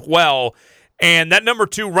as well. And that number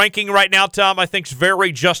 2 ranking right now, Tom, I think is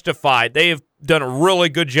very justified. They have done a really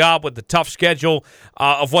good job with the tough schedule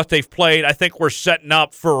of what they've played. I think we're setting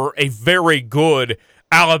up for a very good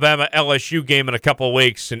Alabama-LSU game in a couple of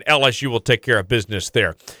weeks, and LSU will take care of business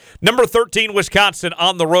there. Number 13, Wisconsin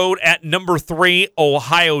on the road at number 3,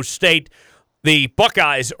 Ohio State. The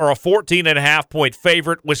Buckeyes are a 14.5-point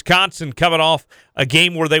favorite. Wisconsin coming off a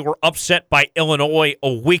game where they were upset by Illinois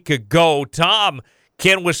a week ago. Tom,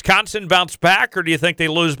 can Wisconsin bounce back, or do you think they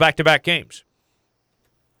lose back-to-back games?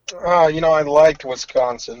 I like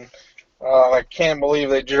Wisconsin. I can't believe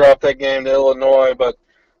they dropped that game to Illinois, but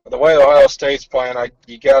the way Ohio State's playing,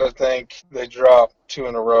 you got to think they drop 2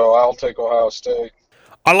 in a row. I'll take Ohio State.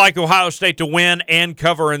 I like Ohio State to win and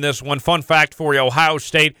cover in this one. Fun fact for you, Ohio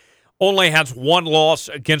State only has 1 loss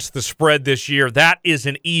against the spread this year. That is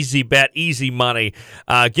an easy bet, easy money.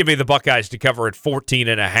 Give me the Buckeyes to cover at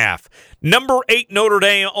 14.5. Number 8, Notre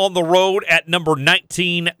Dame on the road at number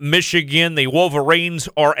 19, Michigan. The Wolverines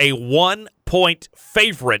are a 1-point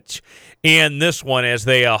favorite in this one as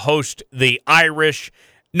they host the Irish.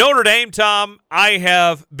 Notre Dame, Tom, I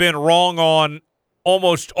have been wrong on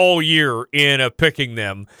almost all year in picking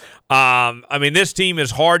them. This team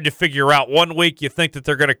is hard to figure out. One week you think that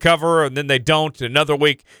they're going to cover, and then they don't. Another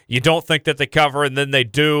week you don't think that they cover, and then they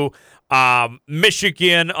do.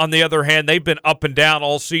 Michigan, on the other hand, they've been up and down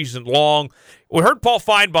all season long. We heard Paul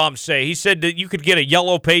Feinbaum say, he said that you could get a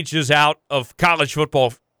yellow pages out of college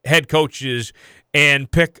football head coaches and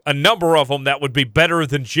pick a number of them that would be better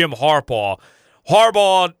than Jim Harbaugh.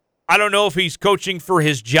 Harbaugh, I don't know if he's coaching for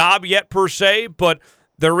his job yet per se, but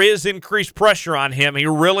there is increased pressure on him. He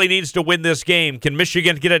really needs to win this game. Can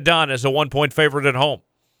Michigan get it done as a 1-point favorite at home?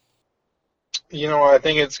 I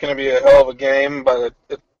think it's going to be a hell of a game, but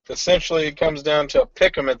essentially it comes down to a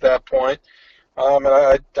pick 'em at that point. And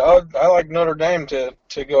I like Notre Dame to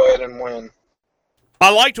go ahead and win. I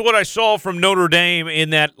liked what I saw from Notre Dame in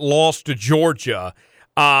that loss to Georgia.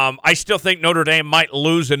 I still think Notre Dame might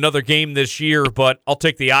lose another game this year, but I'll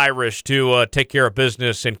take the Irish to take care of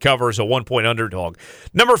business and cover as a 1-point underdog.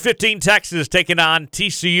 Number 15, Texas, taking on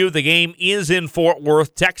TCU. The game is in Fort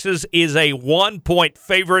Worth. Texas is a 1-point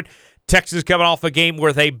favorite. Texas coming off a game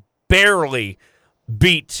where they barely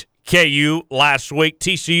beat KU last week.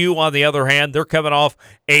 TCU, on the other hand, they're coming off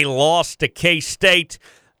a loss to K-State.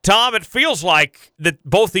 Tom, it feels like that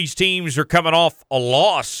both these teams are coming off a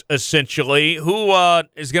loss, essentially. Who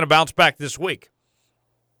is going to bounce back this week?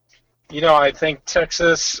 I think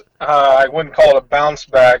Texas, I wouldn't call it a bounce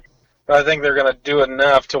back, but I think they're going to do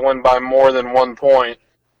enough to win by more than 1 point.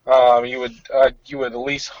 You would at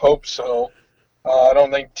least hope so. I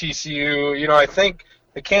don't think TCU, I think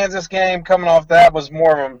the Kansas game coming off that was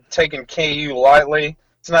more of them taking KU lightly.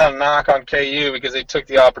 It's not a knock on KU because they took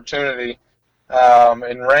the opportunity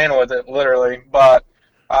and ran with it, literally. But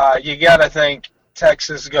you got to think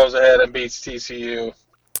Texas goes ahead and beats TCU.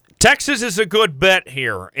 Texas is a good bet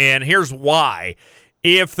here, and here's why.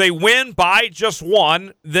 If they win by just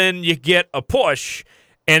one, then you get a push.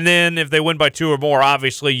 And then if they win by 2 or more,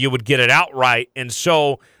 obviously you would get it outright. And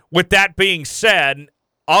so with that being said,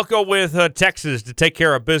 I'll go with Texas to take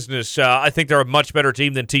care of business. I think they're a much better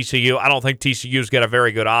team than TCU. I don't think TCU's got a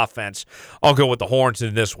very good offense. I'll go with the Horns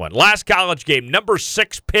in this one. Last college game, number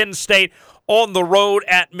 6, Penn State on the road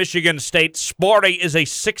at Michigan State. Sparty is a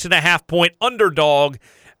 6.5-point underdog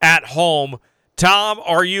at home. Tom,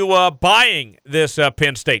 are you buying this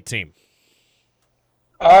Penn State team?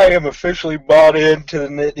 I am officially bought into the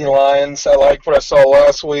Nittany Lions. I like what I saw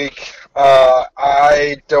last week.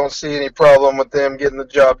 I don't see any problem with them getting the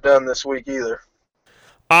job done this week either.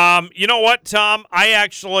 You know what, Tom? I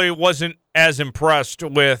actually wasn't as impressed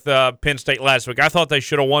with Penn State last week. I thought they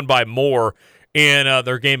should have won by more in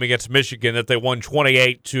their game against Michigan, that they won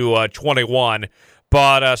 28-21.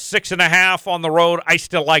 But 6.5 on the road, I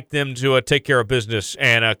still like them to take care of business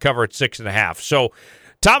and cover at 6.5. So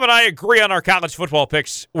Tom and I agree on our college football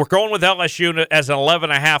picks. We're going with LSU as an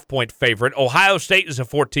 11.5-point favorite. Ohio State is a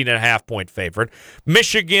 14.5-point favorite.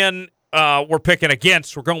 Michigan, we're picking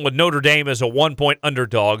against. We're going with Notre Dame as a 1-point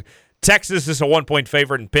underdog. Texas is a 1-point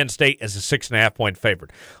favorite, and Penn State is a 6.5-point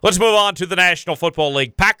favorite. Let's move on to the National Football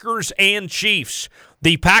League. Packers and Chiefs.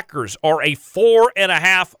 The Packers are a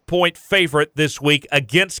 4.5-point favorite this week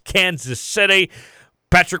against Kansas City.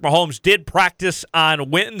 Patrick Mahomes did practice on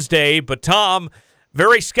Wednesday, but Tom,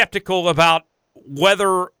 very skeptical about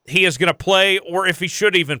whether he is going to play or if he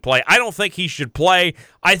should even play. I don't think he should play.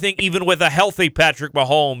 I think even with a healthy Patrick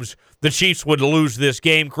Mahomes, the Chiefs would lose this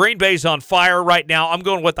game. Green Bay's on fire right now. I'm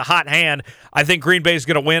going with the hot hand. I think Green Bay's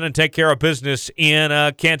going to win and take care of business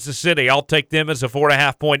in Kansas City. I'll take them as a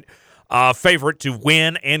 4.5-point favorite to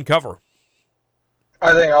win and cover.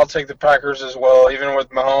 I think I'll take the Packers as well. Even with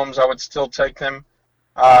Mahomes, I would still take them.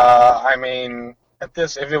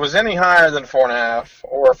 If it was any higher than 4.5,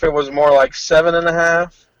 or if it was more like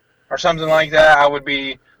 7.5 or something like that, I would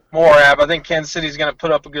be more apt. I think Kansas City's going to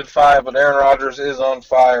put up a good fight, but Aaron Rodgers is on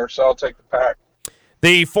fire, so I'll take the Pack.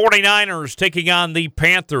 The 49ers taking on the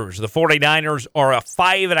Panthers. The 49ers are a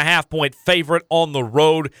 5.5-point favorite on the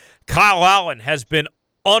road. Kyle Allen has been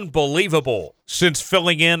unbelievable since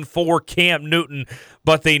filling in for Cam Newton,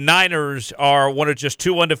 but the Niners are one of just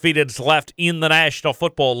 2 undefeateds left in the National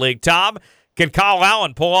Football League. Tom, can Kyle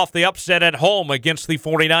Allen pull off the upset at home against the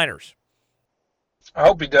 49ers? I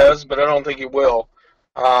hope he does, but I don't think he will.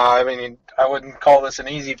 I wouldn't call this an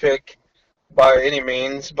easy pick by any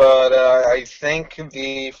means, but I think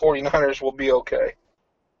the 49ers will be okay.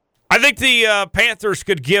 I think the Panthers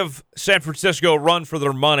could give San Francisco a run for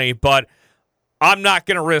their money, but I'm not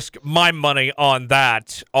going to risk my money on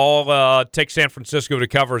that. I'll take San Francisco to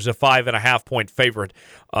cover as a 5.5-point favorite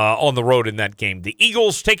on the road in that game. The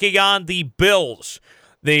Eagles taking on the Bills.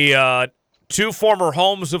 The 2 former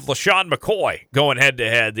homes of LaShawn McCoy going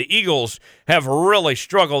head-to-head. The Eagles have really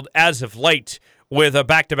struggled as of late with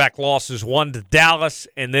back-to-back losses, one to Dallas,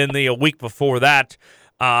 and then a week before that,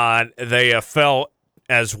 they fell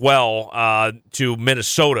as well to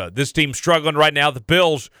Minnesota. This team's struggling right now. The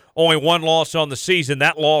Bills, only 1 loss on the season.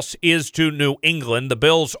 That loss is to New England. The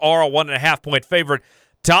Bills are a 1.5-point favorite.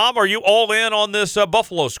 Tom, are you all in on this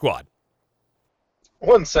Buffalo squad? I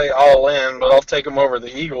wouldn't say all in, but I'll take them over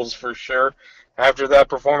the Eagles for sure. After that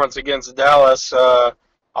performance against Dallas,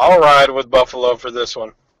 I'll ride with Buffalo for this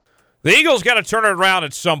one. The Eagles got to turn it around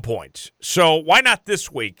at some point. So why not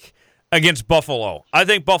this week against Buffalo? I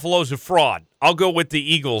think Buffalo's a fraud. I'll go with the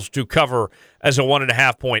Eagles to cover as a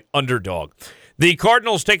 1.5-point underdog. The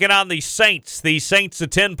Cardinals taking on the Saints. The Saints a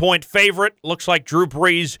 10-point favorite. Looks like Drew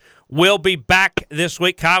Brees will be back this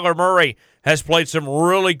week. Kyler Murray has played some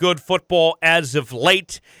really good football as of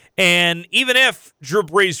late. And even if Drew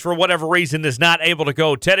Brees, for whatever reason, is not able to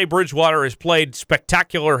go, Teddy Bridgewater has played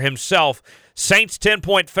spectacular himself. Saints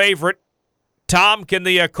 10-point favorite. Tom, can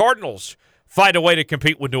the Cardinals find a way to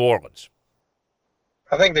compete with New Orleans?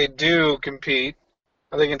 I think they do compete.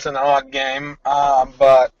 I think it's an odd game,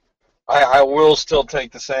 but I will still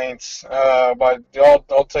take the Saints. But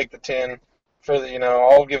I'll take the 10 for the.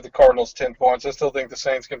 I'll give the Cardinals 10 points. I still think the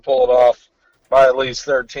Saints can pull it off by at least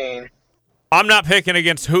 13. I'm not picking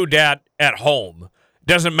against who dat at home.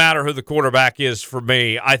 Doesn't matter who the quarterback is for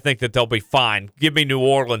me. I think that they'll be fine. Give me New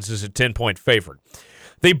Orleans as a 10-point favorite.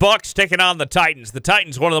 The Bucs taking on the Titans. The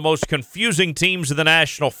Titans, one of the most confusing teams in the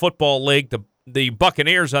National Football League. The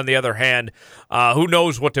Buccaneers, on the other hand, who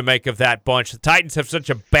knows what to make of that bunch. The Titans have such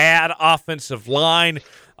a bad offensive line.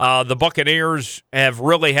 The Buccaneers have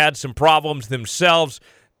really had some problems themselves.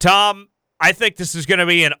 Tom, I think this is going to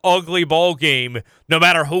be an ugly ball game no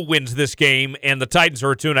matter who wins this game, and the Titans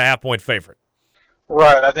are a 2.5-point favorite.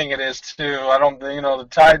 Right, I think it is too. I don't, the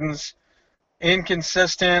Titans,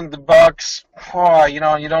 inconsistent. The Bucs, you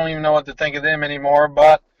don't even know what to think of them anymore.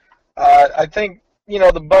 But I think,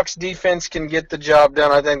 the Bucs defense can get the job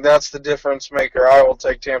done. I think that's the difference maker. I will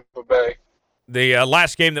take Tampa Bay. The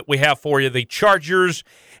last game that we have for you, the Chargers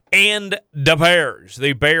and the Bears.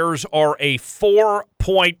 The Bears are a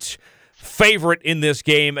 4-point favorite in this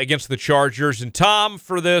game against the Chargers. And Tom,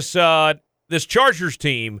 for this Chargers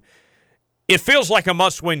team, it feels like a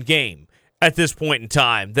must-win game at this point in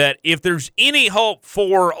time, that if there's any hope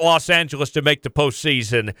for Los Angeles to make the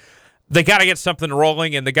postseason, they got to get something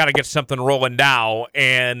rolling, and they got to get something rolling now.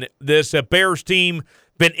 And this Bears team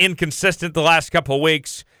been inconsistent the last couple of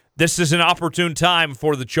weeks. This is an opportune time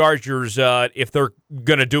for the Chargers if they're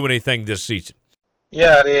going to do anything this season.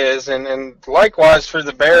 Yeah, it is. And likewise for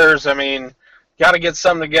the Bears, got to get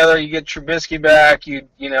something together. You get Trubisky back. You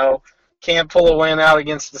can't pull a win out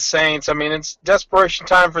against the Saints. It's desperation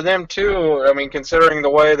time for them, too. Considering the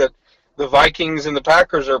way that the Vikings and the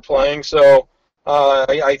Packers are playing. So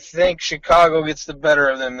I think Chicago gets the better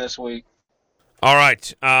of them this week. All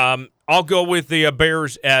right. I'll go with the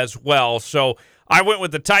Bears as well. So I went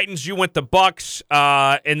with the Titans. You went the Bucs.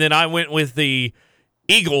 And then I went with the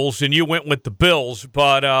Eagles, and you went with the Bills.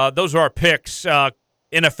 But those are our picks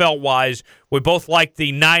NFL-wise. We both like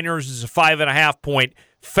the Niners as a 5.5-point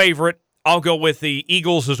favorite. I'll go with the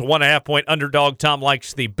Eagles as a 1.5-point underdog. Tom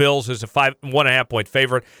likes the Bills as a 1.5-point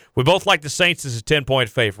favorite. We both like the Saints as a 10-point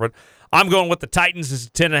favorite. I'm going with the Titans as a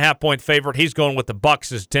 10.5-point favorite. He's going with the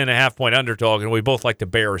Bucs as a 10.5-point underdog, and we both like the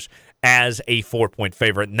Bears as a 4-point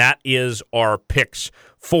favorite. And that is our picks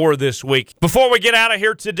for this week. Before we get out of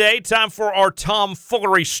here today, time for our Tom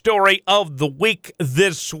Foolery story of the week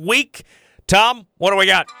this week. Tom, what do we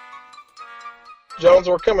got? Jones,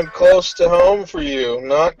 we're coming close to home for you,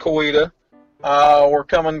 not Coweta. We're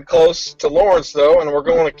coming close to Lawrence, though, and we're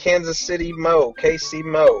going to Kansas City Mo, KC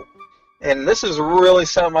Mo. And this is really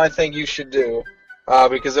something I think you should do,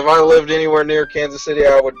 because if I lived anywhere near Kansas City,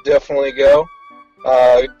 I would definitely go.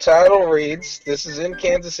 Title reads, this is in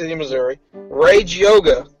Kansas City, Missouri. Rage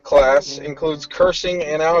Yoga class includes cursing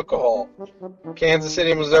and alcohol. Kansas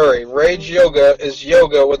City, Missouri. Rage Yoga is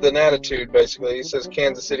yoga with an attitude, basically, says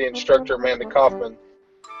Kansas City instructor Amanda Kaufman.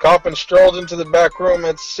 Kaufman strolled into the back room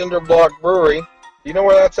at Cinder Block Brewery. You know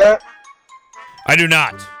where that's at? I do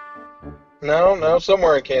not. No,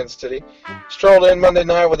 somewhere in Kansas City. Strolled in Monday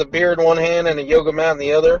night with a beer in one hand and a yoga mat in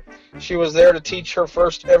the other. She was there to teach her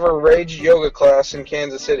first ever Rage Yoga class in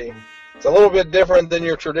Kansas City. It's a little bit different than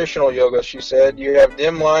your traditional yoga, she said. You have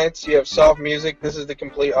dim lights, you have soft music. This is the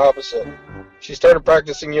complete opposite. She started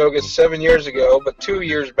practicing yoga 7 years ago, but 2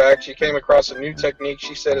 years back she came across a new technique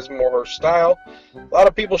she said is more her style. A lot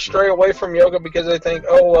of people stray away from yoga because they think,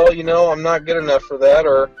 I'm not good enough for that,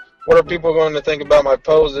 or what are people going to think about my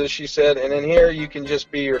poses, she said, and in here you can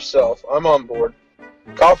just be yourself. I'm on board.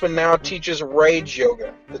 Kaufman now teaches Rage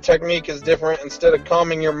Yoga. The technique is different. Instead of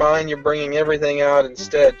calming your mind, you're bringing everything out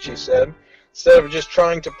instead, she said. Instead of just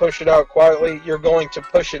trying to push it out quietly, you're going to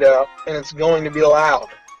push it out, and it's going to be loud.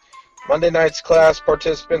 Monday night's class,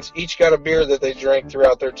 participants each got a beer that they drank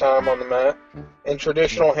throughout their time on the mat, and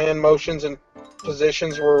traditional hand motions and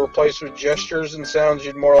positions were replaced with gestures and sounds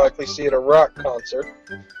you'd more likely see at a rock concert.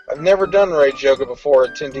 I've never done Rage Yoga before,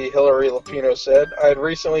 attendee Hillary Lapino said. I had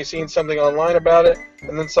recently seen something online about it,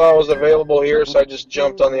 and then saw it was available here, so I just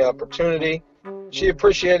jumped on the opportunity. She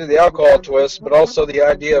appreciated the alcohol twist, but also the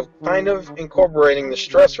idea of kind of incorporating the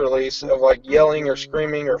stress release of like yelling or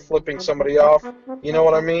screaming or flipping somebody off. You know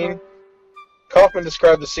what I mean? Kaufman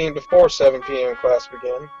described the scene before 7 p.m. class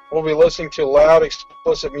began. We'll be listening to loud,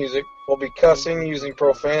 explicit music. We'll be cussing, using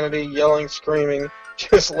profanity, yelling, screaming,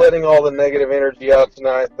 just letting all the negative energy out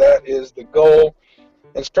tonight. That is the goal.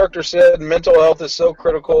 Instructor said mental health is so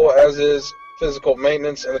critical, as is physical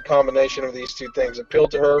maintenance, and the combination of these two things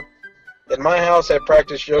appealed to her. In my house, I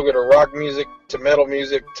practice yoga to rock music, to metal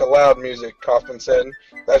music, to loud music, Kaufman said.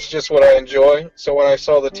 That's just what I enjoy. So when I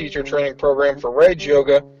saw the teacher training program for rage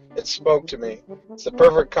yoga, it spoke to me. It's the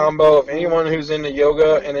perfect combo of anyone who's into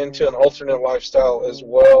yoga and into an alternate lifestyle as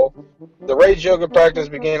well. The rage yoga practice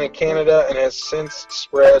began in Canada and has since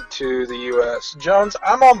spread to the U.S. Jones,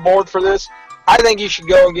 I'm on board for this. I think you should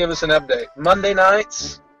go and give us an update. Monday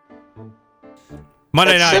nights?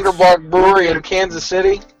 Monday night. Cinderblock Brewery in Kansas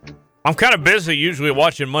City? I'm kind of busy usually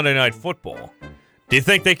watching Monday Night Football. Do you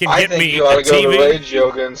think they can get me a TV? I think you ought to go to rage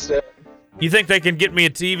yoga instead. You think they can get me a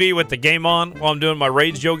TV with the game on while I'm doing my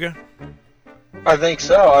rage yoga? I think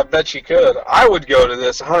so. I bet you could. I would go to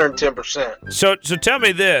this 110%. So tell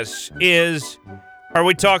me this, are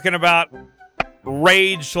we talking about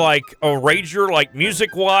rage like a rager, like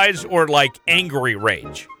music-wise, or like angry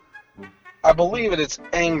rage? I believe it's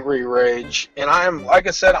angry rage. And I am, like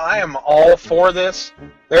I said, I am all for this.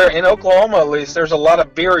 There, in Oklahoma at least, there's a lot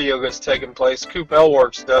of beer yogas taking place. Coop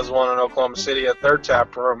Elworks does one in Oklahoma City at their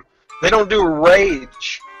tap room. They don't do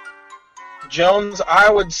rage. Jones, I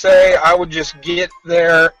would say I would just get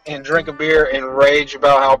there and drink a beer and rage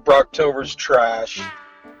about how Brocktober's trash.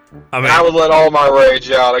 I would let all my rage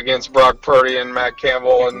out against Brock Purdy and Matt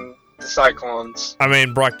Campbell and the Cyclones. I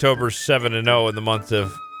mean, Brocktober's 7-0 in the month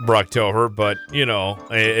of Brocktober, but, you know,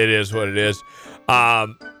 it is what it is.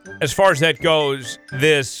 As far as that goes,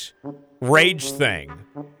 this rage thing,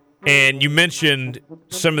 and you mentioned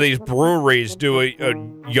some of these breweries do a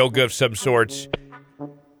yoga of some sorts.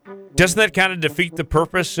 Doesn't that kind of defeat the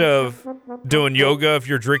purpose of doing yoga if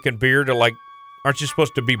you're drinking beer to, like, aren't you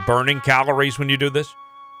supposed to be burning calories when you do this?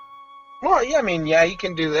 Well, yeah, I mean, yeah, you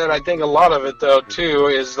can do that. I think a lot of it, though, too,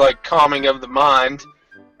 is like calming of the mind.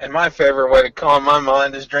 And my favorite way to calm my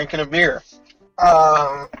mind is drinking a beer.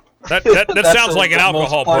 That sounds like an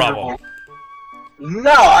alcohol problem.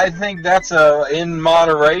 No, I think that's in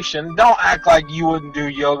moderation. Don't act like you wouldn't do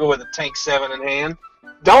yoga with a Tank 7 in hand.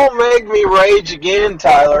 Don't make me rage again,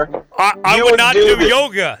 Tyler. I would not do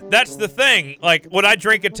yoga. That's the thing. Like, would I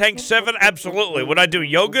drink a Tank 7? Absolutely. Would I do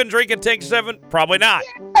yoga and drink a Tank 7? Probably not.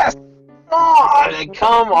 Yes.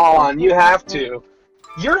 Come on. You have to.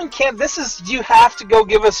 You're in camp. You have to go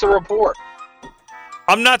give us a report.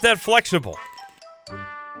 I'm not that flexible.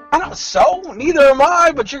 I don't. So neither am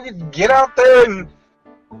I. But you can get out there and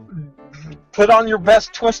put on your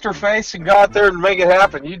best twister face and go out there and make it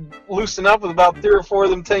happen. You'd loosen up with about 3 or 4 of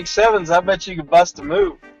them Tank 7s. I bet you could bust a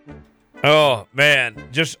move. Oh man,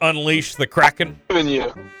 just unleash the Kraken. Even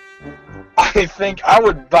you. I think I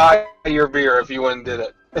would buy your beer if you went and did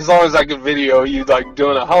it. As long as I could video you like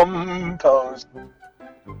doing a hum pose.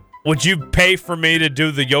 Would you pay for me to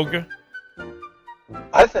do the yoga?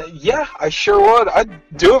 Yeah, I sure would. I'd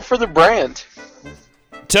do it for the brand.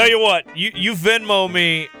 Tell you what, you Venmo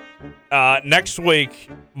me next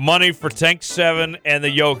week money for Tank 7 and the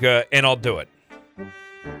yoga, and I'll do it.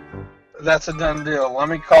 That's a done deal. Let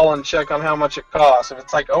me call and check on how much it costs. If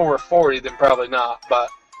it's like over 40, then probably not. But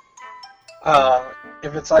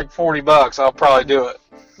if it's like $40, I'll probably do it.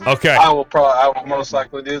 Okay. I will most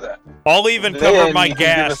likely do that. I'll even cover my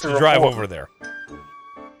gas to drive over there.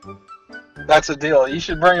 That's a deal. You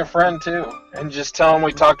should bring a friend too, and just tell them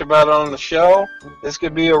we talked about it on the show. This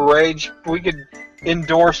could be a rage. We could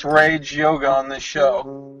endorse rage yoga on this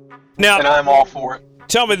show. Now, and I'm all for it.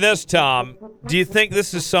 Tell me this, Tom. Do you think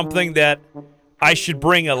this is something that I should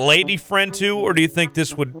bring a lady friend to, or do you think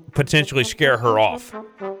this would potentially scare her off?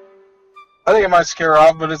 I think it might scare her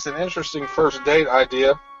off, but it's an interesting first date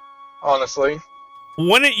idea, honestly.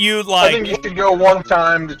 Wouldn't you I think you should go one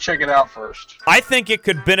time to check it out first. I think it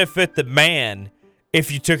could benefit the man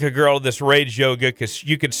if you took a girl to this rage yoga because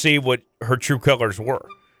you could see what her true colors were.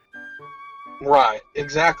 Right,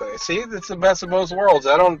 exactly. See, it's the best of both worlds.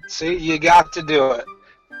 You got to do it.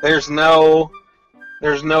 There's no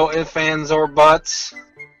ifs, ands, or buts.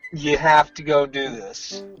 You have to go do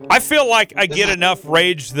this. I feel like I get enough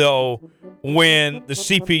rage, though, when the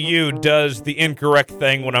CPU does the incorrect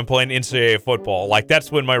thing when I'm playing NCAA football. Like,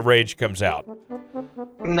 that's when my rage comes out.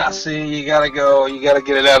 No, see, you gotta go. You gotta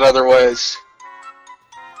get it out other ways.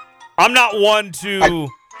 I'm not one to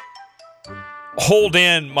hold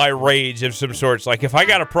in my rage of some sorts. Like, if I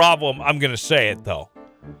got a problem, I'm going to say it, though.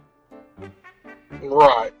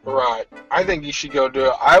 Right. I think you should go do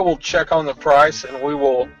it. I will check on the price, and we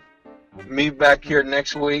will meet back here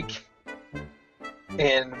next week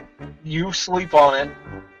and you sleep on it,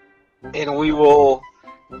 and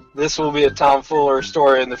this will be a tomfoolery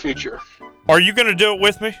story in the future. Are you going to do it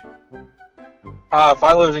with me? If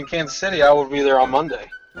I lived in Kansas City, I would be there on Monday.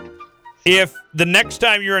 If the next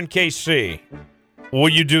time you're in KC, will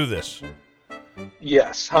you do this?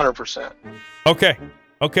 Yes, 100%.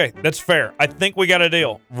 Okay, that's fair. I think we got a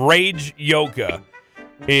deal. Rage yoga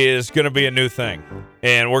is going to be a new thing,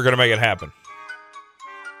 and we're going to make it happen.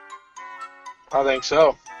 I think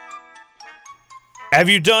so.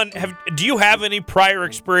 Do you have any prior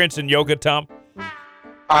experience in yoga, Tom?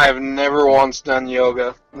 I have never once done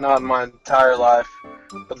yoga, not in my entire life,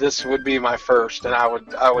 but this would be my first, and I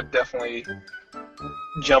would definitely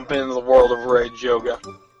jump into the world of rage yoga.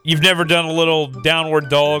 You've never done a little downward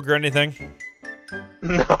dog or anything?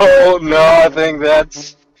 No, I think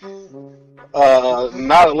that's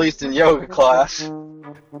not at least in yoga class.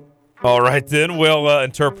 All right, then we'll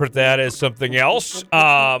interpret that as something else.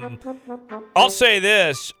 I'll say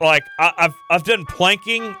this: like I've done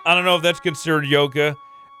planking. I don't know if that's considered yoga,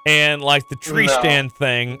 and like the tree stand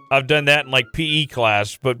thing, I've done that in like PE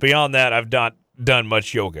class. But beyond that, I've not done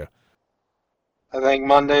much yoga. I think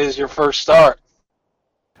Monday is your first start.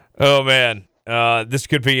 Oh man, this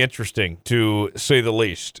could be interesting to say the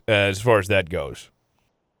least, as far as that goes.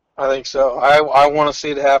 I think so. I want to see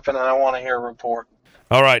it happen, and I want to hear a report.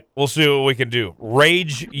 All right, we'll see what we can do.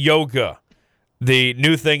 Rage yoga, the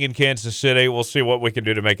new thing in Kansas City. We'll see what we can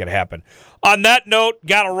do to make it happen. On that note,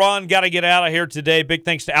 got to run, got to get out of here today. Big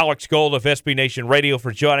thanks to Alex Gold of SBNation Radio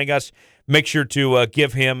for joining us. Make sure to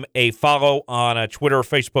give him a follow on Twitter,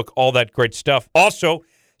 Facebook, all that great stuff. Also,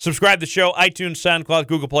 subscribe to the show, iTunes, SoundCloud,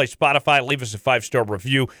 Google Play, Spotify. Leave us a 5-star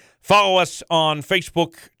review. Follow us on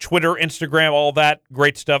Facebook, Twitter, Instagram, all that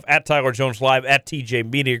great stuff. At Tyler Jones Live, at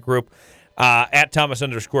TJ Media Group. At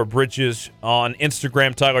Thomas_Bridges on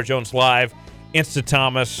Instagram, Tyler Jones Live, Insta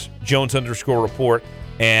Thomas, Jones_report,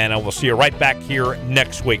 and we'll see you right back here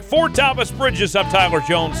next week. For Thomas Bridges, I'm Tyler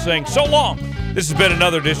Jones saying so long. This has been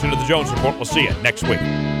another edition of the Jones Report. We'll see you next week.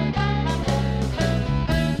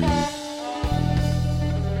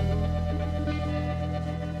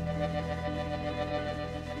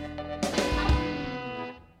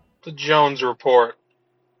 The Jones Report.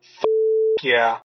 Yeah.